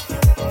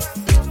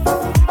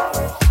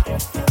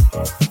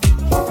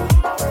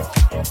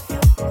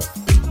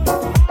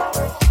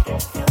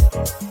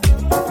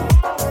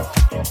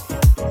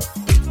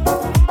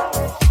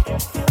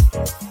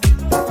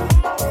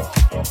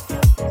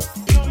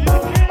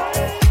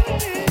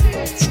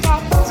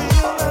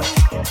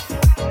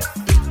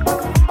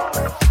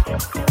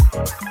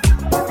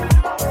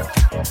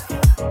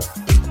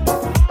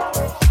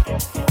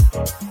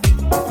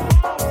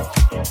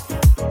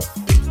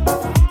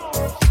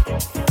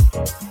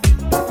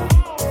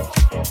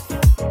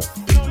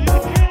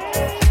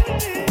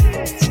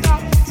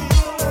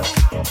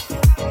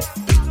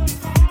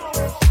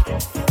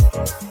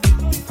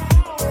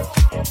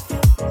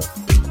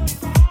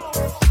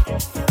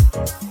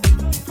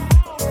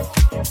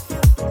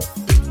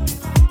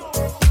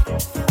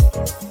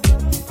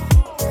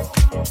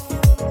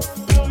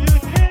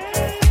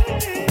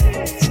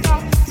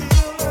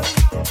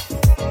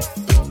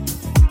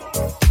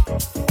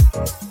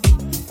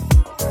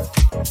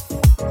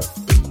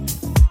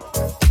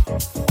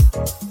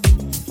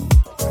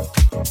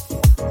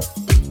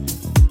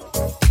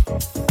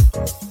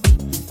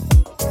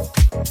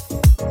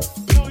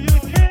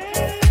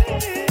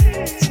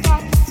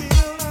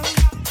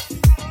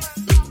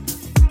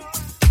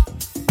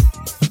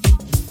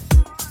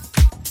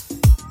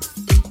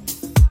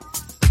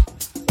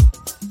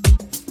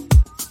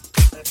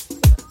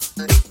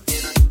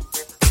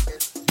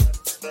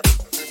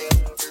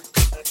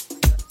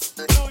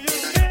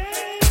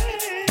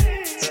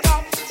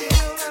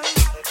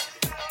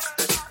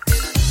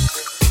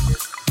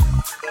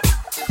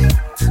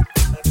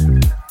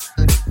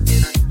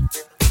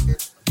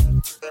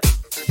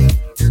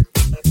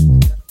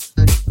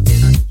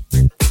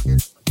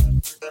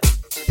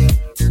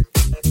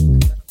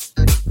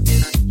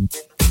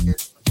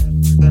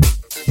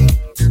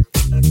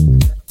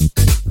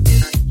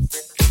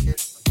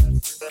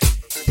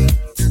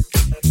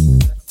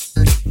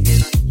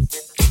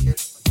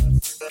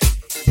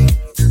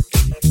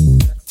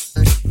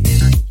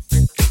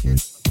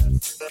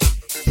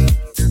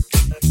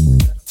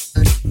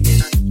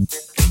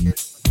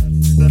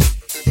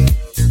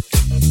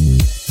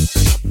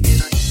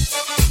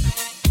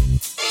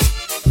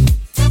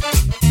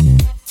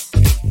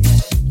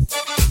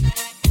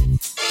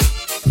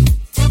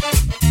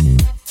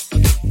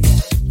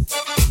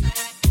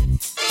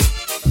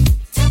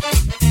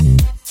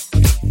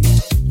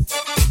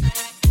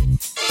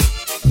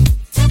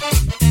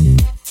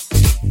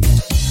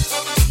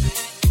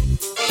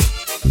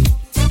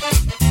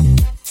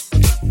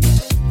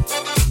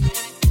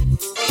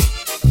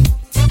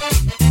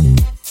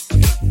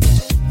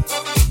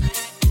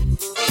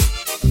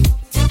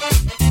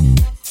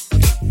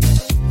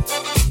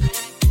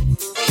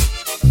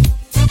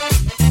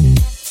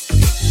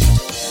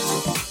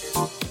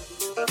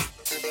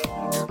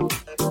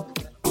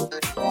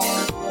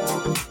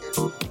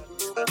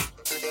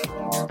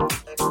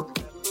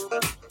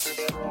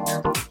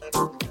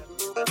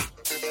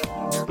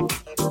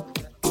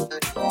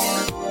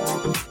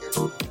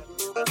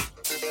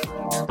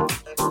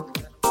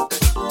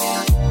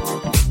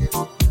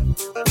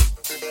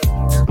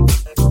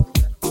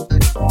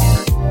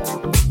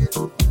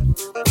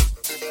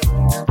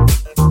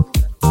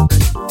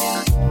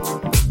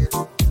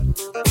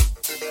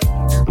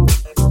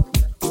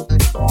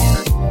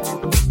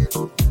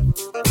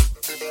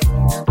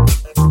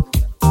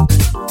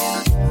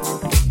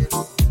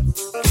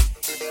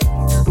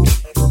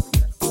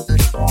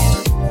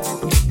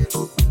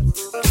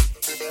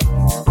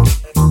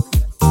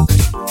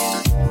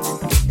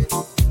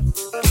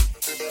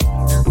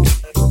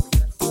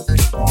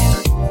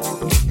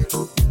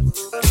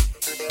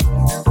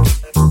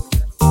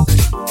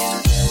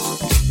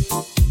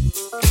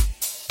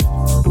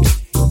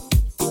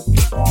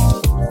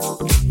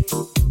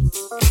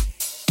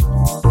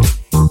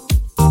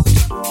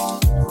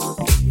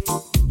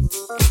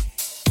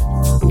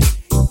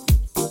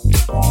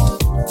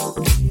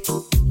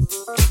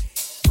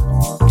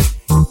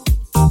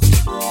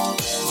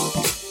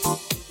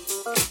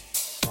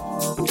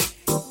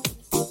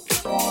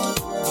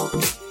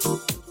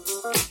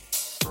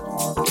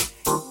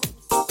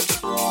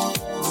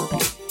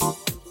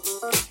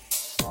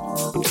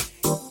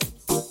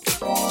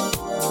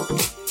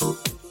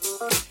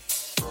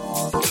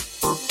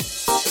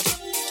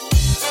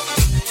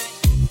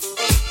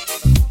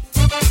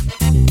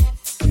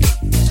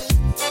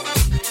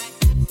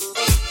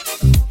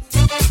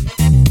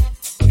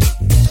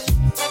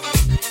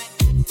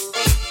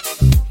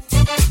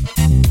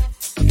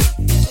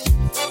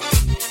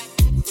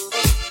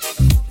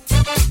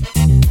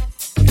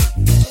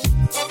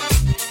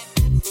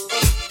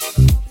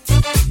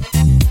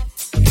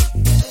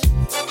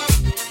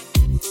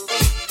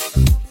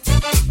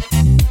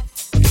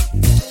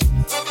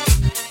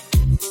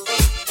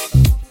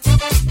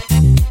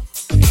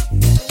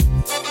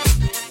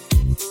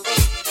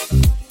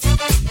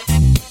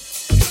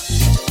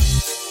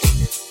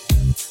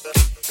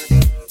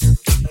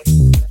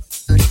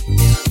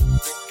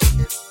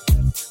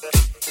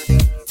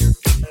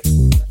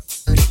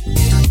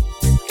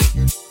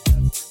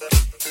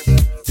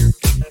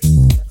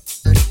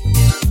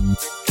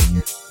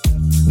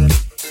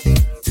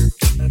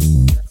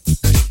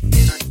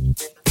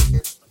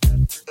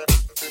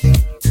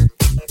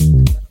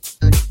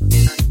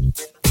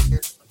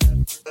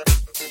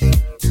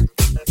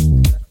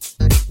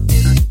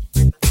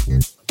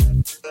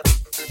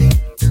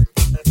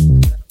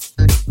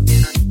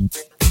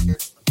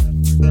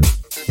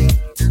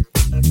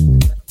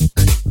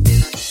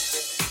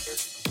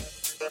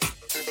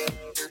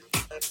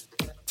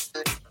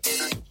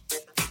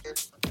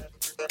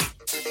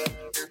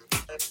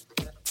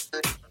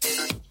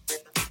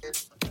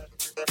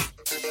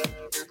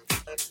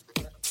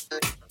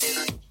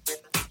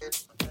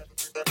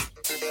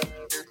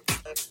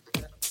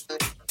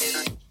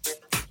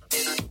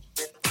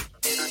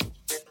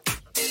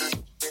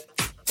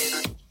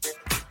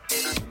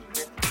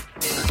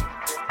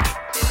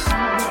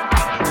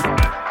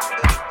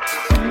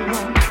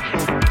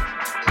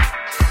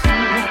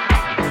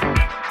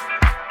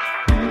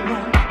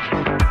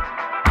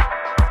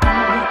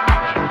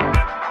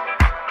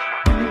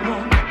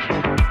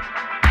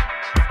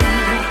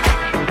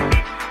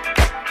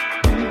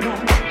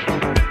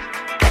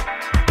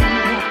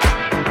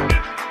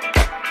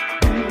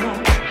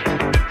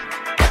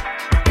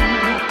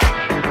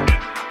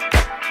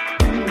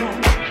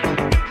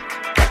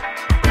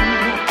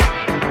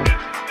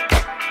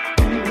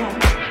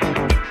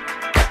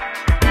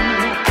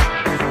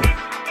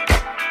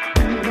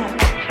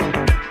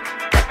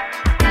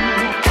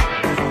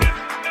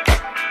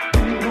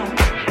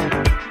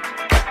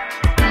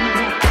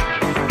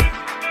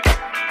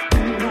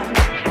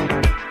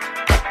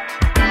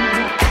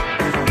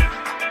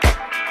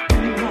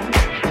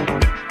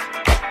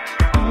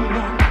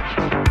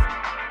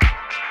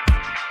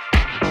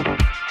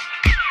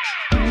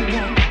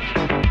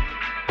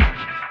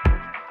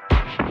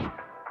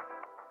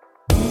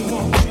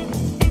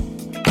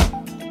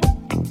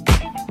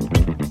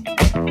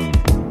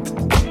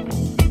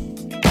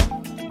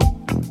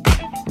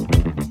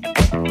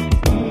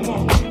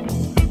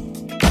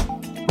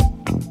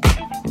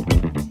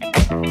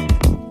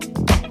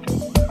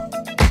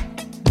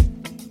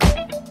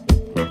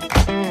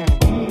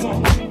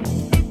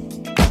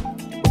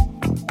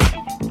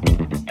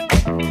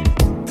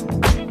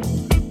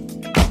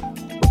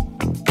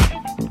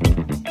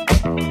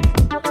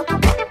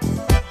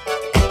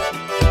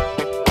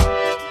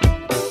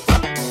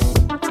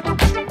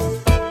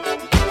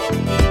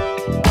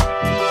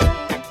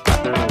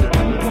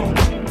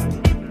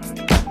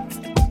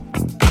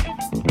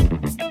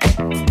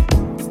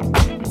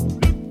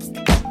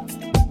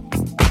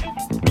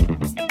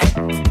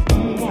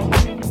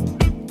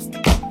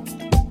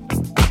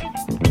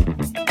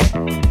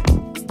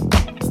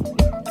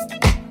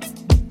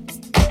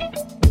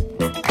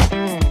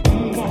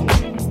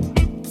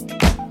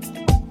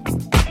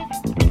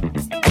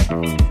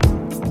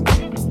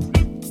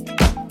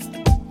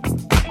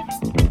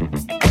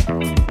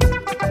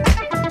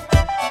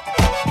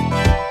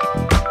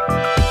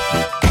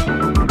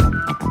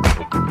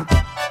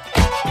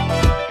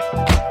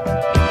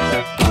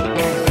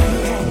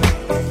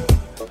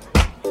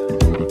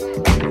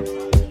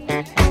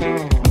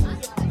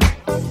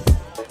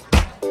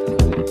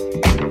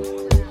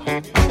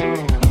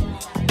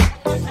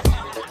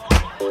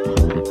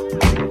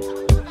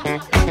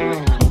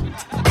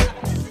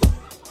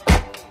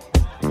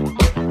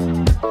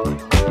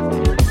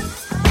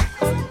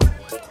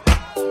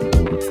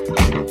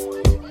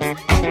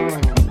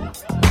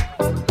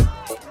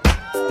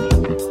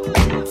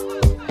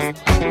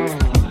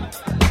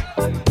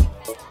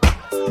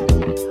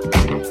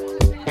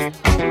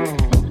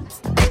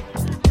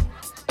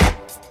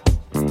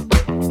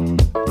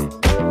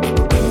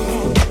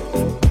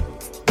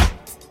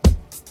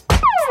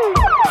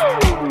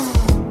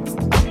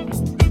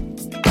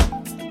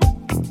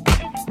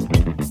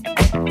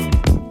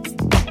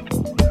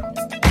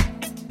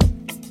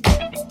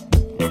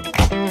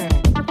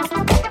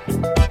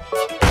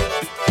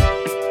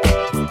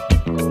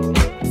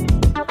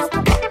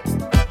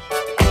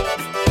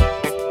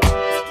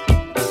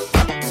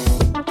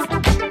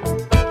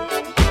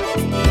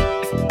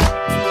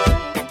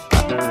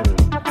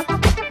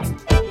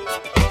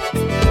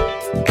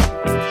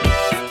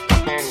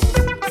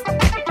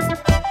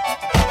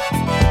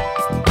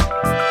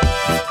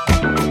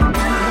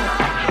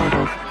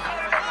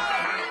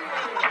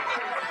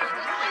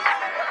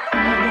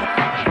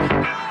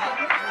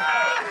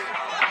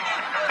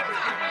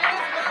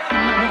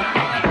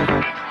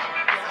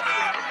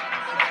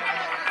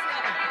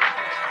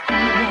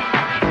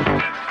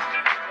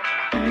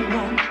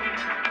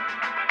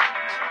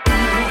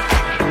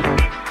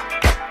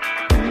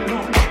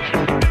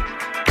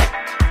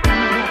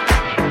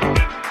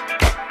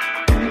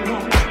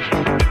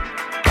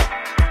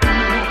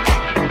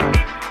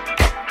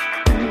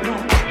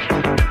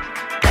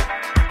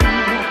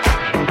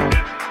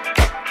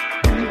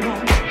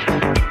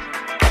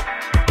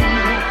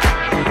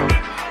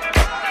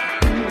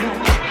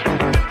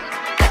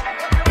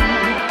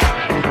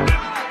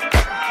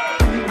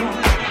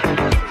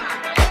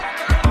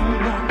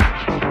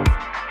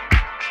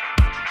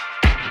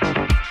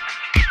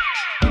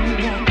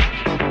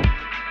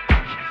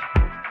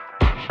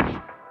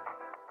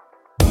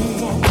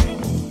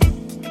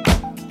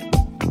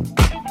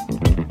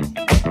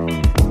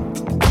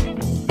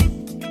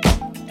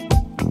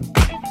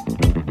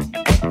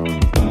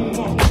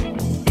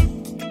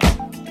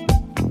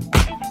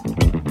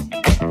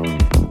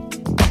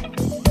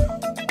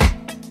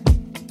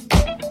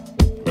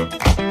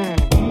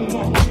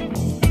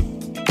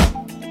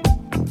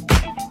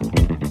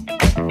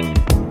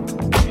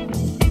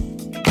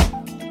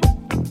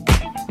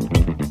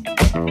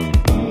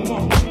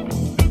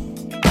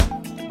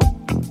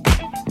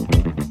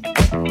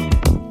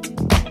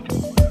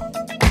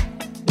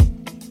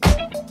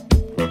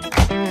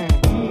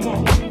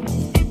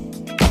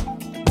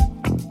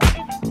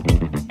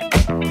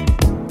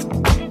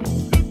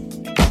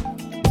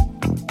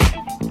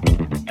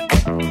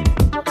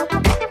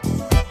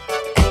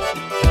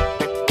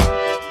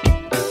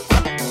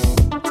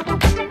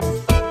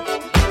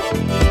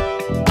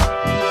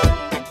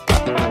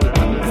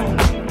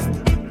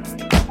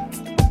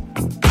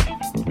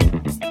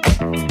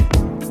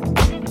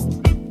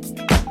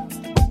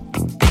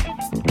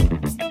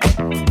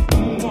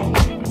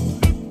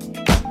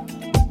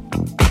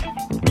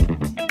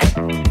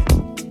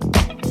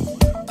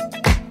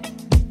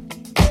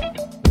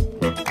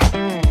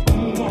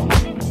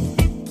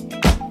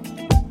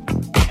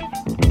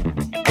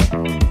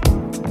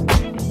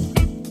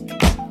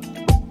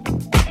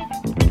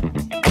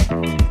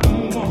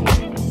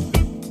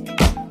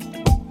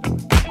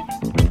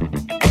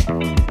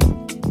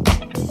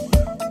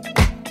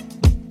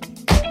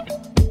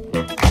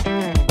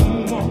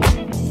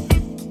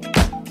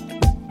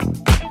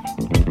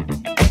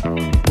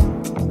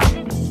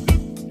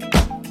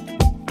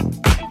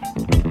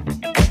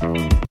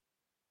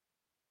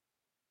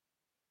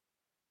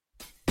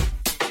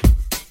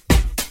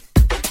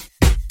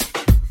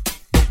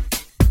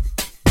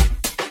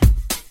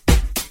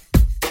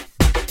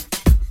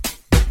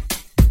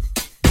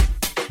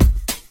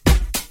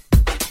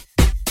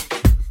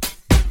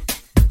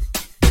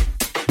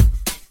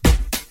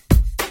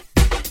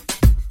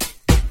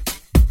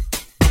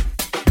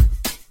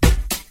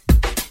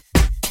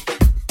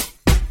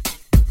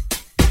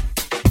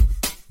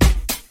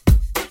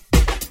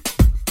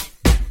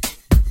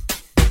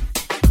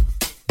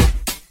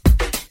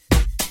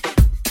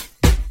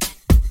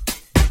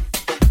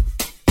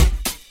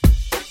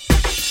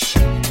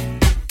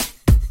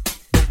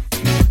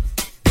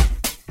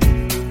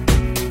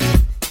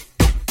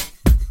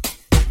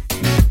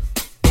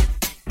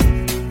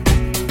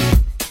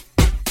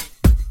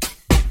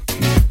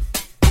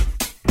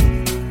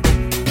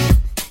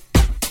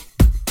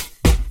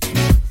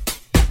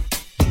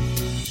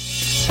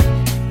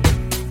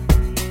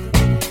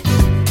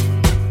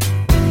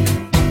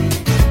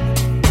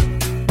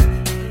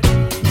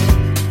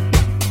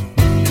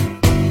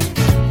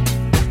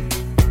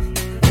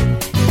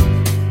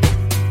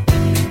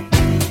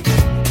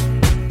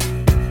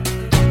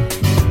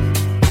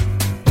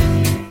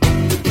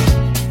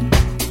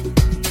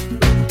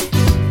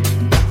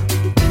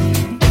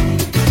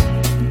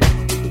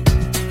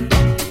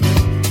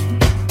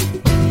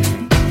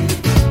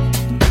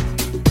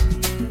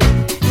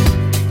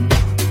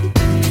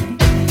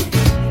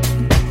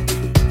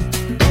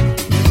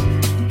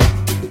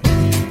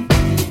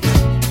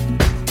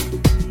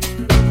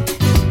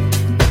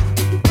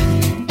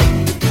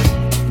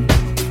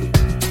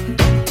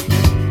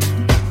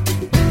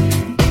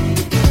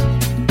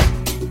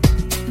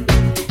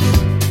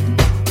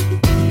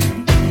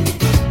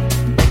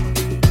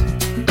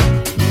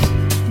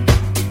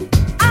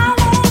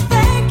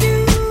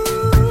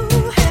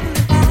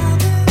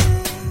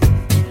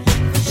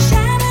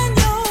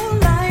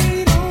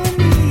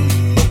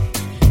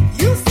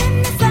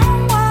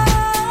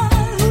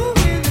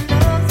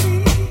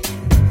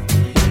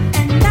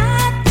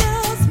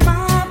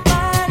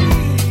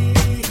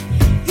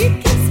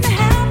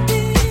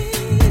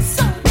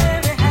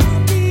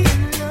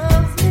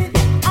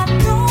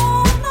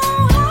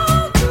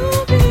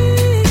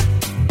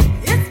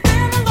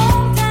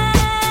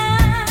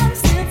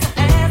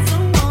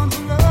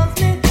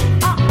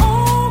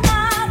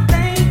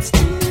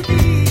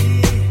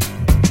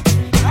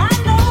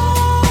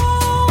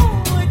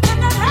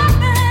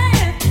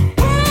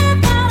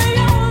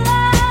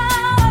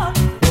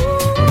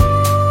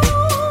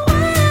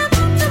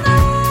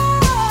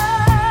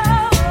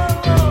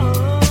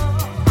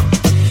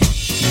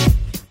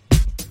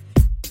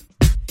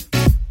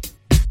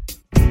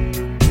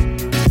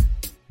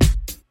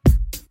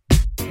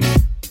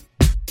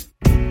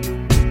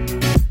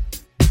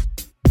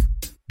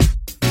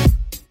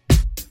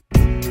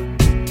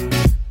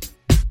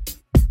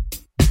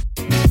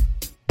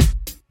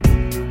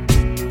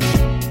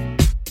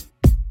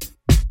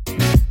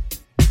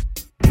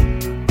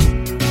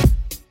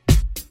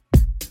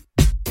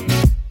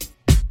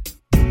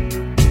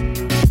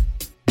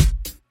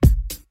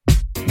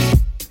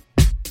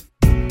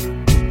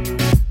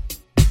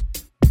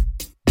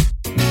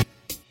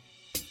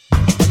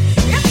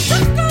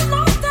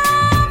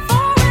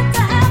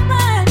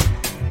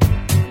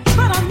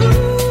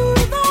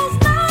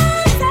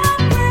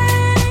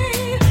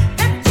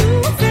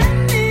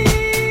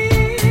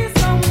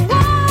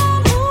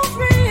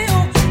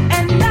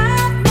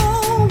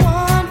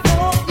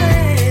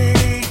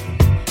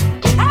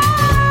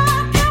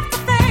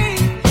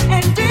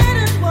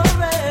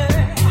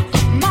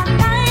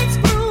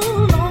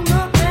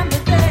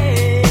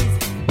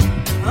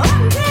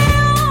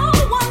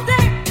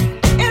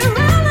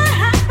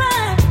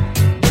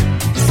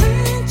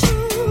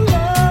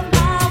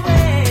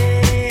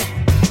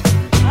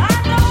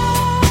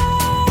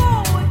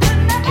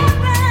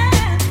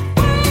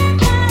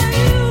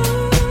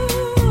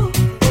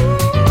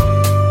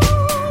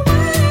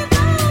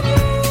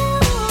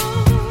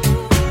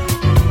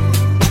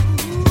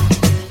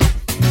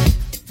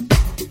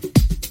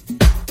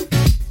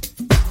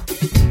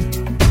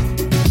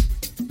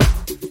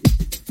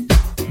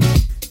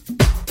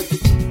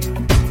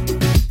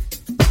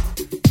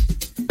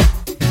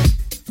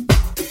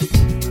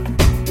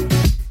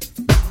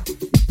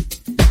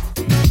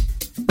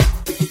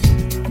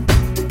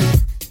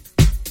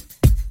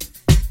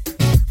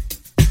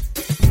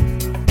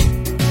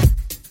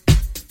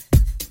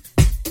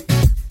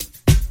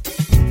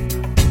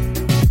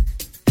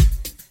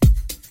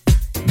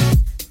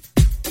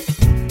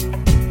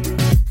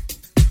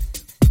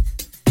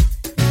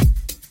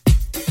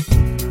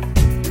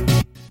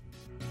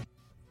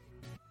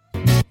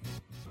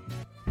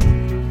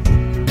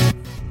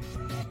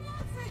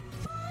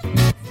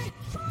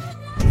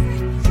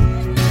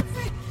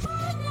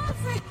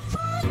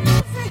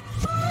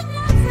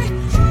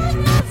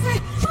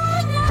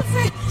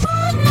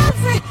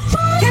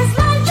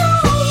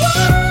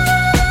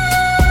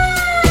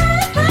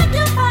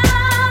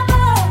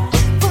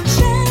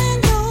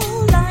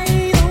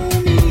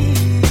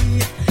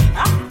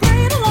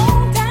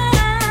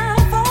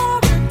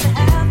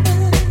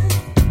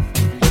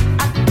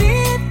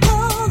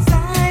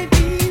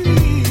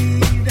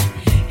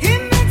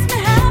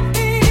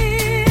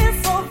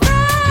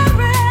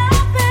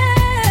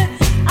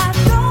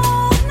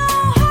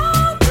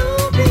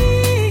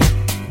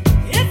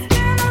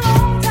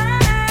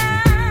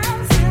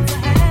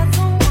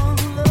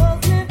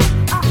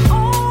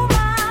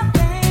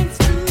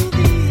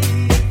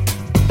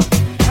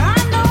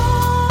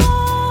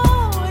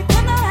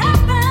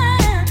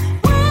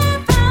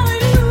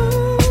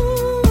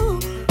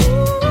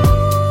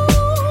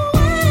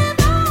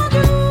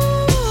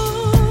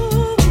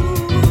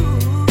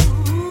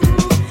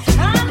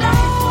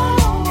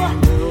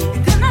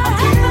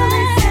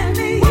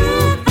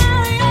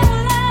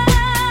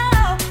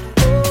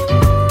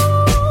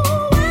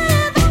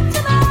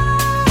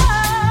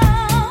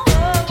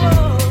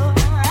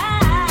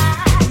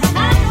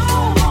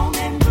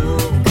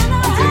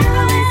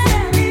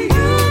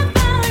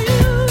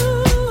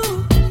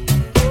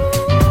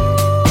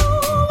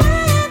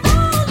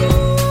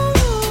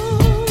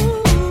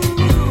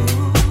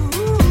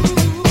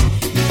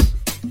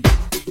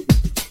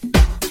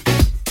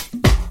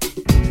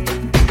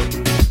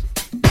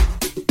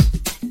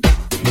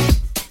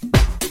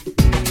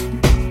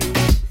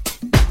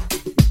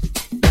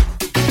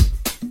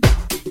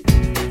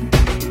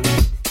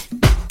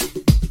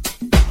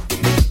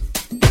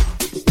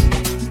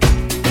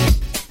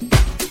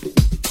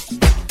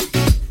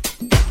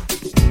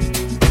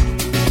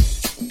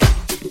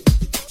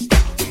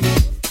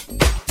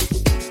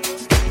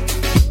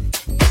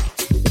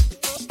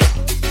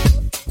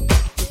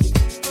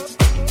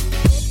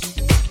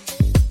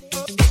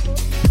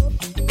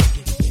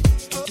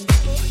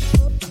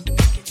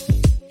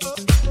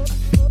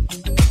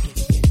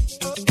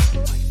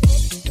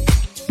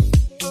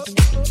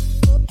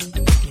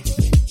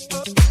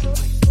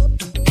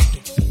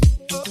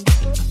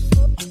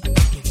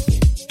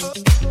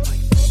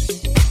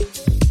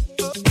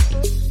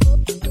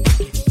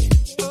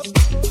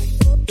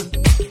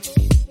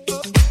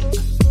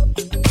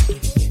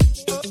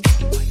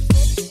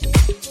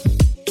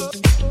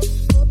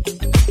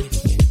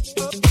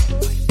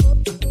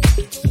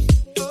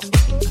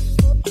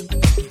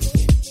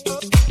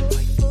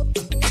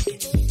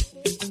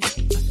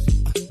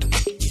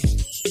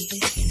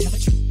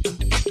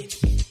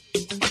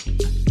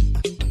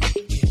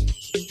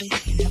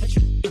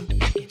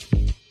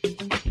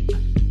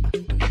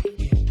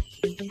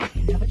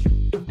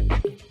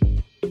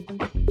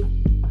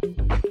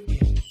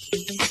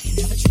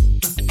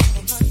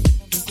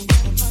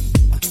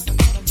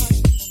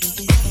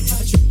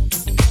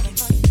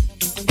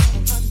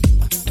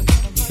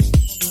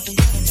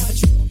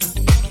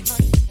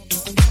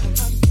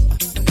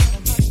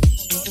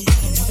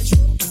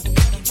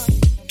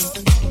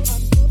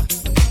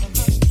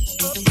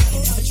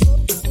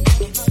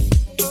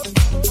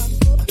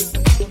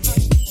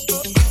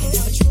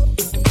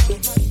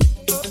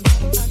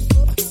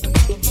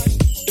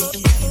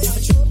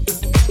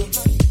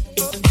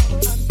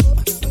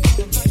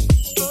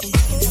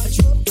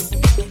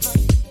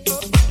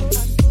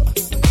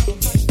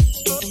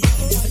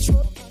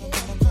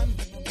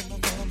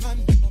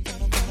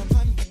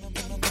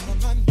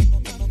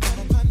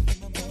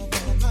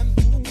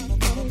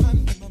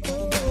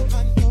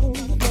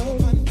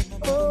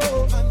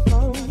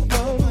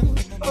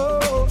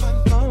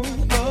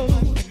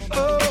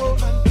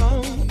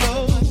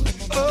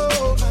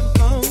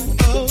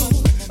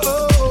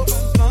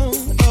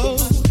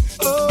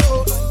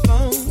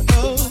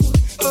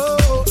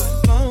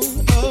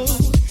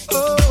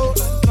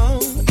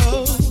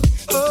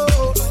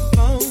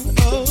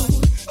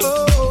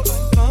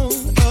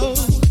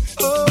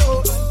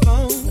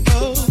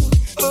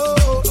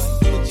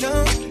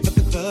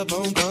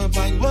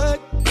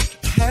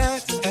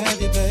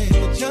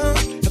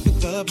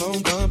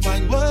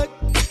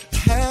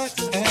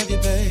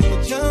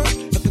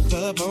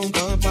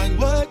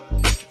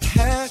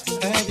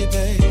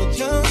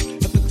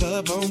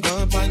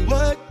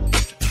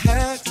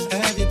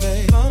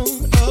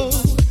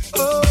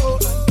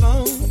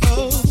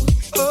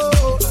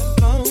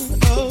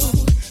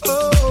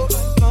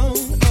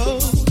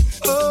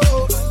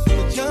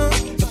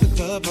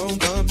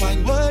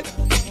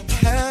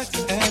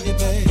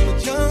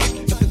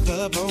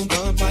 club on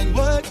gunfight.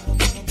 What?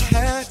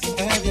 Had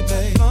to have you,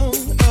 babe. Oh,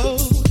 oh,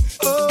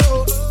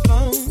 oh,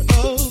 oh,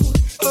 oh,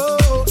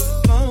 oh,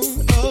 oh,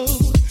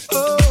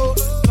 oh,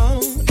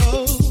 oh,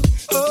 oh,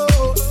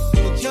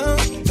 oh. Jump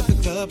at the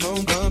club on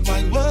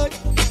gunfight. What?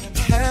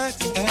 Had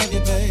to have you,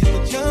 babe.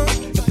 Jump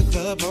at the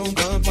club on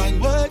gunfight.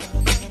 What?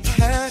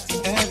 Had to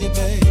have you,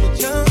 babe.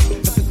 Jump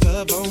at the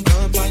club on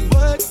gunfight.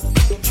 What?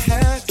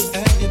 Had to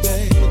have you,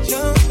 babe.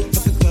 Jump at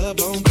the club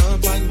on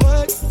gunfight.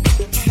 What?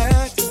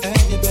 Had to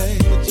have you,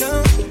 babe.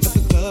 Jump at the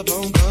club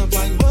on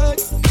gunfight. What?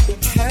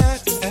 Had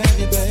to have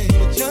you, babe.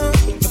 Jump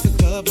at the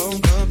club on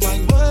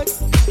gunfight. What?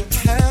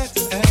 Had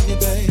to have you,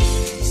 babe.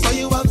 Saw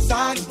you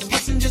outside,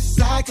 passenger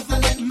side, 'cause I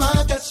let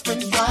my best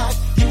friend ride.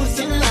 You was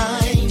in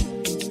line.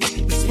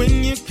 That's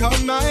when you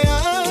caught my eye.